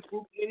part of the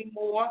group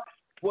anymore?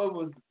 What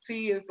was the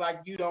tea? It's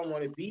like you don't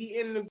want to be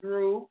in the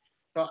group.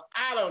 So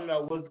I don't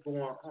know what's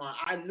going on.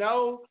 I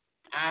know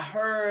I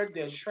heard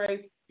that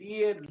Trace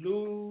did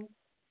lose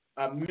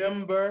a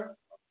member,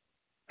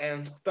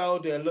 and so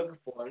they're looking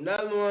for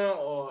another one,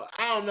 or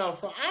I don't know.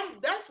 So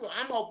that's what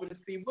I'm hoping to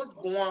see, what's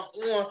going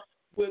on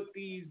with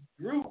these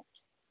groups.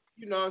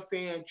 You know what I'm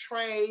saying?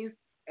 Trace,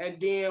 and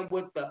then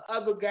with the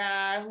other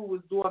guy who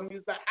was doing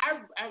music.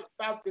 I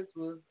thought this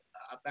was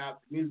about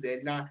the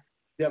music, not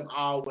them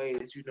always,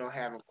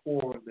 having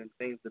quarrels and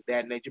things of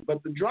that nature.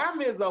 But the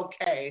drama is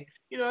okay.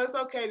 It's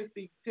okay to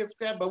see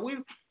tip-tap, but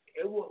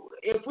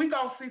if we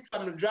don't see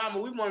some of the drama,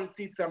 we want to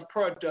see some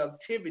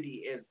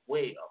productivity as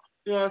well.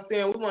 You know what I'm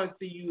saying? We want to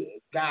see you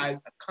guys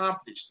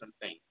accomplish some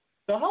things.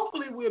 So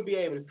hopefully we'll be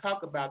able to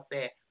talk about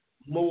that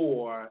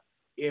more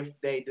if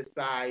they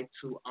decide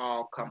to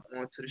all come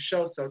onto the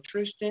show. So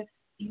Tristan,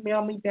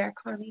 email me back,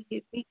 honey.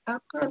 Hit me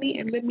up, honey,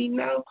 and let me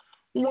know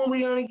when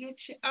we're going to get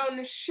you on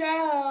the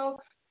show.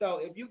 So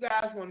if you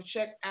guys want to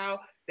check out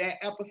that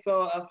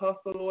episode of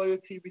Hustle,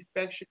 Loyalty,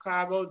 Respect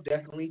Chicago,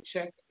 definitely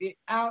check it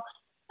out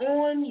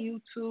on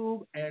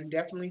YouTube and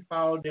definitely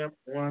follow them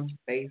on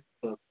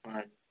Facebook,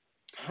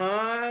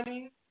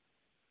 honey.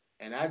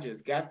 And I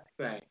just got to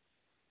say,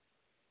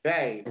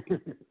 babe.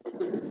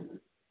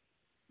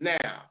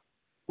 Now,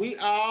 we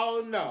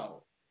all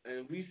know,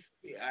 and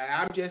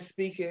I'm just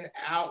speaking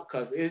out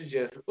because it's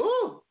just,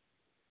 ooh.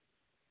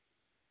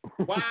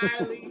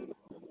 Wiley,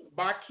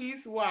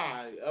 Marquise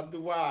Wiley of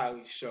the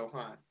Wiley Show,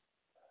 honey.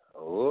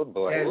 Oh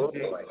boy, has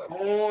been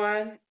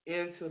going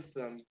into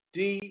some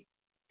deep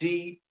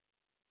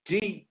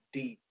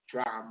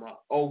drama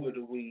over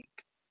the week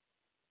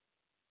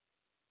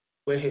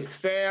with his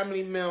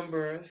family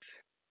members.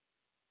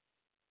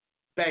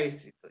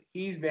 Basically,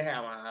 he's been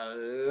having a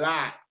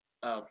lot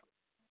of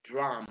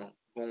drama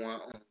going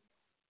on.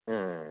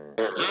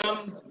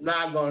 I'm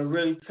not going to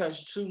really touch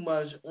too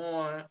much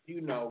on,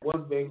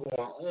 what's been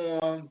going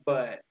on,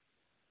 but,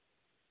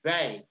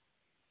 babe,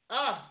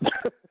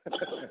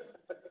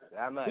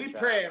 we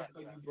praying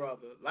for you,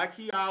 brother. Like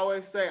he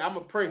always say, I'm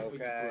going to pray for you,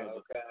 brother.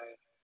 Okay.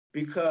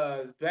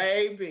 Because,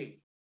 baby,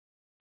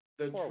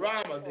 the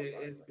drama that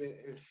is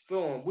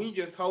ensuing, we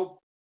just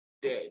hope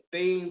that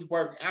things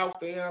work out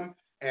for him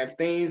and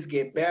things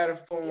get better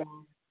for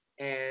him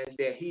and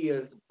that he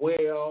is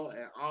well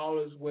and all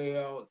is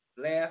well.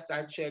 Last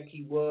I checked,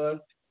 he was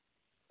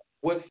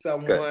with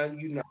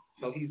someone,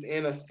 so he's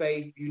in a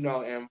safe,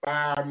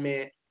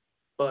 environment.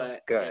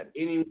 But if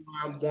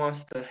anyone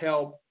wants to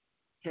help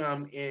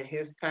him in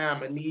his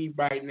time of need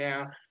right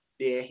now,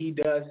 then he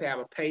does have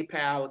a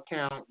PayPal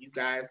account you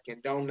guys can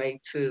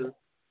donate to,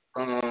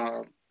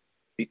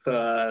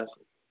 because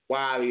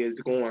Wiley is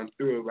going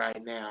through it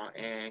right now.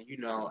 And,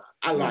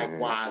 I like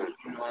Wiley,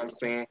 you know what I'm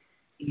saying?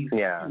 He's,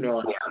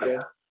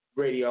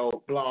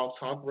 blog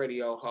talk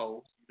radio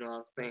host, you know what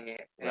I'm saying?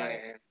 Right.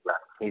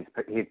 And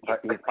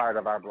he's part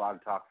of our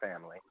blog talk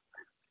family.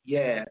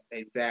 Yeah,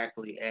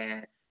 exactly.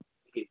 And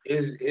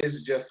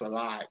it's just a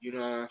lot, you know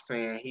what I'm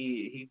saying?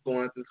 He's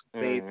going through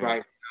some things right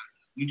now.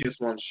 We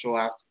just want to show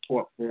our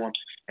support for him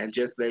and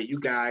just let you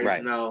guys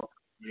know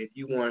if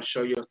you want to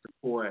show your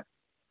support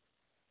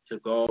to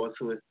go over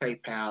to his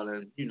PayPal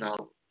and, send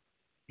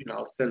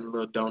a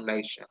little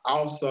donation.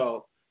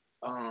 Also,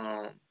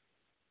 and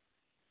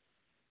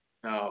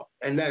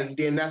then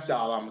that's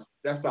all I'm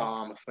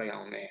gonna say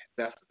on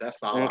that. That's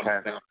all I'm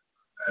gonna say.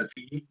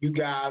 If you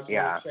guys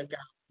want to check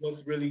out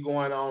what's really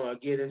going on or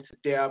get into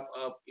depth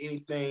of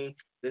anything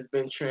that's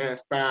been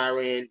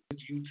transpiring with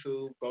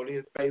YouTube, go to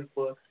his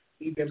Facebook.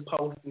 He's been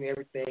posting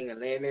everything and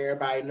letting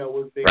everybody know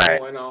what's been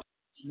going on.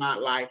 It's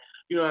not like,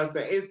 you know what I'm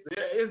saying?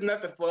 It's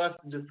nothing for us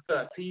to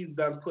discuss. He's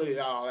done put it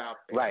all out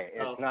there. Right.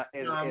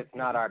 It's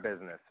not our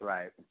business.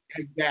 Right.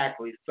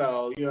 Exactly.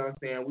 So, you know what I'm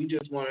saying? We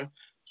just want to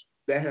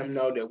let him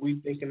know that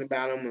we're thinking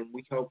about him and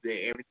we hope that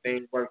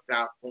everything works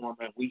out for him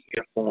and we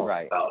here for him.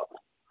 Right. So,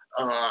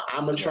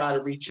 I'm going to try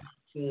to reach out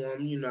to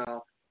him,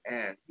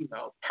 and,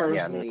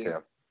 personally,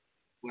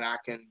 what I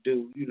can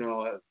do,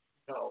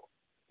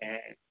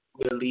 and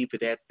we'll leave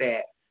it at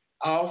that.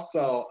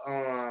 Also,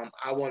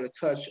 I want to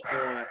touch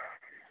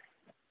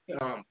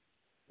on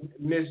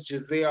Miss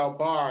Giselle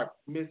Barb.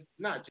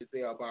 Not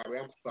Giselle Barbie,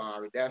 I'm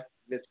sorry. That's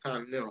Miss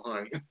Continental,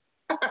 honey.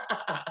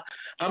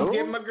 I'm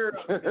getting my girl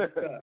mixed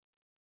up.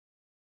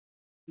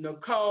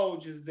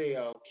 Nicole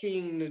Giselle,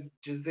 King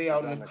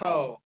Giselle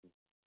Nicole.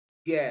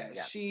 Yeah,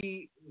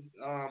 she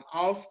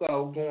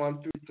also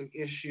going through some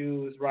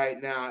issues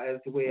right now as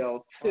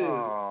well, too.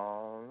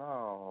 Oh,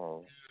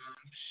 no.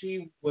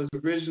 She was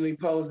originally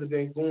supposed to have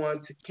been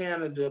going to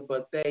Canada,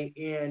 but they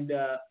end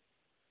up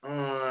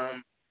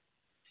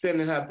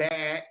sending her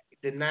back,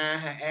 denying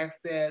her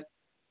access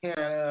to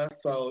Canada.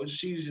 So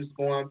she's just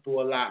going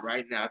through a lot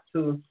right now,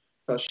 too.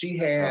 So she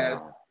has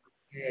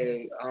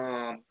a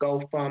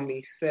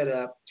GoFundMe set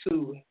up,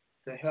 too,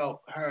 to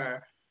help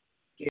her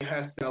get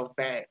herself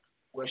back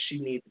where she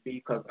needs to be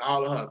because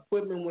all of her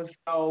equipment was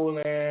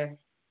stolen.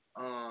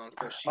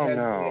 So she had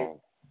to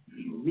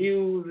do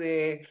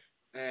music,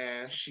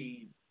 and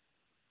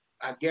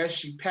I guess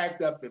she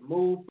packed up and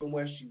moved from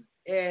where she was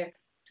at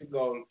to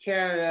go to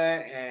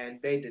Canada,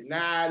 and they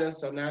denied her.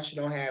 So now she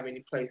don't have any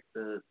place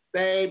to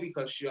stay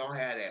because she don't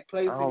have that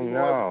place anymore.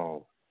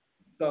 No.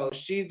 So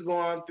she's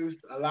going through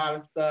a lot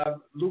of stuff.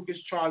 Lucas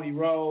Charlie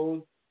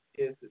Rose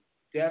is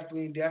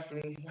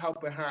definitely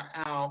helping her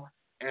out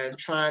and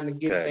trying to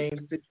get things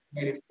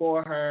situated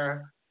for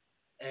her.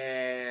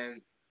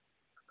 And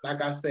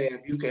like I said,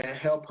 if you can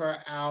help her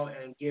out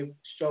and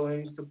show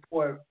any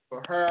support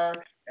for her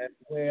as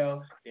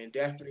well, then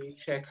definitely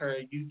check her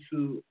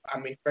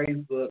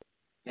Facebook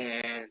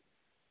and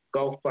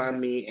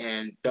GoFundMe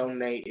and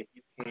donate if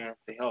you can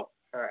to help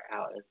her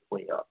out as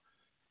well.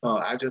 So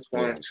I just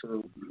wanted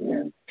to.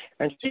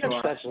 And she's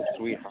such a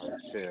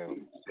sweetheart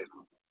too.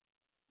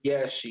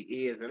 Yes, she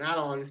is, and I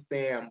don't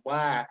understand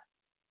why.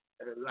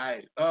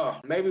 Like,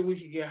 maybe we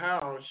could get her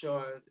on the show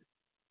and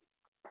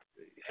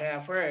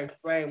have her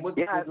explain what.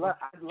 Yeah, I'd love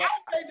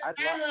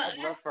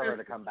for her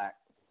to come back.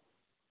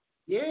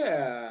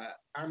 Yeah,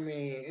 I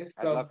mean, it's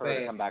I'd so love for her to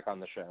sad. come back on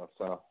the show.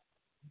 So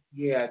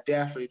Yeah,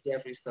 definitely,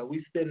 definitely. So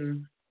we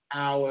sending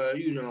our,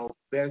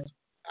 best,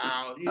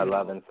 I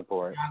love and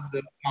support.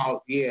 positive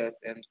thoughts, yes,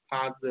 and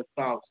positive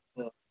thoughts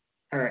to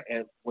her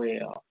as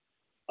well.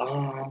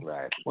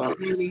 Right. Well,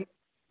 honey,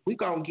 we're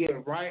going to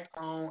get right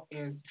on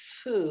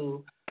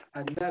into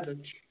another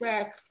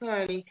track,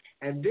 honey,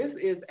 and this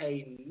is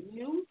a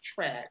new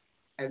track,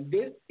 and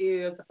this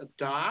is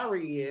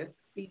Darius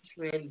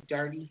featuring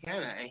Dirty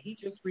Hannah, and he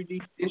just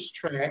released this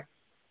track,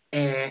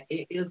 and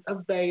it is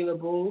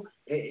available.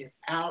 It is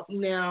out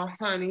now,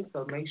 honey,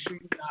 so make sure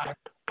you guys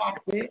pop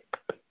it.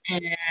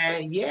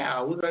 And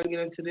yeah, we're going to get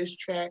into this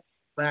track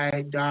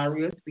by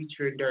Darius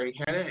featuring Dirty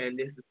Hannah, and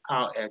this is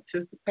called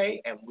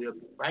Anticipate, and we'll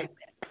be right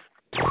back.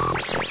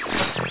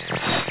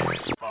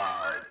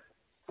 5,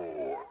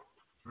 4,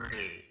 3,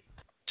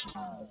 2,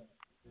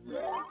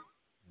 1,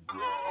 go.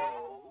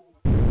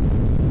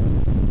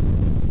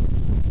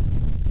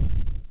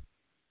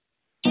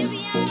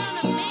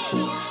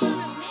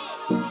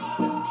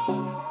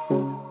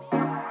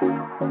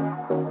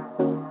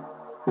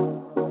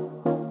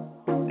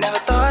 Never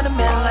thought a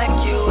man like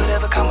you would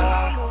ever come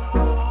along.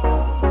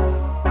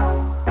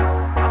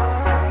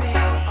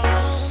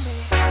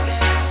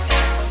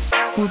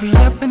 We'll be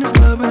up in the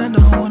club and I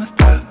don't wanna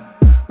stop.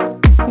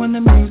 When the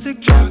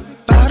music drops,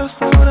 bottle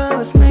soda,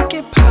 let's make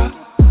it pop.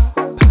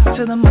 Pop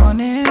till the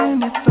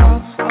morning, it's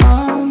all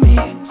on me.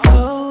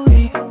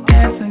 Slowly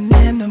dancing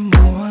in the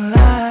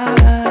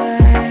moonlight.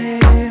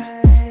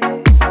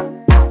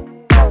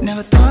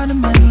 Never thought a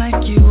man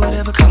like you would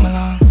ever come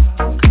along.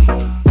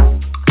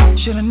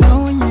 Should've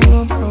known when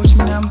you approached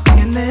me, I'm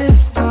singing this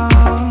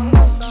song.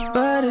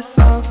 But it's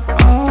all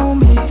on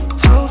me,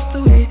 so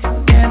sweet,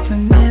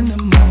 dancing in the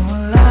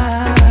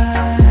moonlight.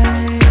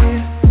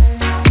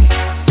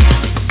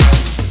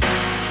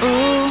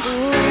 Ooh,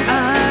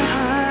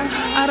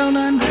 I don't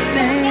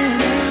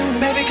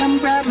understand. Baby, come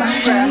grab my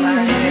hand.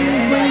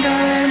 You ain't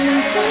gonna let me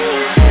see.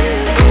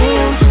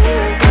 Ooh,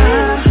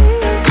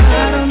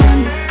 I don't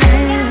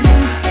understand.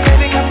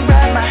 Baby, come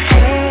grab my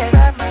hand.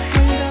 You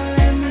ain't gonna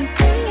let me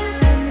see.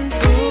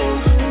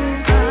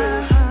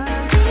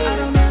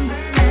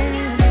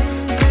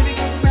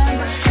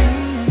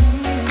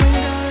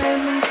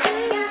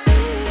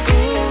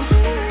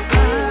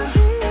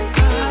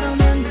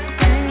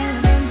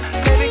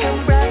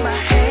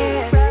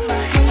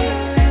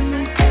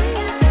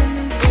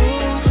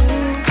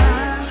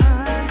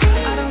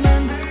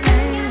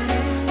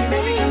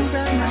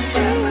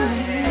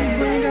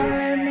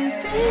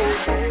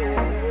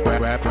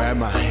 Grab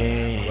my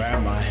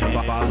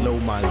hand, follow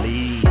my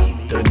lead.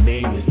 The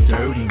name is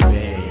Dirty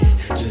Man.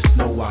 Just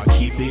know I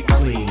keep it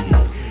clean.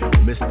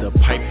 Mr.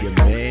 Pipe your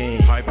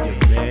man, pipe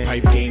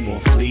game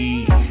on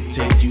fleek.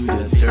 Take you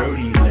to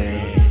Dirty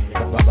Land.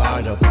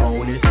 By the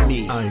phone, it's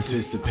me. I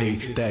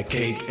anticipate that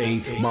cake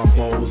ate, my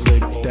balls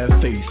lick, that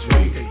face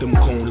rate. Them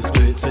corners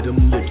split to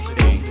them lips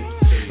ate.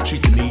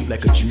 Treat the meat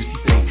like a juicy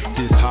steak.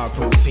 This high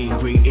protein,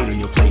 grade 8 on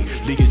your plate.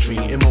 Leave your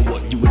dream, am I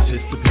what you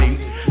anticipate?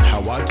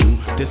 How I do,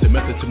 there's a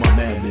method to my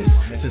madness.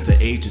 Since the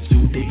age of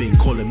 2, they've been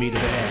calling me the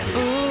baddest.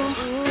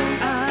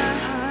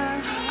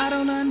 I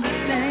don't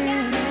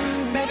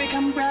understand. Baby,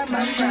 come grab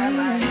my hand.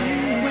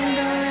 You ain't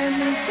gonna let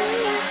me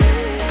see.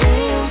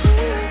 Ooh,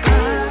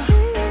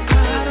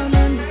 I don't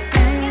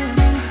understand.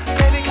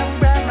 Baby, come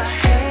grab my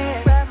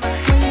hand.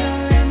 You ain't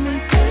gonna let me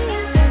see.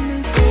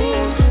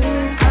 Ooh,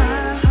 I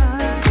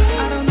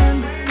don't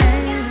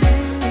understand.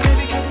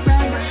 Baby, come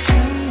grab my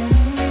hand.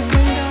 You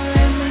ain't gonna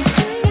let me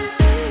see.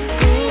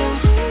 Ooh,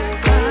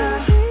 I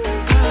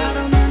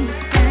don't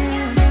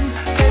understand.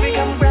 Baby,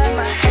 come grab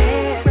my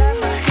hand. You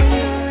ain't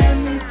gonna let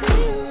me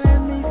see.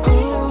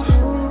 Ooh,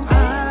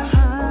 I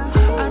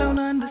don't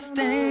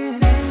understand.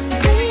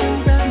 Baby,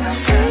 come grab my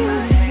hand.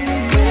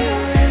 You ain't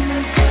gonna let me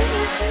see.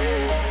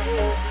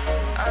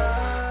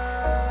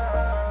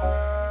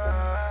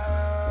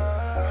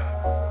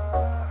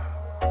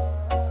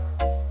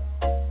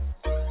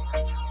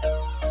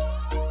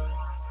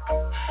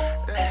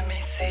 Let me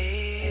see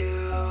you.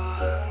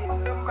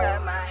 Come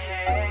grab my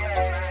hand.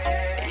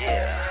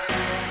 Yeah.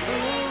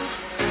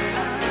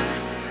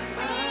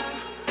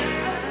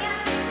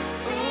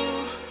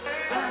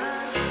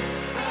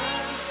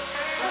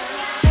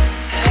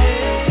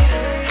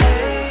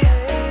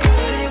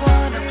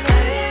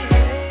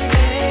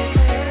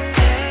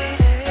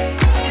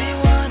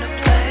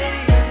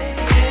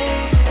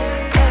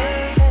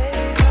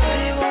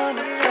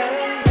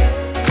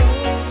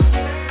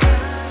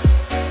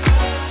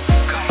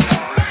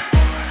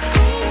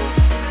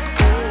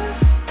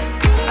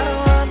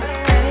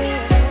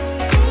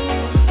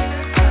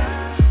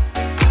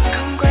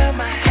 Come grab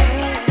my hand.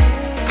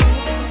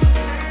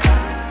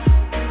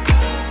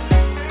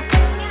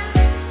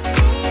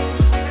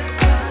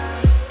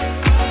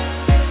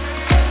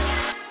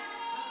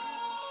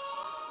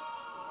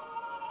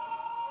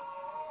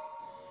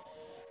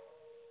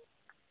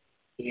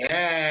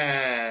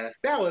 Yes,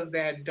 that was was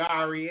that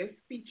Darius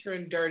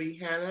featuring Dirty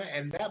Hannah,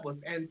 and that was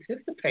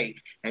Anticipate.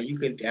 And you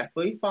can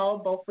definitely follow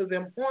both of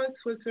them on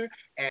Twitter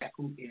at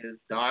who is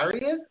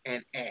Darius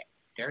and at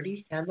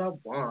Dirty Hannah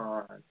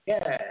 1.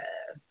 Yes.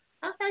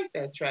 I like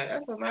that track.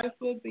 That's a nice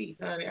little beat,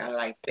 honey. I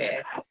like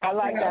that. I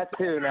like that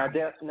too. Now,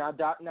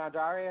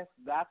 Darius,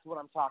 that's what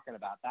I'm talking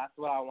about. That's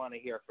what I want to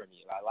hear from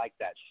you. I like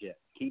that shit.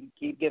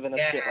 Keep giving us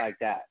shit like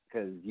that,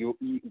 because you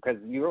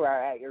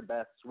are at your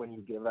best when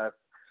you give us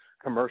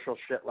commercial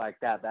shit like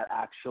that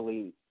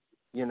actually,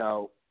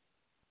 sounds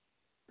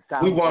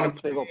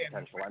like single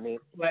potential. I mean,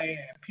 play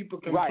it. People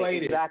can right, play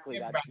it. Exactly.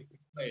 Everybody can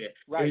play it.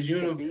 Right.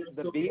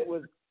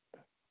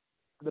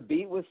 The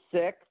beat was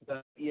sick.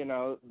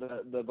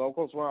 The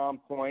vocals were on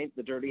point.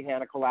 The Dirty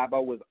Hannah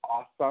collabo was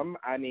awesome.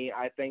 I mean,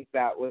 I think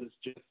that was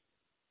just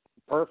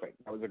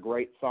perfect. That was a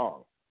great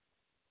song.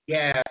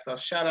 Yeah, so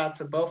shout out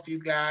to both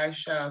you guys.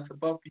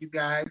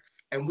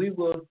 And we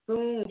will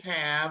soon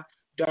have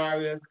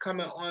Darius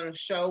coming on the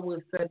show.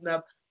 We're setting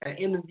up an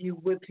interview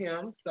with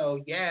him.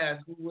 So,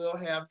 yes, we will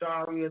have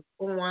Darius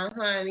on,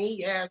 honey.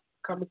 Yes,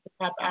 coming to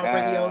Pop Out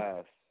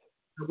Radio.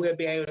 We'll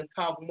be able to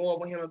talk more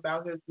with him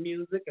about his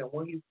music and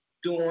what he's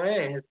doing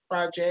and his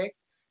project.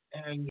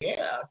 And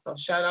yeah, so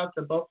shout out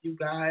to both you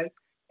guys,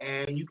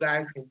 and you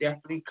guys can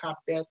definitely cop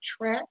that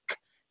track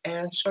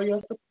and show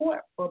your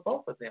support for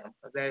both of them,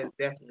 because that is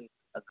definitely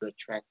a good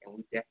track, and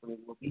we definitely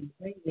will be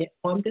playing it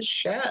on the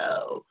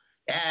show.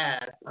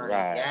 Yes, honey,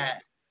 right.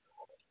 Yes.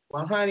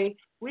 Well, honey,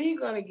 we're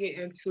going to get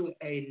into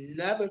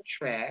another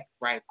track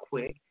right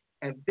quick,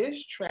 and this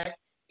track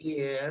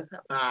is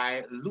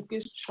by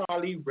Lucas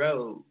Charlie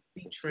Rose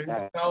featuring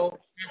Soul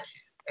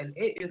Ashes, and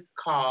it is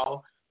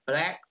called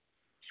Black,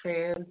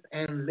 Trans,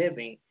 and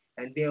Living.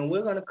 And then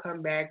we're going to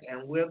come back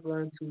and we're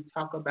going to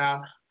talk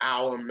about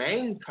our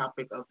main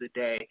topic of the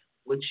day,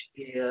 which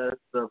is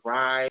the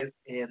rise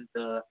in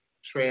the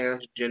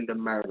transgender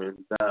murders.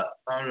 The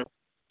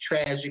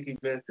tragic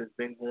events that's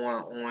been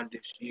going on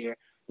this year.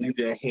 We've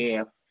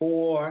had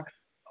 5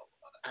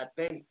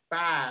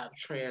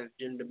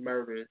 transgender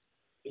murders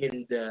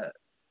in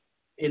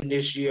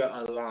this year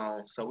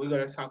alone. So we're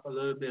going to talk a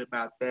little bit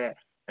about that.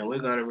 And we're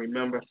going to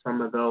remember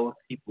some of those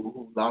people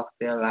who lost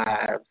their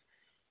lives.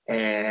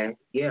 And,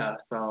 yeah,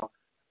 so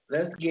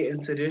let's get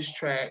into this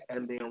track,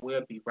 and then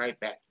we'll be right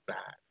back,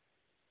 guys.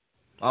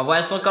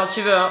 Envoie le son quand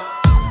tu veux, hein.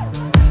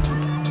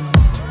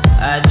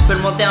 Tu peux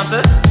le monter un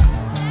peu?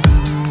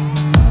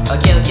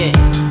 Ok.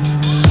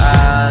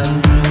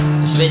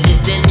 Je vais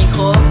tester le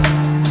micro. 1,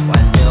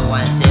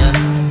 0.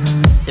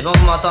 C'est bon,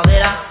 vous m'entendez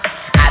là?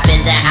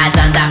 Been there, I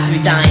done that,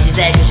 putain, et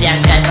disais que j'y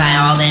arriverais pas.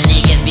 All the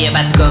niggas be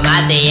about to go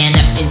mad, they end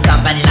up in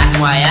somebody like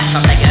moi, yeah.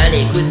 Ferme ta gueule,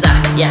 écoute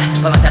ça, yeah.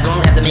 Pendant que ta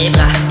blonde reste de mes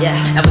bras, yeah.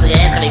 Elle voudrait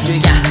être avec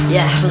Lucas,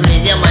 yeah. Faudrait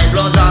lui dire, moi une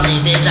blonde, j'en ai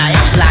déjà,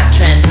 yeah. Black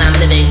trans, and I'm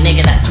living,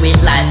 nigga, that sweet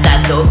life,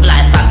 that dope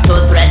life. I'm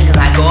so threatened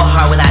cause I go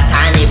hard with that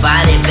tiny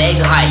body,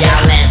 big heart,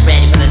 yeah. Lens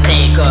ready for the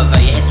takeover,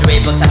 your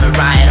history books have a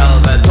ride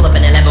over. Pull up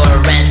in a Lambo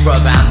or a Range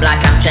Rover, I'm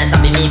black, I'm trans,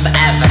 I'll be me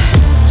forever.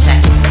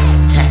 Check it,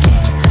 check it,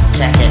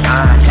 check it,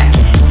 check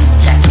it.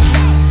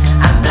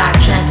 Black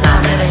trans,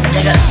 I'm living,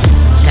 nigga.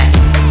 Check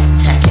it,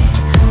 check it,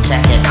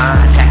 check it,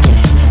 check it,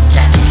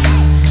 check it.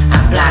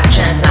 I'm black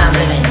trans, I'm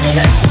living,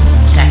 nigga.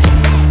 Check it,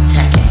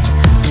 check it,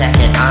 check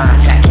it,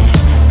 check it,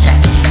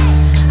 check it.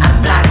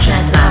 I'm black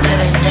trans, I'm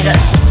living, nigga.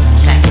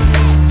 Check it,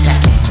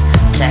 check it,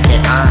 check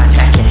it,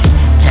 check it,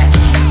 check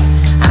it.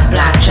 I'm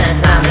black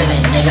trans, I'm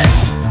living, nigga.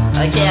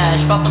 Ok,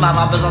 je pense qu'on va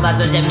avoir besoin d'un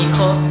deuxième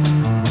micro.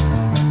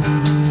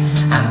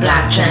 I'm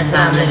black trans,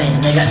 I'm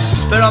living, nigga.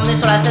 Tu peux l'emmener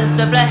sur la scène, s'il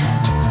te plaît?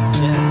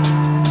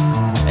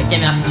 Ok,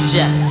 merci,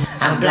 Jeff.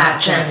 I'm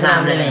black trans,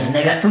 I'm living,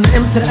 nigga. From the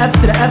M to the F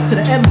to the F to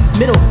the M,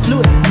 middle,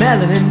 fluid,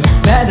 melanin,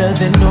 better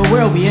than the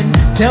world we in.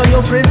 Tell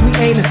your friends we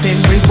ain't a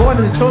thing. Reborn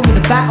in the storm with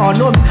a fat all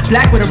norms.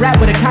 Black with a rap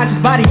with a conscious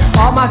body.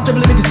 All my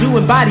sibling niggas do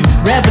embody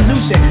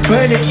revolution.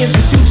 Burning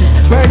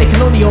institutions, burning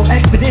colonial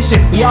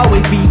expedition. We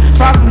always be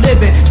far from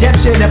living.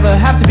 Death should never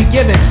have to be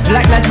given.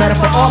 Black lives matter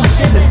for all my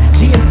siblings.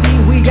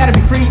 GMC, we gotta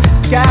be free.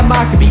 Sky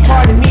Mock can be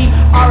pardon me.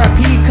 RIP,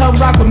 come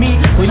rock with me.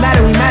 We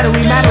matter, we matter,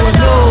 we matter with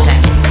no.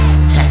 Check it,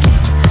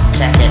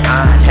 check it,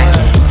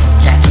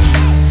 check it.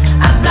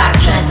 I'm black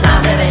trans,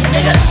 I'm living,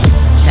 nigga.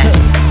 Check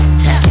it,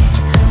 check it,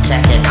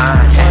 check it,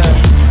 check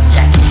it,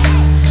 check it.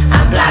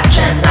 I'm black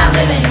trans, I'm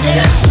living,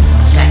 nigga.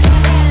 Check it,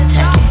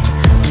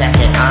 check it, check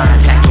it,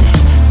 check it,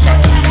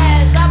 check it.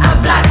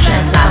 I'm black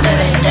trans, I'm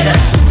living, nigga.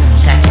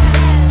 Check it,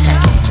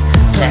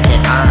 check it, check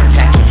it,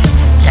 check it,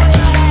 check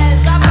it.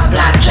 I'm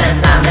black trans,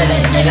 I'm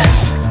living, nigga.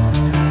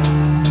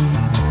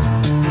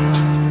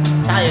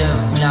 Sérieux,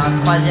 il y a un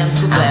troisième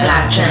couplet. I'm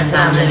black trans,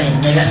 I'm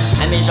living, nigga.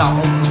 Ah mais genre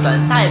on coupe ça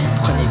et vous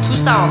prenez tout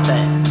ça en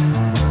fait.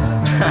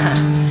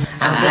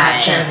 I'm black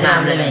trans,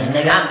 I'm living,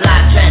 nigga. I'm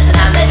black trans and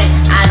I'm living.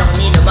 I don't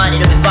need no money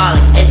to be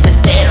falling. It's the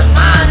state of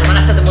mind. When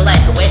I said the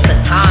moonlight, it's a waste of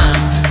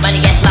time.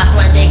 Money gets lost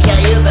when they kill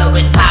you, but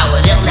with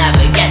power they'll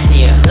never get to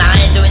you. Now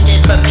I ain't doing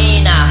this for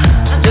me now.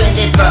 I'm doing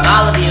this for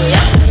all of you,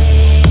 yeah.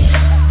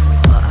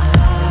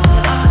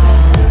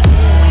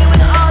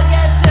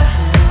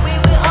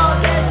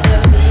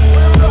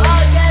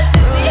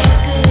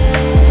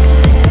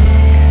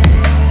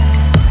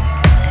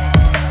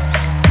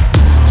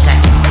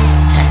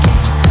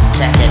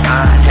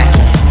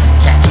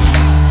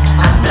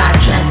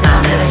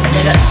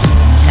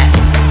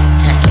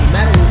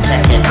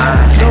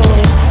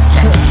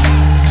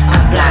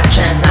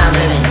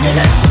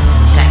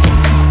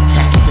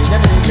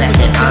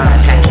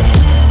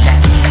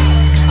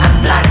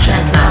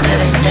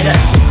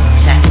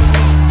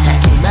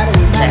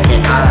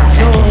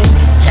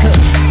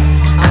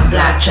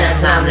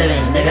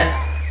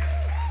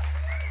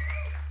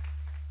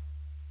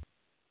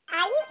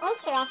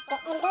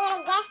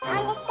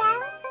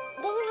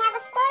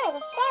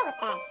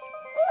 us.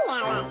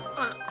 Email us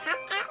at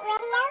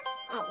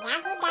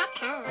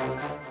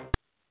popoutatradio@yahoo.com.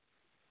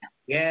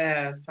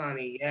 Yes,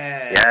 honey,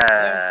 yes.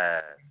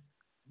 Yes.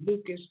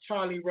 Lucas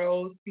Charlie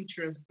Rose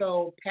featuring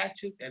Soul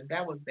Patches, and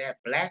that was that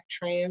Black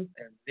Trans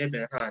and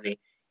Zibbin, honey.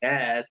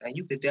 Yes, and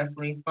you could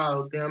definitely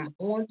follow them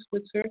on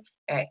Twitter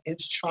at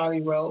It's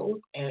Charlie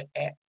Rose and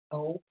at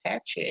Soul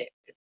Patches.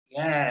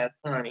 Yes,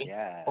 honey.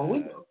 Yeah. Well,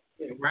 we go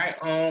right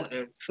on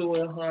into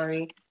it,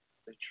 honey.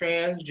 The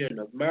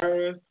transgender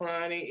murders,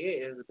 honey.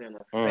 It has been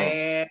a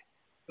sad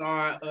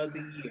start of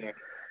the year.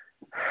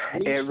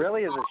 It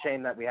really is a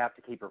shame that we have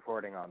to keep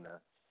reporting on this.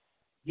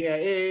 Yeah,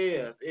 it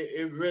is.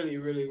 It really,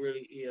 really,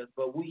 really is.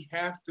 But we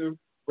have to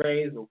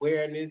raise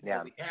awareness.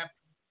 Yeah. We have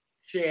to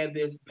share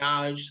this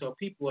knowledge so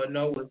people will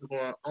know what's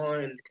going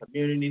on in the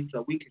community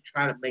so we can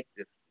try to make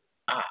this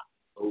stop.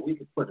 So we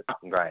can put it up.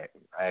 Right.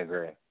 I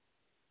agree.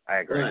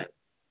 Right.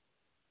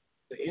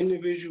 The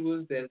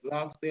individuals that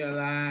lost their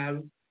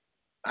lives,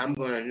 I'm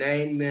going to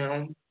name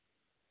them.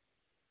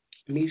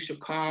 Misha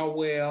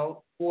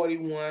Caldwell,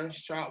 41,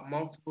 shot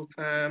multiple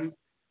times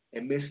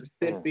in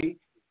Mississippi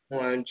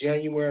on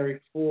January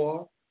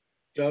 4th.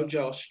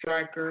 JoJo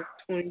Stryker,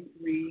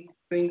 23,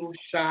 single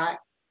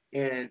shot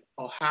in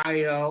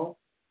Ohio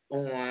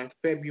on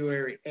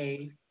February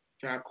 8th.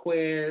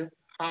 Jaquez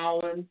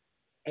Holland,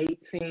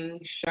 18,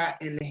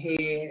 shot in the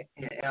head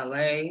in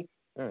L.A.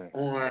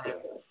 On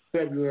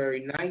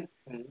February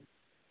 19th.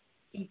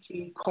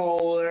 E.T.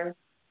 Kohler,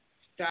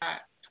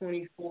 shot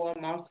 24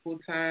 multiple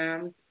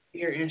times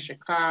here in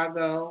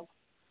Chicago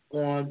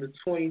on the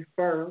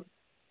 21st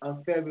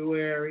of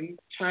February.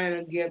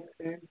 China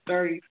Gibson,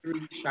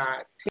 33,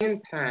 shot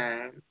 10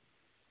 times.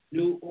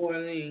 New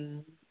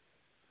Orleans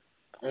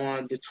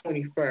on the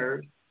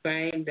 21st,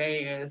 same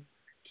day as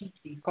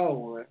E.T.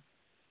 Kohler.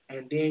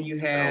 And then you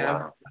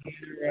have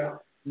Sarah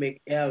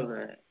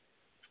McElvin,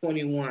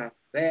 21,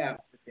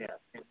 stabbed to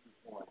death in New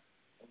Orleans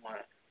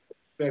on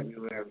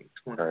February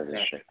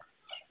 22nd.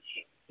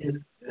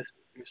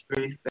 It's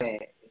really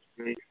sad. It's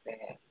really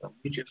sad. So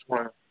we just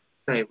want to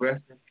say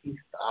rest in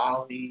peace to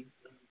all these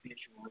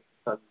individuals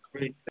because it's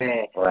really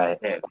sad that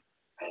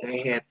they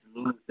had to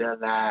lose their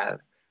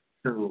lives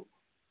to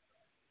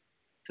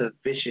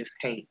vicious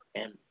hate,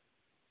 and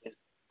it's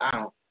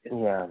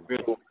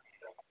really.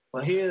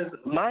 Well, here's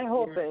my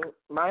whole thing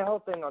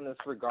on this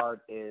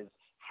regard is,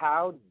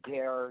 how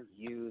dare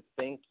you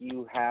think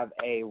you have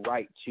a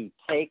right to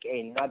take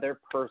another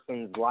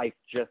person's life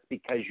just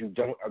because you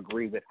don't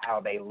agree with how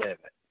they live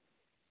it?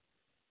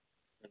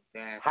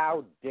 Exactly.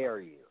 How dare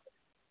you?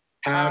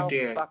 How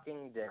dare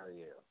fucking dare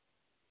you?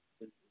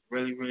 It's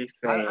really, really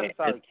sad.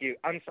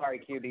 I'm sorry,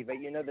 QB, but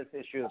you know this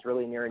issue is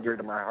really near and dear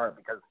to my heart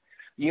because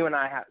you and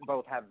I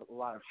both have a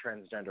lot of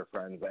transgender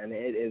friends, and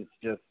it is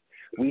just,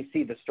 we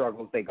see the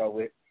struggles they go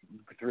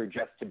through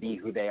just to be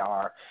who they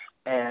are.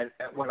 And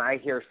when I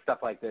hear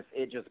stuff like this,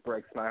 it just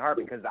breaks my heart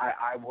because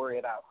I worry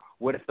about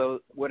what if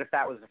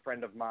that was a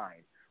friend of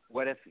mine?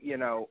 What if,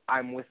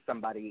 I'm with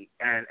somebody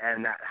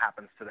and that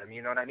happens to them?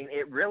 You know what I mean?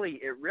 It really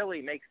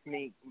makes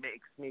me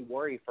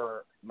worry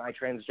for my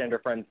transgender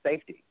friend's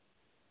safety.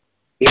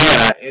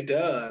 Yeah, it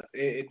does.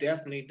 It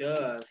definitely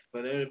does.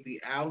 But it'll be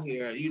out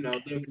here,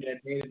 living their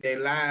day-to-day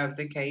lives.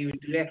 They can't even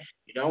do that.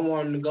 You don't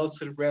want them to go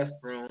to the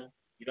restroom.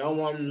 You don't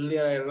want them to live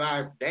their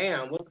life.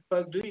 Damn, what the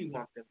fuck do you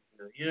want them to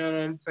do? You know what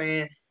I'm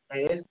saying?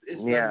 Like,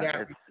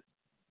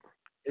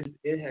 it's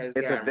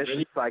a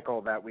vicious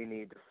cycle that we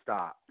need to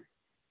stop.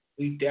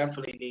 We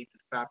definitely need to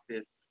stop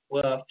this.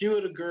 Well, a few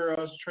of the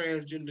girls,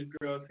 transgender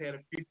girls, had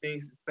a few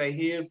things to say.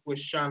 Here's what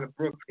Shauna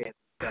Brooks had to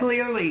say.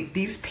 Clearly,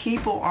 these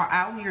people are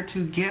out here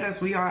to get us.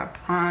 We are a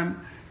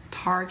prime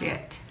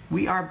target.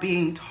 We are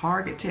being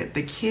targeted.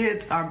 The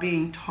kids are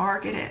being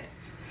targeted.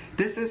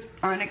 This is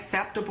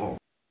unacceptable.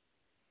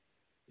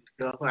 It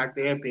feels like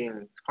they're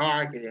being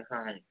targeted,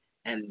 honey.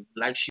 And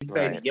like she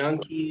said, the young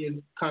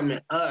kids coming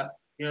up,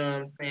 you know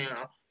what I'm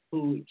saying,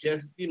 who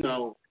just,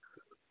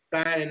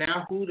 finding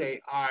out who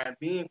they are and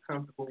being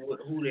comfortable with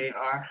who they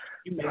are,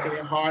 you making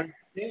it hard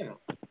for them.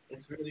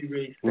 It's really,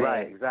 really sad.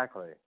 Right,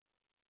 exactly.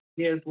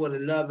 Here's what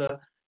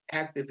another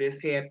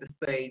activist had to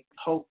say,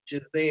 Hope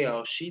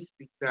Giselle. She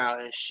speaks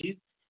out, and she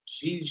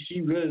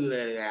really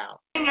let it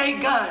out. A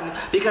gun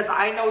because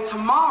I know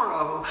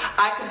tomorrow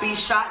I could be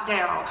shot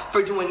down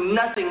for doing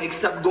nothing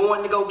except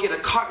going to go get a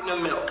carton of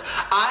milk.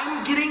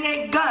 I'm getting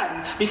a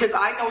gun because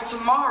I know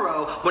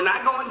tomorrow when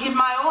I go and get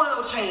my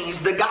oil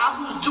change, the guy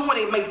who's doing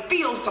it may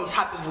feel some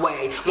type of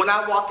way when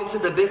I walk into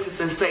the business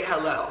and say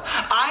hello.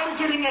 I'm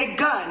getting a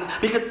gun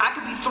because I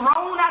could be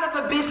thrown out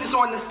of a business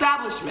or an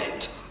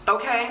establishment,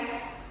 okay?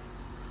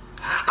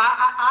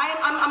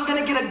 I'm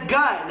going to get a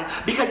gun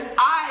because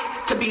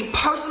I could be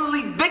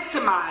personally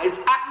victimized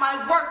at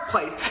my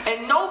workplace,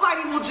 and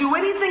nobody will do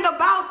anything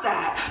about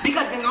that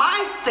because in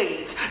my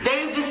state,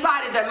 they've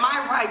decided that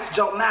my rights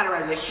don't matter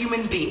as a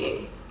human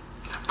being.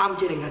 I'm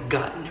getting a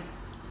gun.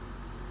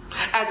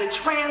 As a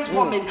trans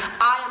woman,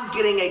 I am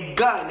getting a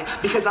gun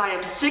because I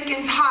am sick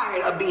and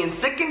tired of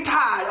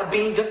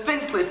being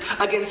defenseless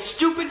against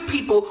stupid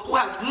people who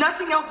have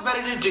nothing else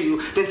better to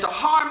do than to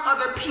harm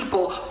other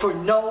people for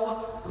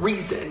no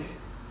reason.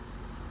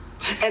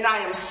 And I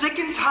am sick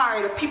and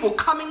tired of people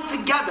coming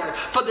together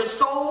for the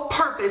sole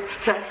purpose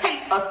to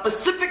hate a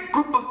specific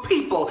group of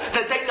people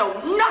that they know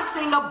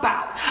nothing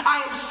about. I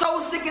am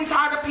so sick and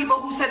tired of people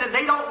who say that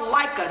they don't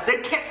like us,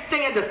 they can't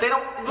stand us, they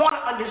don't want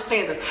to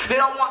understand us, they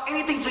don't want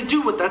anything to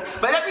do with us.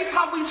 But every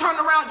time we turn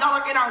around,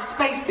 y'all are in our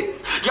spaces.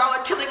 Y'all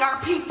are killing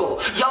our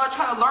people. Y'all are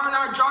trying to learn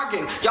our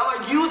jargon. Y'all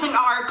are using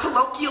our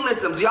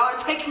colloquialisms. Y'all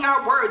are taking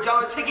our words.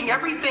 Y'all are taking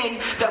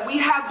everything that we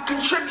have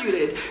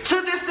contributed to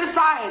this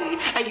society,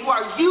 and you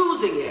are using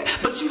it,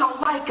 but you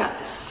don't like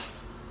us.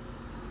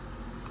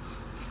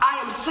 I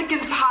am sick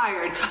and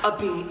tired of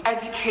being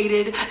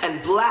educated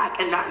and black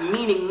and not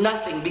meaning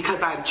nothing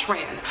because I'm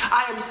trans.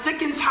 I am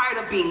sick and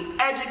tired of being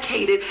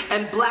educated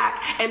and black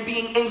and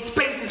being in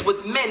spaces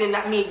with men and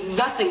not meaning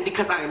nothing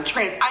because I am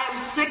trans. I am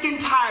sick and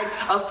tired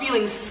of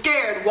feeling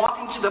scared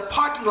walking to the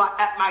parking lot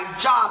at my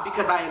job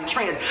because I am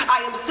trans.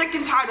 I am sick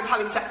and tired of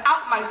having to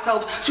out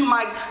myself to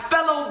my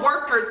fellow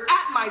workers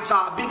at my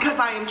job because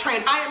I am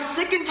trans. I am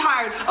sick and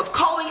tired of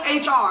calling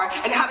HR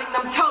and having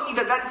them tell me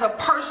that that is a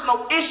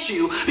personal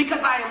issue because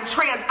I am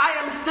trans. I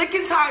am sick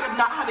and tired of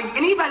not having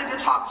anybody to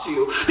talk to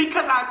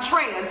because I'm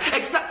trans,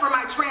 except for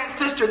my trans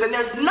sisters, and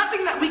there's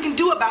nothing that we can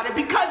do about it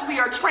because we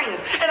are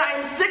trans. And I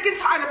am sick and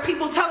tired of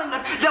people telling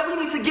us that we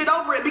need to get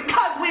over it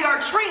because we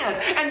are trans.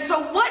 And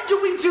so what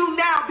do we do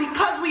now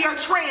because we are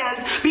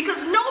trans?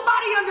 Because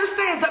nobody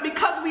understands that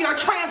because we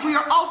are trans, we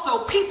are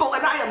also people,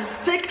 and I am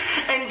sick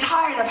and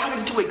tired of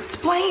having to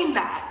explain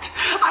that.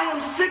 I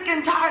am sick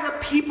and tired of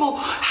people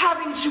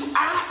having to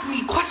ask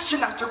me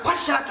question after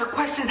question after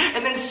question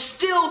and then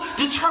still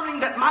determining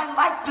that my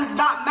life does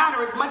not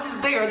matter as much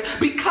as theirs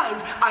because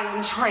I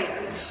am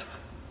trans.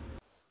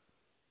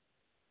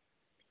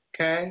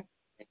 Okay?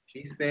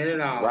 She said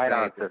it all. Right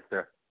on, baby.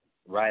 sister.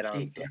 Right on,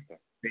 She sister.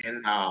 said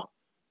it all.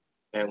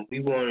 And we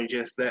want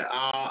to just let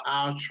all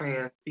our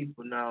trans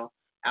people know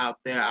out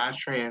there, our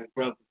trans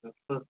brothers and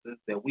sisters,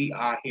 that we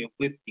are here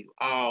with you.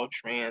 All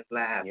trans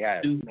lives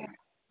do matter.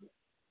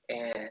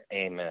 And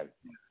amen.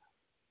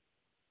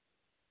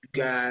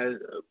 You guys,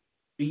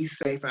 be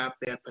safe out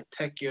there.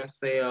 Protect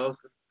yourselves.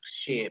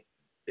 Shit.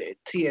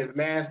 T.S.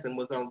 Madison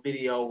was on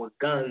video with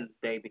guns,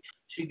 baby.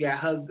 She got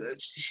her.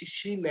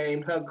 She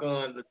named her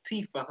gun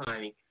Latifah,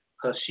 honey,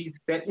 because she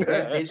set that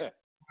bitch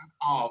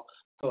off.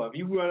 So if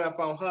you run up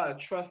on her,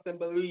 trust and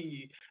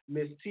believe,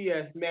 Miss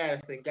T.S.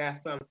 Madison got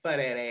something for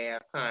that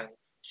ass, honey.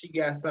 She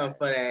got something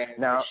for that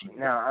ass.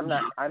 No, I'm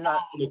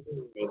not.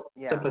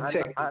 Yeah, to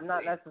protect I'm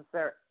not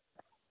necessarily.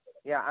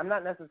 Yeah, I'm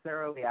not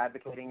necessarily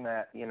advocating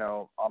that,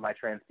 all my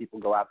trans people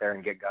go out there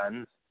and get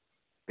guns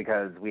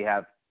because we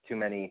have too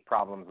many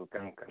problems with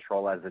gun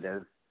control as it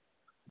is.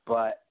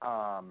 But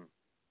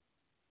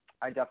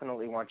I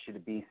definitely want you to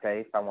be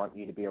safe. I want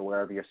you to be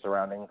aware of your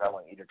surroundings. I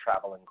want you to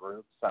travel in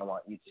groups. I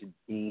want you to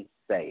be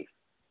safe.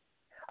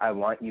 I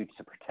want you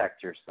to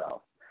protect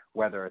yourself,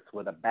 whether it's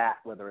with a bat,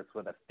 whether it's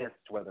with a fist,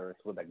 whether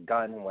it's with a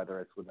gun, whether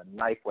it's with a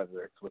knife,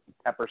 whether it's with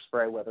pepper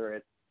spray, whether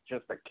it's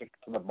just a kick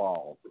to the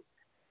balls.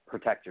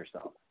 Protect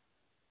yourself.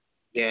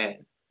 Yeah,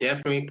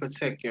 definitely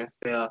protect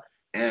yourself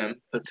and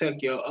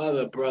protect your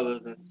other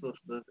brothers and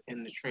sisters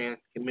in the trans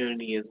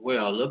community as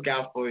well. Look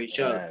out for each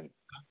other.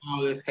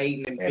 All this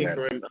hating and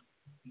bickering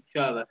each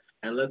other,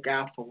 and look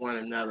out for one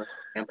another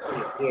and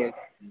put it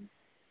in.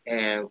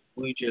 And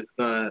we just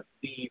gonna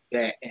leave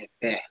that at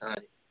that,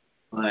 honey.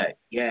 But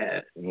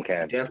yeah,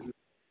 definitely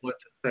want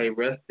to say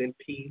rest in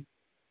peace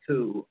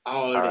to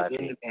all of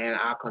the and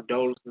our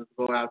condolences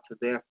go out to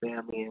their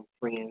family and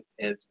friends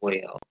as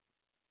well.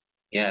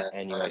 Yeah,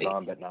 and you are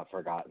gone but not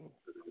forgotten.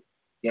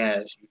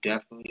 Yes, you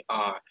definitely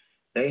are.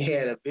 They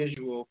had a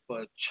visual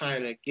for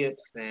China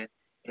Gibson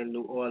in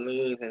New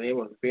Orleans, and it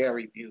was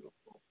very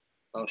beautiful.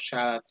 So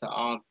shout out to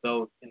all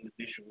those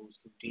individuals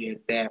who did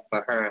that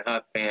for her and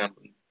her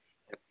family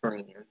and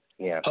friends.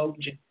 Yeah. Hope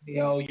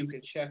Giselle, you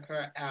can check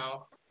her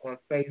out on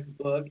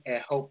Facebook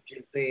at Hope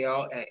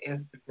Giselle, at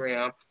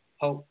Instagram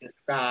Hope the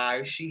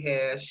Sky. She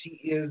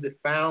is the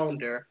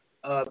founder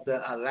of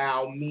the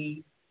Allow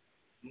Me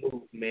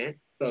movement,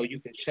 so you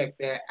can check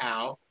that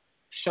out.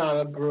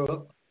 Shauna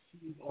Brooks,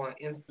 she's on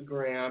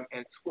Instagram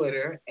and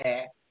Twitter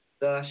at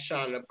the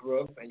Shauna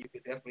Brooks, and you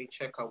can definitely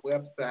check her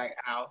website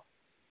out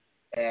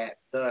at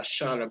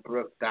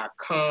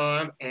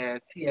theshaunabrooks.com.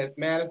 And T.S.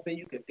 Madison,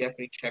 you can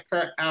definitely check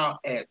her out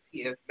at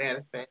T.S.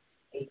 Madison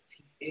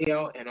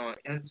ATL, and on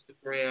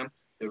Instagram,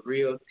 the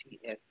real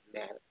T.S.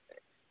 Madison.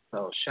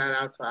 So shout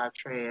out to our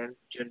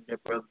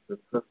transgender brothers and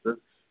sisters,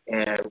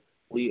 and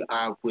we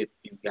are with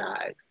you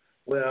guys.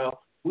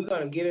 Well, we're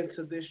going to get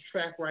into this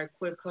track right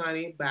quick,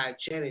 honey, by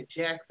Janet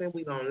Jackson.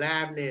 We're going to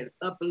liven it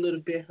up a little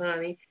bit,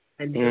 honey,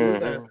 and then we're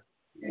going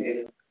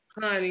to,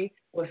 honey,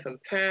 with some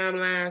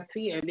timeline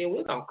tea, and then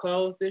we're going to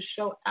close this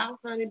show out,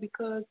 honey,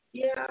 because,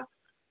 yeah,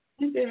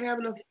 we've been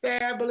having a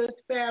fabulous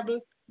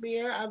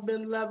premiere. I've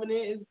been loving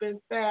it. It's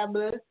been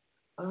fabulous.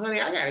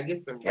 honey, I gotta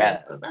get some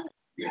rest because I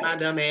get my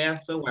dumb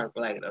ass to work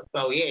later.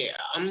 So yeah,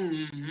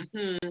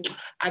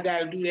 I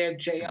gotta do that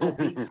job.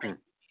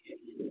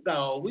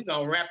 So we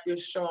gonna wrap this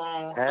show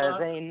on.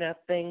 Cause ain't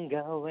nothing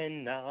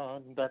going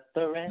on but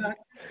the rest.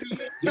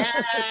 Yeah.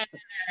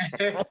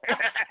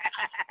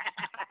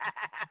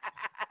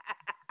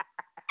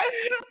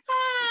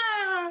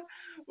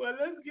 Well,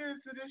 let's get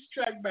into this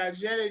track by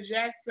Janet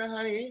Jackson,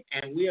 honey,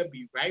 and we'll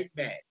be right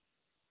back.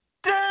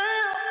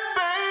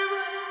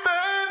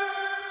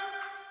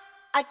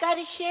 I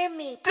gotta share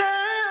me. Damn.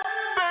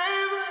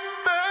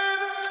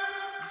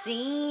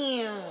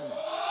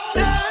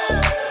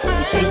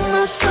 Take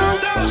my soul,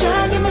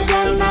 dragging me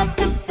down, not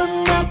tip of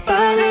my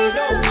body.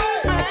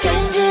 I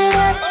change it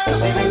up,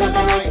 living up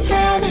and I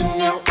can in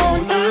your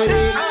own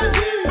body.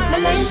 My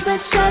name's been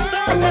shot,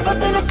 I've never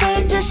been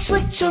afraid to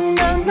switch on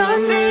down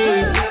on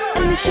me.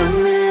 And you show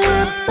me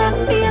up, I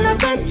feel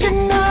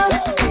original.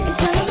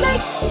 Until the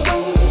lights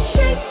don't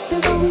shake, the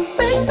boom,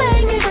 bang,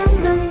 bang, it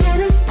don't get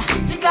it.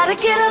 You gotta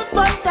get up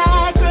off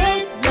that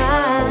great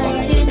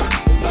night.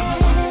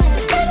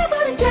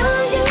 Anybody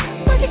tell you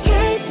what you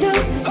can't do?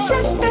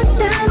 Just step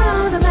down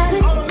on the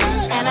ladder,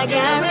 and I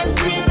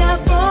guarantee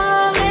they'll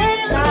fall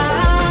in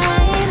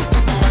line.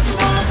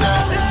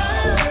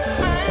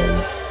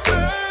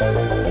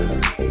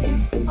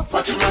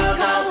 What you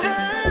want out?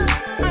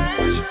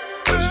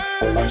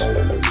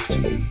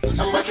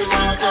 What you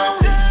want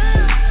out?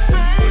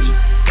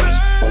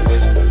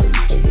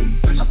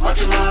 What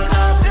you want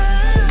out?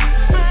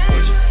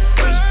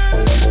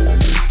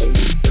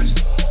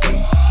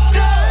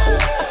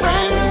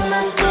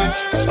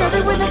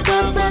 Started with a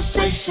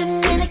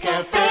conversation in a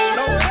cafe.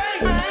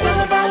 Tell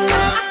about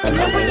love, and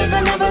then we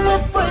never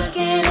left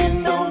working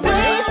in the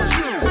way.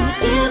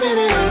 Giving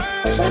it up,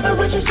 it's never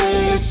what you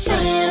say, it's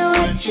saying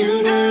what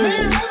you do.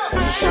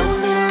 Show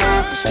me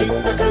love, just keep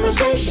the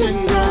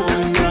conversation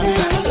going.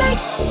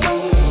 Like,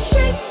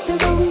 shake the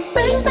room,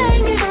 bang,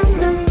 bang, it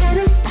don't get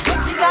it.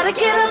 You gotta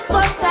get up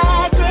off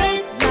that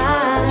great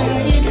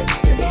night.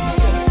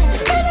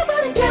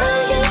 Anybody tell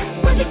you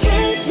what you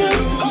can't do?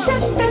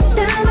 Just step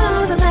down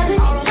on the ladder,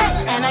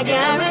 and I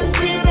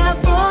guarantee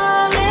they'll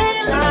fall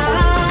in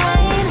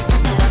line.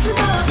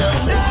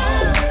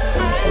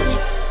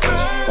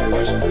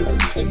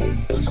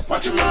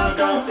 What you want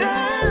go?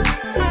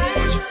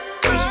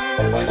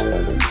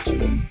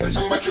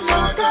 What you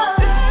want go?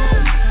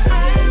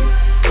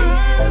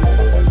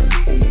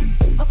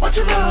 What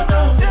you want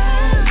go?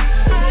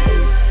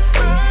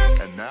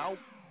 And now,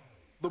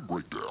 the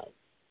breakdown.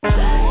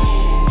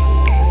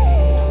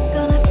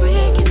 Gonna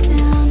break it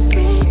down,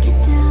 break it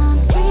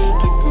down,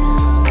 break it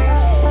down.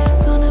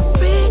 Gonna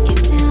break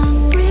it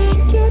down,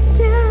 break it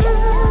down.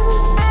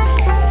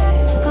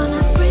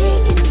 Gonna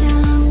break it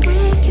down,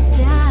 break it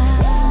down.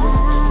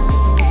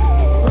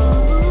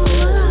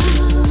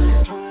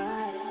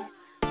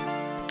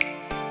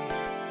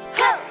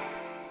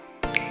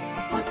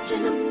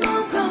 Watching them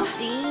all go.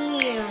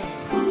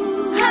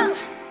 Damn.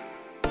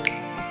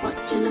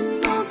 Watching them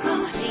all go.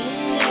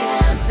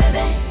 Damn,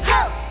 baby.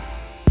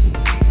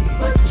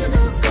 Watching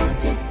them go.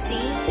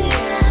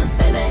 Damn,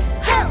 baby.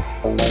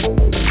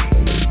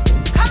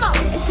 Come on.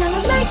 Until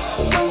the lights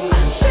don't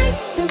shake,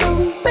 the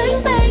room, bang,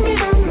 bang, it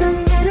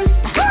don't get it. You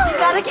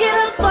gotta get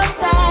up off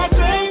that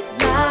great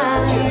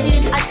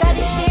night. I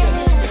gotta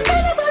share it.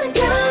 Anybody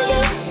tell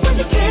you what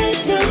you can't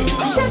do?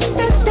 Just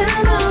step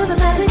down on the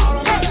ladder,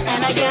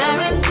 and I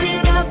guarantee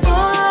they'll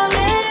fall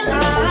in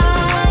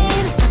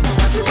line.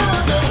 What you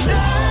want go?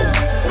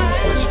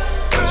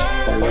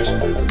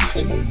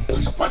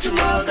 What you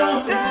want go?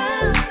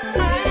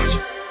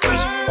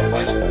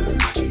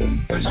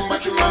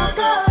 What you want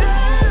go?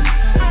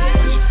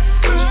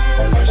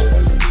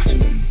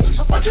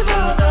 What you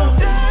want go?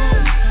 What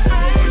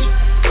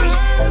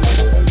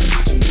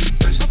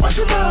you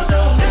want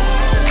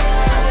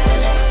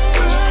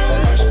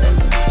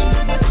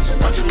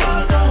go? What you want go?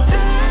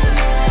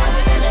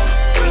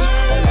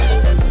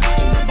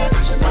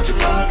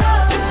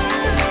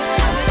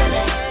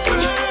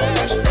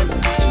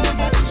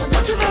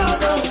 What you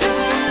want go?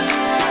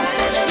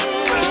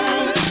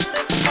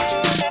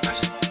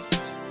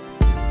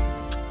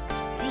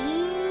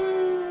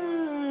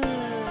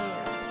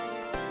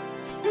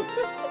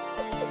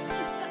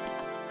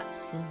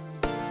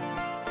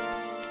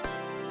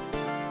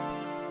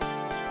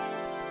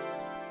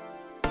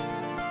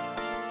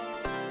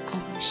 I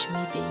wish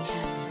me being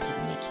happy could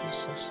make you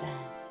so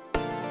sad.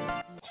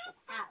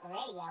 Out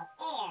Radio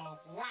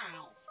airs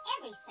live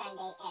every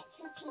Sunday at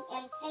 2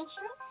 p.m.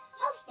 Central,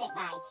 hosted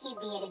by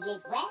QB of the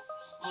Midwest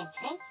and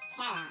Prince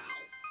Cat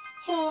Eyes.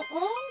 Tune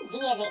in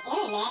via the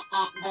internet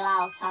at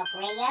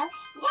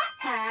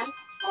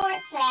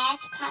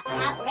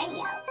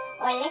blogtalkradio.com/pop-out-radio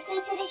or listen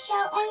to the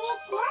show on your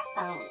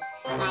smartphone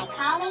by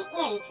calling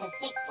in to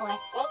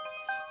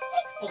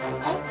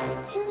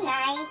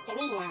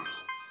 646-668-2939.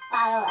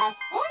 Follow us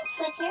on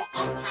Twitter at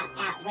Pop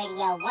Out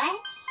Radio 1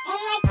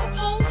 and like the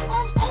page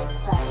on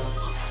Facebook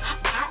at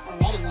Pop Out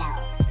Radio.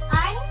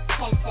 Artists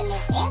can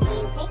submit their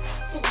music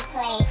to be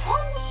played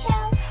on the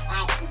show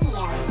by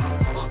emailing us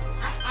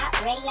at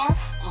popoutradio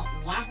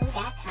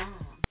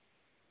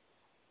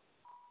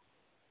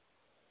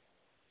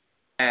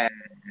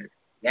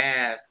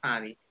Yes,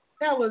 honey.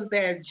 That was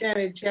that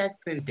Janet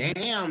Jackson,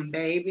 Damn,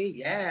 baby.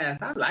 Yes,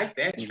 I like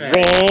that track.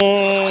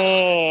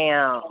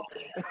 Damn.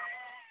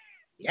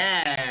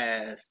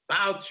 Yes,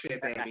 South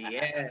Trip, baby.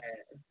 Yes.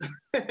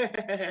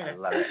 I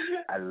love it.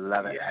 I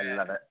love it. Yes. I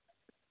love it.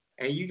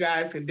 And you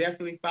guys can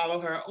definitely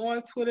follow her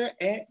on Twitter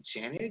at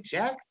Janet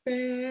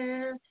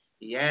Jackson.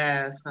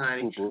 Yes,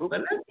 honey.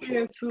 But let's get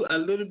into a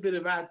little bit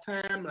of our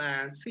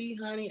timeline, see,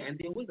 honey, and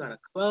then we're going to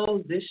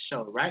close this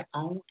show right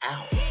on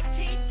out.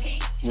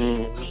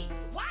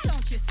 Why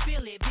don't you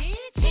spill it,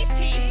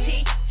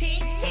 bitch?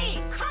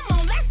 Come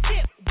on, let's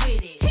dip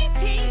with it.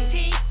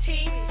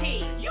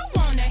 You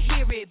wanna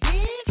hear it, bitch?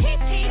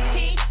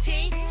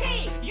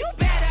 You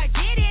better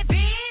get it,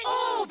 bitch.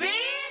 Ooh,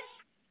 bitch.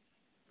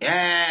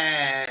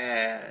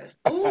 Yes.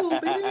 Ooh,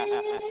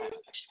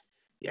 bitch.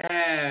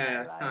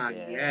 Yes,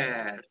 honey.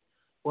 Yes.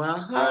 Well,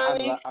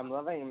 honey, I'm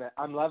loving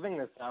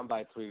the sound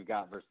bites we've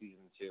got for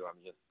season 2.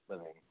 I'm just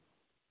living.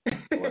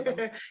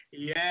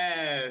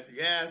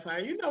 Yes,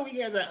 honey. You know we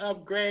had to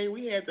upgrade.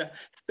 We had to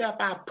step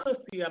our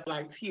pussy up,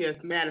 like T.S.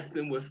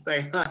 Madison would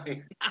say,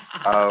 honey.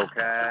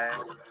 Okay.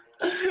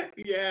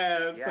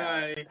 Yes,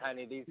 honey.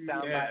 Honey, these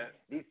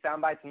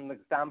sound bites and the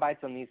sound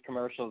bites on these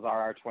commercials are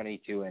our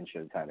 22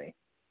 inches, honey.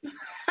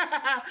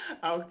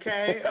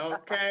 Okay.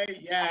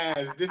 Yes,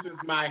 this is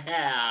my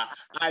hair.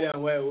 I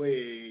don't wear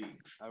wigs.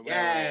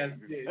 Yes.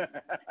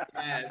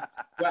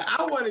 Well,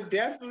 I want to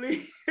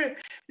definitely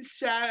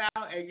shout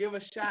out and give a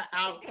shout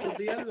out to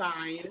the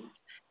Alliance.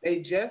 They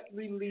just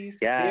released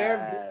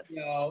their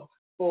video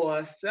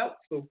for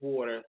seltzer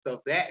water.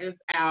 So that is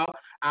out.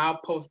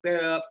 I'll post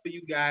that up for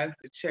you guys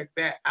to check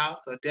that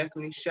out. So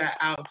definitely shout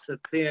out to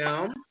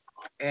them.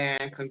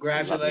 And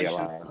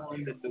congratulations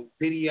on the new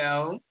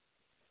video.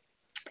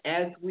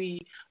 As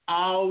we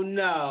all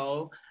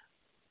know,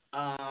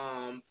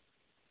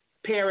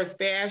 Paris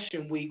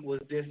Fashion Week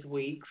was this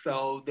week,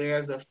 so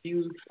there's a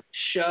few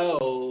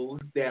shows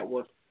that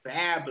were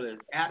fabulous,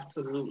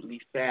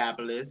 absolutely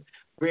fabulous.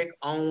 Rick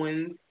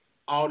Owens'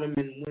 Autumn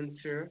and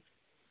Winter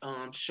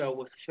show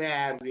was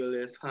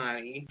fabulous,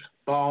 honey.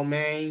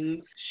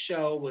 Balmain's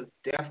show was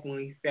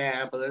definitely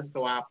fabulous,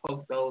 so I'll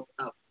post those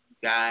up for you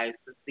guys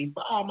to see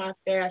for all my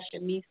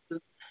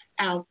fashionistas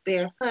out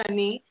there,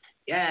 honey.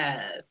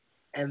 Yes.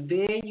 And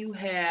then you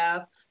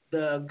have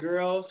the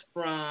girls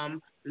from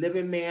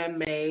Living Man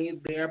Made.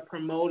 They're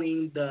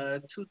promoting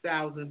the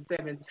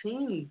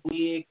 2017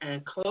 wig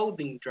and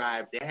clothing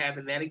drive. They're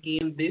having that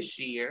again this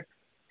year.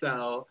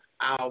 So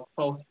I'll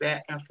post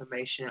that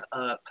information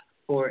up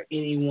for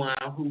anyone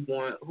who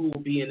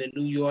will be in the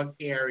New York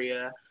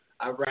area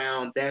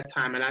around that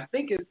time. And I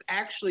think it's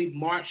actually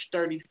March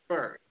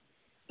 31st.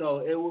 So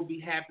it will be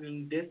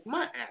happening this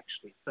month,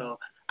 actually. So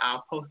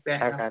I'll post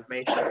that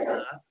information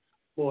up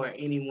for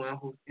anyone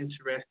who's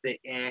interested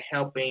in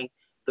helping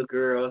the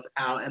girls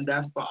out. And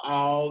that's for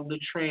all the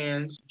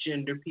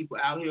transgender people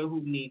out here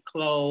who need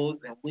clothes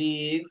and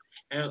wigs,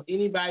 and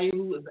anybody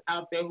who is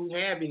out there who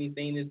have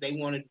anything that they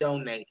want to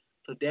donate.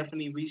 So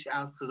definitely reach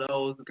out to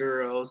those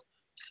girls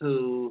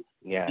to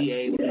be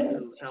able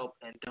to help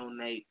and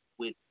donate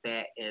with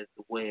that as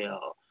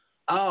well.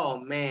 Oh,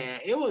 man,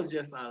 it was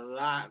just a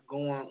lot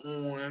going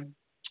on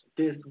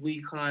this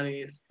week,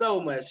 honey. So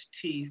much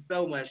tea.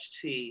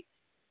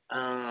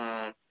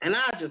 And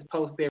I just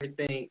post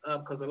everything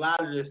up because a lot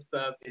of this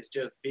stuff is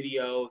just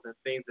videos and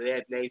things of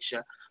that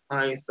nature,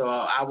 honey. So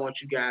I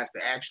want you guys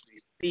to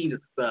actually see the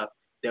stuff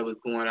that was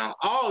going on.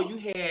 Oh, you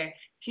had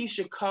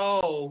Keisha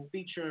Cole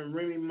featuring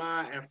Remy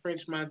Ma and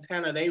French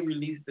Montana. They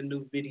released a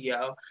new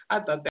video. I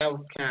thought that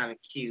was kind of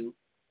cute.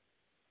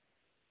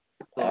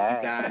 So if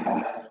you guys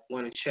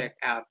want to check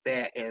out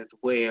that as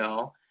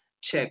well,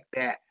 check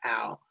that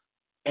out.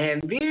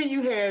 And then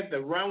you had the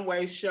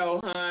runway show,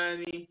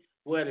 honey,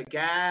 where the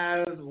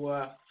guys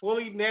were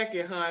fully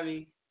naked,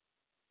 honey,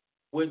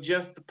 with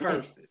just the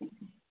purses.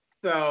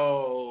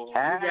 So you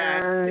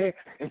guys check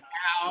that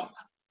out,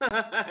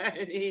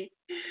 honey.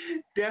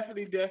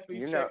 Definitely check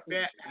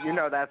that out. You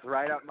know that's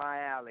right up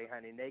my alley,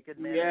 honey. Naked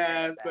men.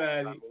 Yes,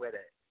 honey.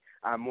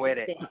 I'm with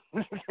it.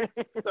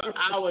 So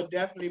I will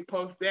definitely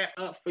post that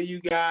up for you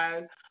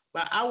guys.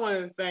 But I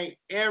want to thank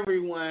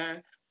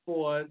everyone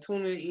for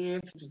tuning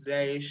in to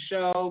today's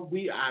show.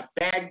 We are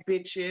back,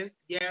 bitches.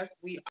 Yes,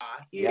 we are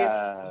here.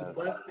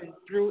 We busting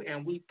through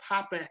and we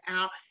popping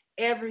out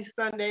every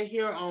Sunday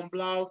here on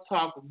Blog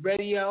Talk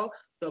Radio.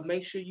 So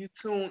make sure you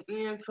tune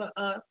in to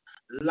us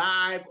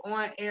live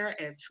on air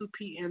at 2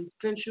 p.m.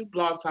 Central,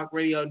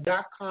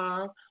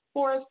 blogtalkradio.com/Pop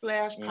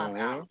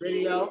Out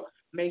Radio.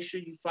 Make sure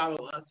you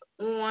follow us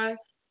on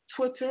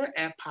Twitter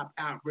at Pop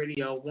Out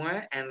Radio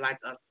 1 and like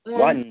us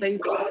on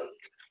Facebook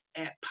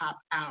at Pop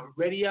Out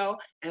Radio,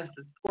 and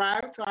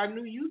subscribe to our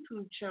new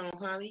YouTube channel,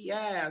 honey.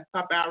 Yes,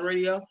 Pop Out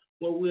Radio,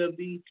 where we'll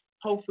be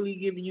hopefully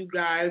giving you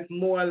guys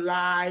more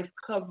live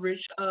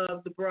coverage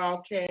of the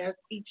broadcast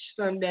each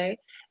Sunday.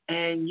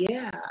 And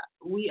yeah,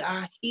 we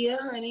are here,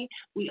 honey.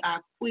 We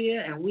are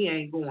queer, and we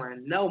ain't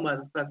going no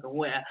motherfucking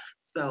where.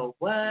 So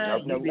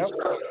what? Nope.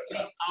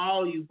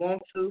 All you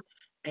want to.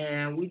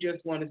 And we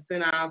just want to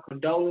send our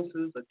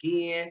condolences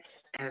again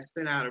and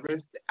send our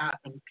rest out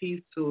in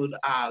peace to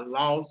our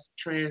lost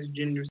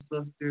transgender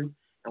sisters.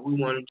 And we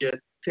want to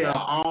just tell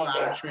all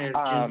our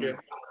transgender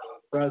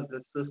brothers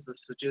and sisters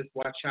to just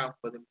watch out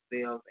for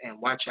themselves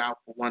and watch out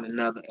for one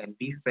another and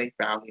be safe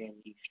out here in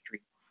these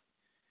streets.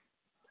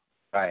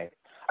 Right.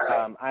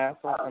 I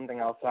also have something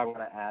else I want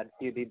to add,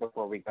 QB,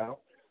 before we go.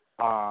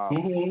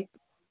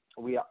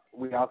 We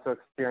also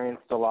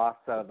experienced the loss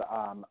of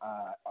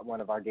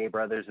one of our gay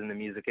brothers in the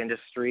music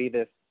industry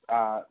this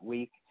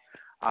week.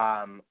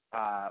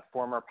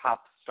 Former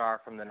pop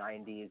star from the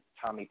 90s,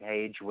 Tommy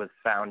Page, was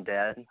found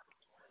dead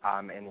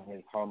in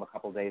his home a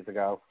couple days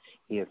ago.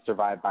 He is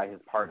survived by his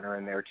partner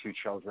and their 2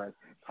 children.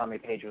 Tommy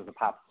Page was a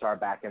pop star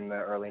back in the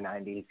early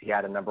 90s. He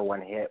had a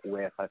 #1 hit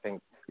with, I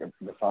think,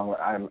 the song,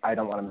 I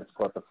don't want to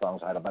misquote the song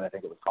title, but I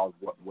think it was called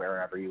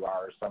Wherever You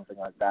Are or something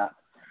like that.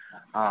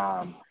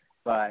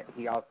 But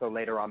he also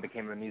later on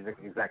became a music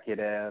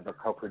executive, a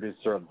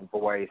co-producer of The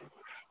Voice,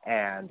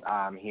 and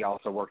he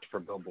also worked for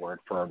Billboard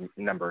for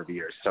a number of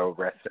years. So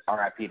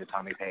RIP to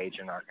Tommy Page,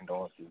 and our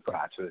condolences go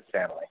out to his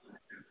family.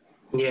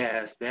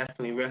 Yes,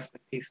 definitely rest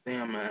in peace to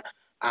him, and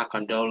our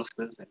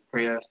condolences and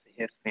prayers to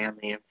his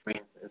family and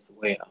friends as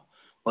well.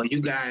 Well,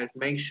 you guys,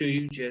 make sure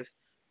you just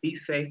be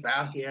safe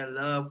out here,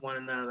 love one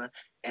another,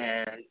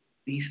 and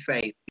be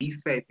safe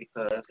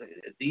because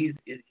you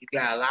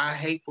got a lot of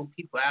hateful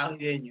people out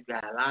here, and you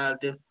got a lot of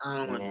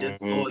dishonor and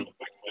disloyal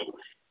people,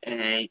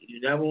 and you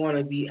never want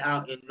to be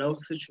out in no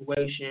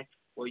situation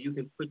where you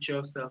can put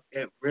yourself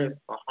at risk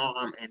for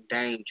harm and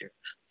danger.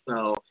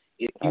 So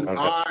if you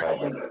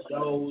are in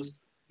those,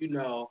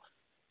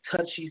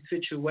 touchy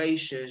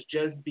situations,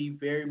 just be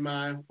very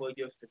mindful of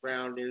your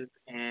surroundings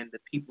and the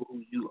people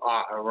who you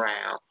are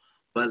around.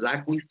 But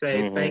like we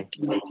say, thank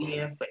you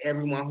again for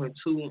everyone who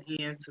tuned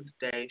in to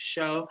today's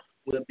show.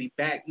 We'll be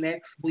back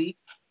next week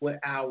with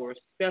our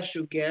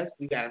special guest.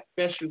 We got a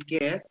special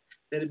guest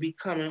that'll be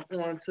coming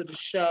on to the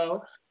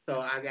show. So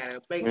I got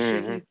to make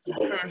sure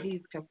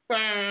he's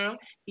confirmed.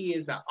 He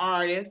is an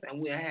artist,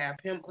 and we'll have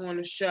him on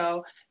the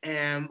show.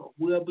 And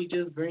we'll be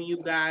just bringing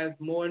you guys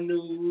more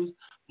news,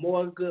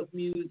 more good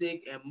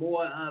music, and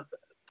more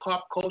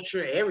pop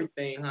culture,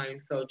 everything, honey.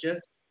 So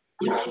just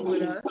keep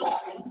with us.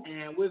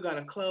 And we're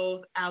going to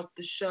close out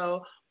the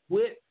show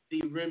with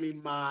the Remy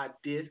Ma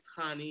diss,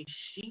 honey,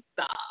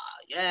 Sheeta.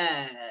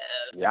 Yes.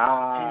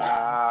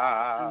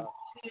 Yeah.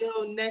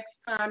 Until next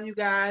time, you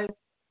guys.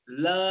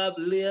 Love,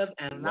 live,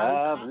 and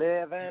love,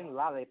 live, and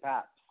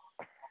lollipop.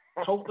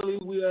 Hopefully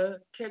we'll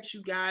catch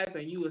you guys,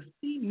 and you will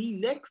see me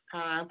next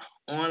time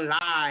on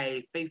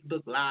live,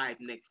 Facebook Live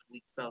next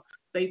week. So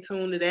stay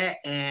tuned to that,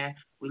 and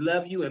we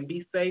love you, and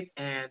be safe,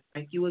 and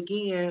thank you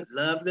again.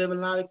 Love, live, and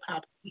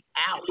lollipop. We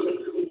out.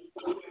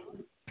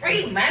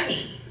 Free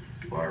Remy.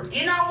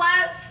 You know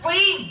what?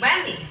 Free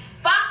Remy.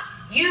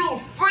 Fuck you,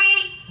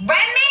 free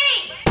Remy.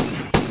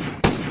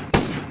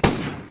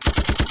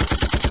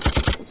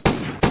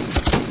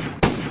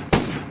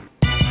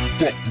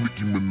 Fuck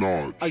Nicki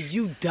Minaj. Are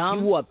you dumb?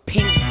 You wore a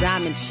pink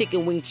diamond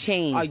chicken wing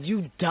chain. Are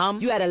you dumb?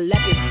 You had a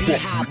leopard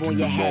beehive on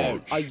your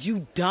head. Are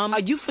you dumb? Are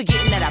you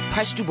forgetting that I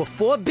pressed you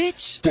before, bitch?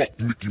 Fuck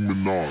Nicki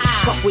Minaj.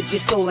 Fuck with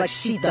your soul like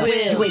Sheeta.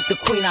 You ain't the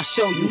queen, I'll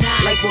show you.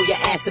 Like on your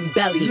ass and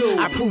belly.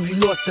 I prove you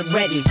lost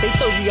already. They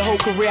told you your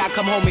whole career I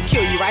come home and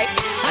kill you, right?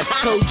 I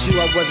told you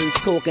I wasn't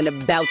talking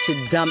about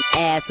your dumb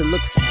ass. It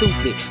looks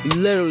stupid.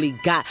 You literally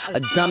got a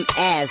dumb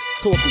ass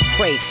talking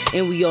cray.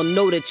 And we all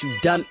know that you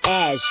dumb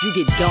ass.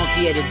 You get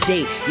donkey of the day.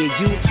 Yeah,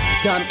 you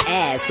dumb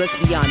ass. Let's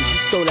be honest, you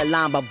stole that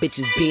line about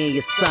bitches being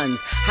your sons.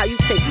 How you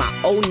take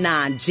my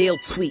 09 jail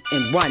tweet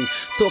and run?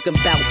 Talking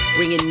about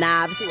bringing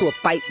knives to a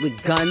fight with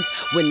guns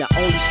when the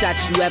only shot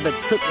you ever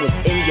took was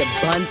in your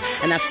buns.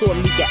 And I saw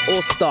Meek at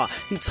All Star.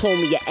 He told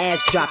me your ass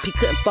dropped. He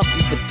couldn't fuck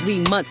you for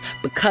 3 months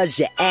because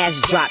your ass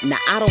dropped.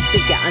 Now I don't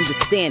think I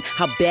understand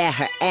how bad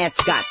her ass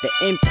got. The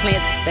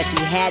implants that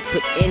she had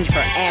put in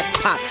her ass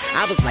popped.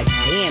 I was like,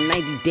 damn,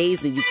 90 days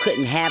and you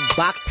couldn't have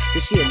box.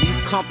 Did she at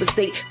least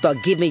compensate? Start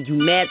giving you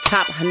mad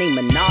top. Her name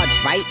Minaj,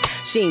 right?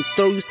 She ain't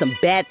throw you some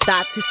bad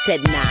thoughts. You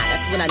said nah.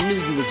 That's when I knew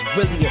you was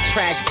really a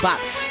trash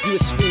box. You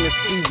was screaming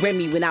Free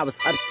Remy when I was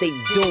upstate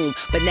Doom.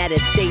 But now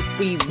that they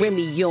Free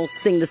Remy, you don't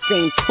sing the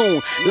same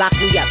tune. Lock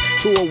me up,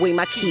 throw away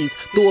my keys,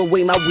 throw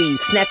away my weed,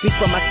 snatch me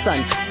from my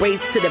son,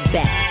 raised to the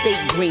back,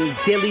 State Green,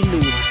 Daily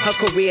News. Her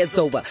career's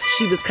over.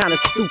 She was kinda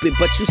stupid,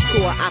 but you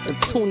saw an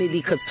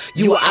opportunity cause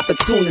you were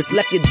opportunist.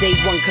 Left your day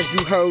one cause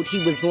you heard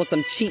he was on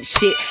some cheap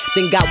shit.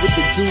 Then got with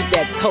the dude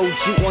that told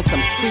you on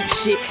some street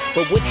shit.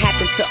 But what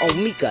happened to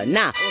Omika?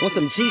 Nah, on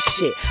some G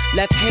shit.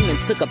 Left him and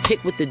took a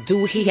pic with the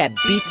dude he had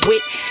beef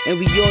with. And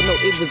we all know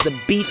it was a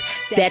beef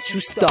that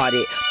you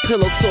started.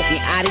 Pillow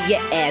talking out of your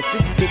ass,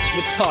 this bitch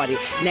retarded.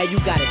 Now you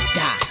gotta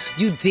die.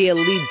 you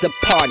dearly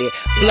departed.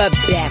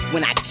 Bloodbath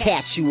when I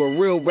catch you, a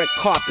real red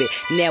carpet.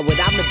 Now what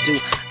I'ma do,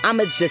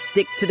 I'ma just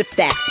stick to the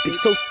facts. Bitch,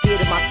 so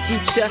scared of my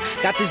future,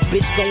 got this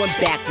bitch going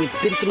backwards.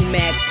 Been through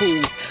mad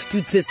fools,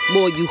 you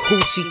disloyal, you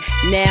hoochie.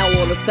 Now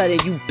all of a sudden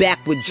you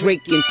back with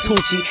Drake and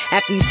Tucci.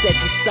 After you said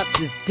you sucked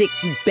his dick,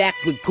 you back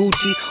with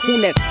Gucci.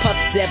 Who next Puff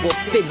Zeb or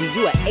 50?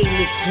 You a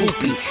A-list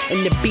groupie.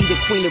 And to be the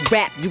queen of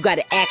rap, you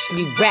gotta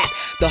actually rap.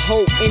 The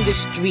whole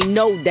industry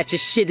know that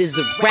your shit is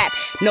a rap.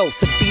 No,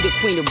 to be the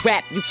queen of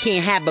rap, you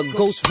can't have a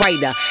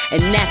ghostwriter.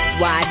 And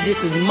that's why this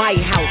is my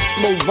house,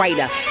 flow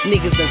writer.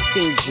 Niggas done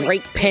seen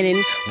Drake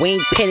penning,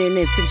 Wayne penning,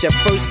 and since your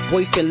first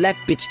boyfriend left,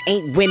 bitch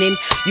ain't winning.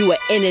 You an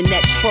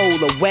internet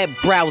troll, a web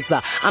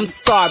browser. I'm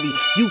sorry,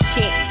 you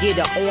can't get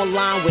it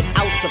online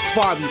without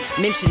Safari.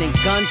 Mentioning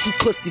guns, you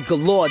pussy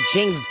galore,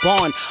 James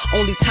Bond.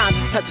 Only time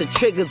you touch the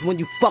triggers when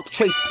you fuck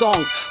Trey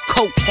Songz.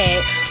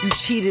 Cokehead, you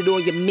cheated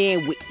on your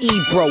man with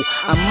Ebro.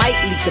 I might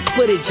leak the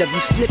footage of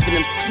you sniffing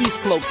them ski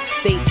slopes.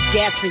 They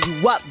gassing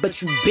you up, but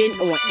you been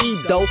on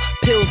E though.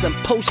 Pills and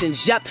potions,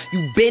 yup,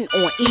 you been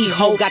on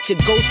E-ho. Got your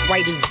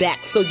ghostwriters back,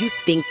 so you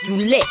think you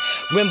lit.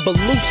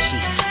 Rimbalucci,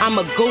 I'm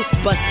a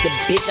ghostbuster,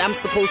 bitch. I'm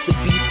supposed to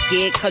be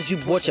scared cause you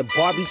bought your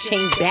Barbie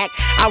chain back.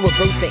 I'll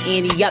reverse the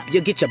ante up,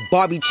 you'll get your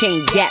Barbie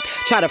chain gap.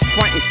 Try to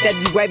front in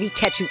February,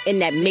 catch you in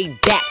that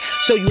Maybach.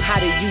 Show you how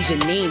to use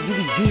your name, you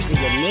be using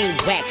your name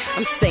whack.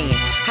 I'm saying,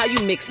 how you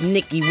mix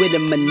Nicki with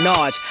a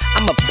Minaj?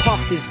 I'ma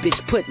park this bitch,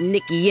 put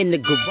Nicki in the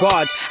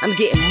garage. I'm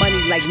getting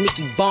money like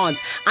Nicki Bonds,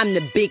 I'm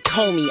the big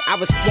homie.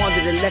 I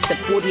responded in less than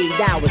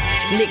 48 hours.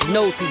 Nick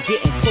knows he's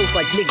getting close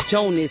like Nick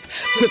Jonas.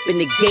 Gripping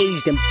the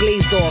gauge, then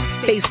blaze off,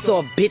 face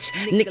off, bitch.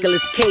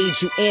 Nicolas Cage,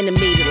 you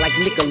animated like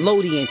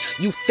Nickelodeon.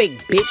 You fake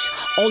bitch,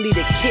 only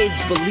the kids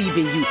believe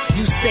in you.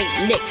 You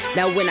Saint Nick,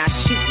 now when I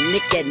shoot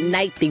Nick at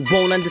night, they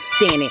won't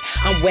understand it.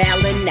 I'm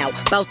wildin' out,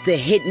 about to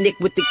hit Nick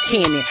with the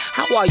cannon.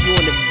 How are you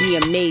on the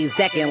VMAs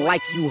acting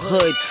like you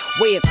hood?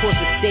 Way across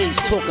the stage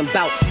talking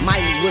about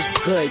Miley was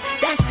good.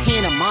 That's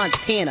Hannah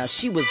Montana,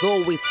 she was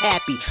always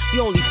happy.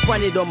 You only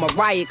fronted on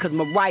Mariah cause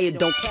Mariah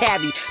don't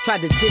carry.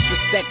 Tried to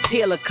disrespect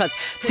Taylor cause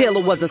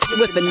Taylor wasn't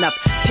swift enough.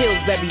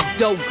 Pillsbury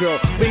dough girl,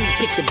 Remy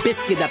picked the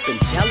biscuit up and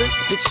jealous.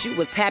 Bitch, you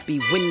was happy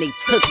when they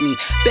took me.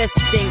 Best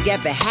thing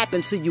ever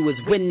happened to you is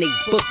when they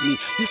booked me.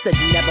 You said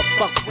you never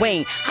fucked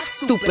Wayne. How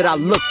stupid I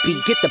look be.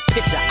 Get the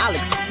picture, I'll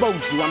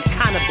expose you. I'm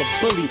kind of a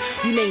bully.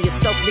 You name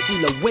yourself Nicky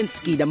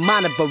Lewinsky, the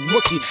mind of a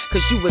rookie.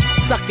 Cause you was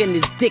sucking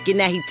his dick and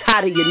now he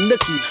tired of your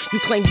nookie. You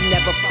claim you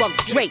never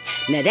fucked Drake.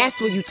 Now that's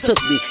where you took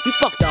me. You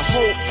fucked the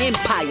whole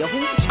empire. Who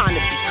you trying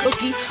to be,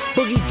 Cookie?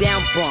 Boogie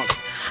down Bronx.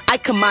 I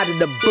come out of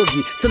the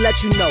boogie to let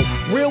you know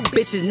real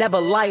bitches never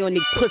lie on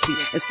their pussy.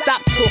 And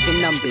stop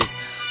talking numbers.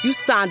 You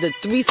signed a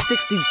 360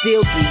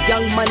 deal through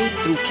Young Money,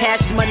 through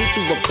Cash Money,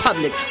 through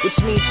Republic, which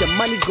means your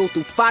money go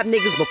through 5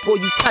 niggas before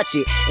you touch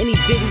it. Any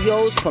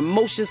videos,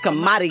 promotions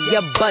come out of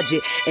your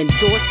budget.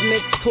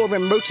 Endorsements,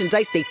 touring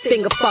merchandise, they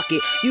finger fuck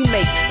it. You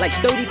make like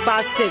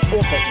 35 cents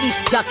off of each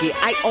ducket.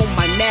 I own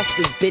my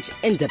masters, bitch,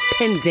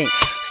 independent.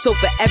 So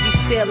for every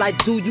sale I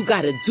do, you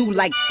gotta do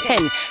like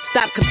 10.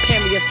 Stop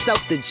comparing yourself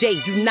to Jay,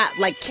 you not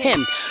like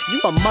him. You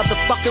a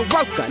motherfucking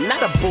worker,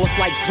 not a boss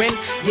like Grim.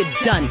 You're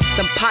done,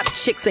 some pop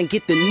chicks ain't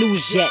get the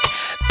news yet.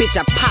 Bitch,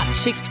 I pop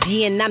chicks,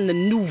 yeah, and I'm the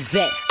new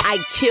vet. I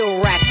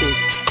kill rappers,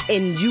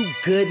 and you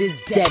good as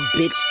dead,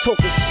 bitch.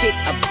 Talking shit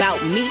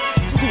about me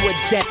to a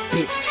deaf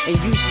bitch. And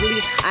usually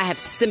I have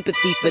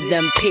sympathy for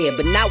them pair,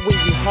 but not when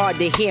you hard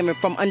to hearing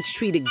from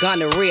untreated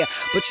gonorrhea.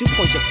 But you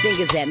point your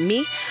fingers at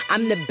me,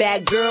 I'm the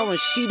bad girl, and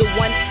she the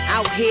one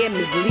out here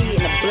misleading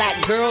the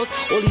black girls.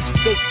 All these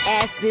fake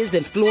asses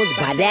influenced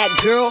by that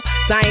girl,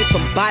 dying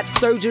from bot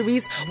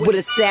surgeries. What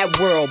a sad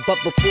world. But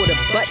before the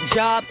butt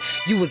job,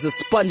 you was a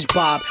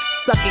SpongeBob,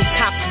 sucking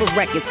cops for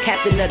records,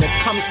 captain of the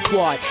cum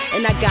squad.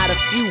 And I got a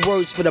few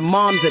words for the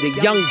moms of the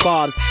young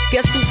bobs.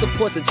 Guess who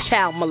supports a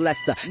child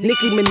molester?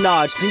 Nicki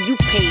Minaj. Then you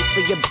paid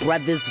for your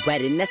brother's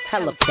wedding. That's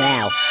hella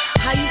foul.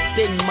 How you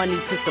spend money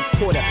to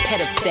support a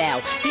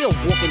pedophile? He a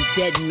walking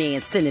dead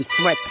man sending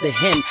threats to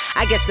him.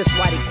 I guess that's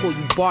why they call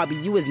you Barbie.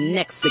 You is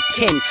next to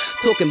kin.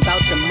 Talking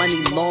about your money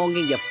long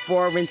and your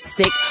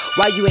forensic.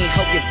 Why you ain't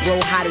help your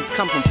bro? How does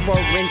come from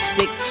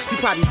forensic? You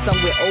probably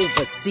somewhere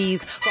overseas.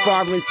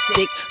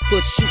 Forensic.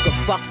 Thought you could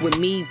fuck with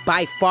me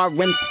by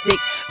forensic.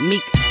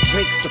 Meek,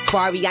 Drake,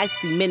 Safari. I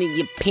see men in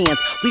your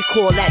pants. We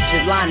call that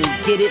Jelani.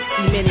 Get it?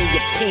 See men in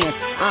your pants.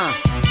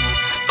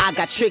 I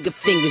got trigger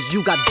fingers.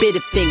 You got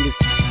bitter fingers.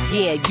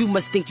 Yeah, you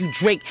must think you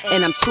Drake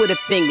and I'm Twitter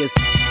fingers.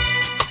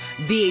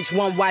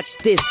 VH1, watch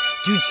this.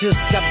 You just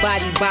got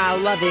bodied by a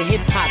loving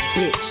hip hop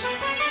bitch.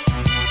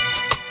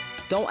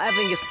 Don't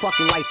ever in your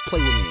fucking life play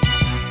with me.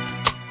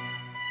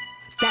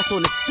 That's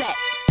on the set.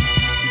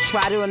 You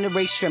tried it on the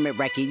Ray Sherman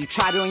record. You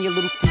tried it on your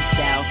little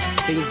freestyle.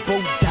 They was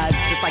both duds,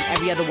 just like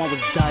every other one was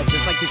dud.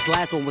 Just like this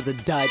last one was a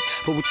dud.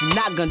 But what you're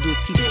not gonna do is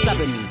keep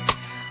subbing me.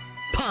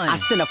 Pun. I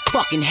sent a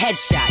fucking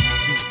headshot.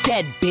 You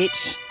dead, bitch.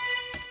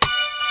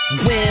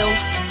 Will.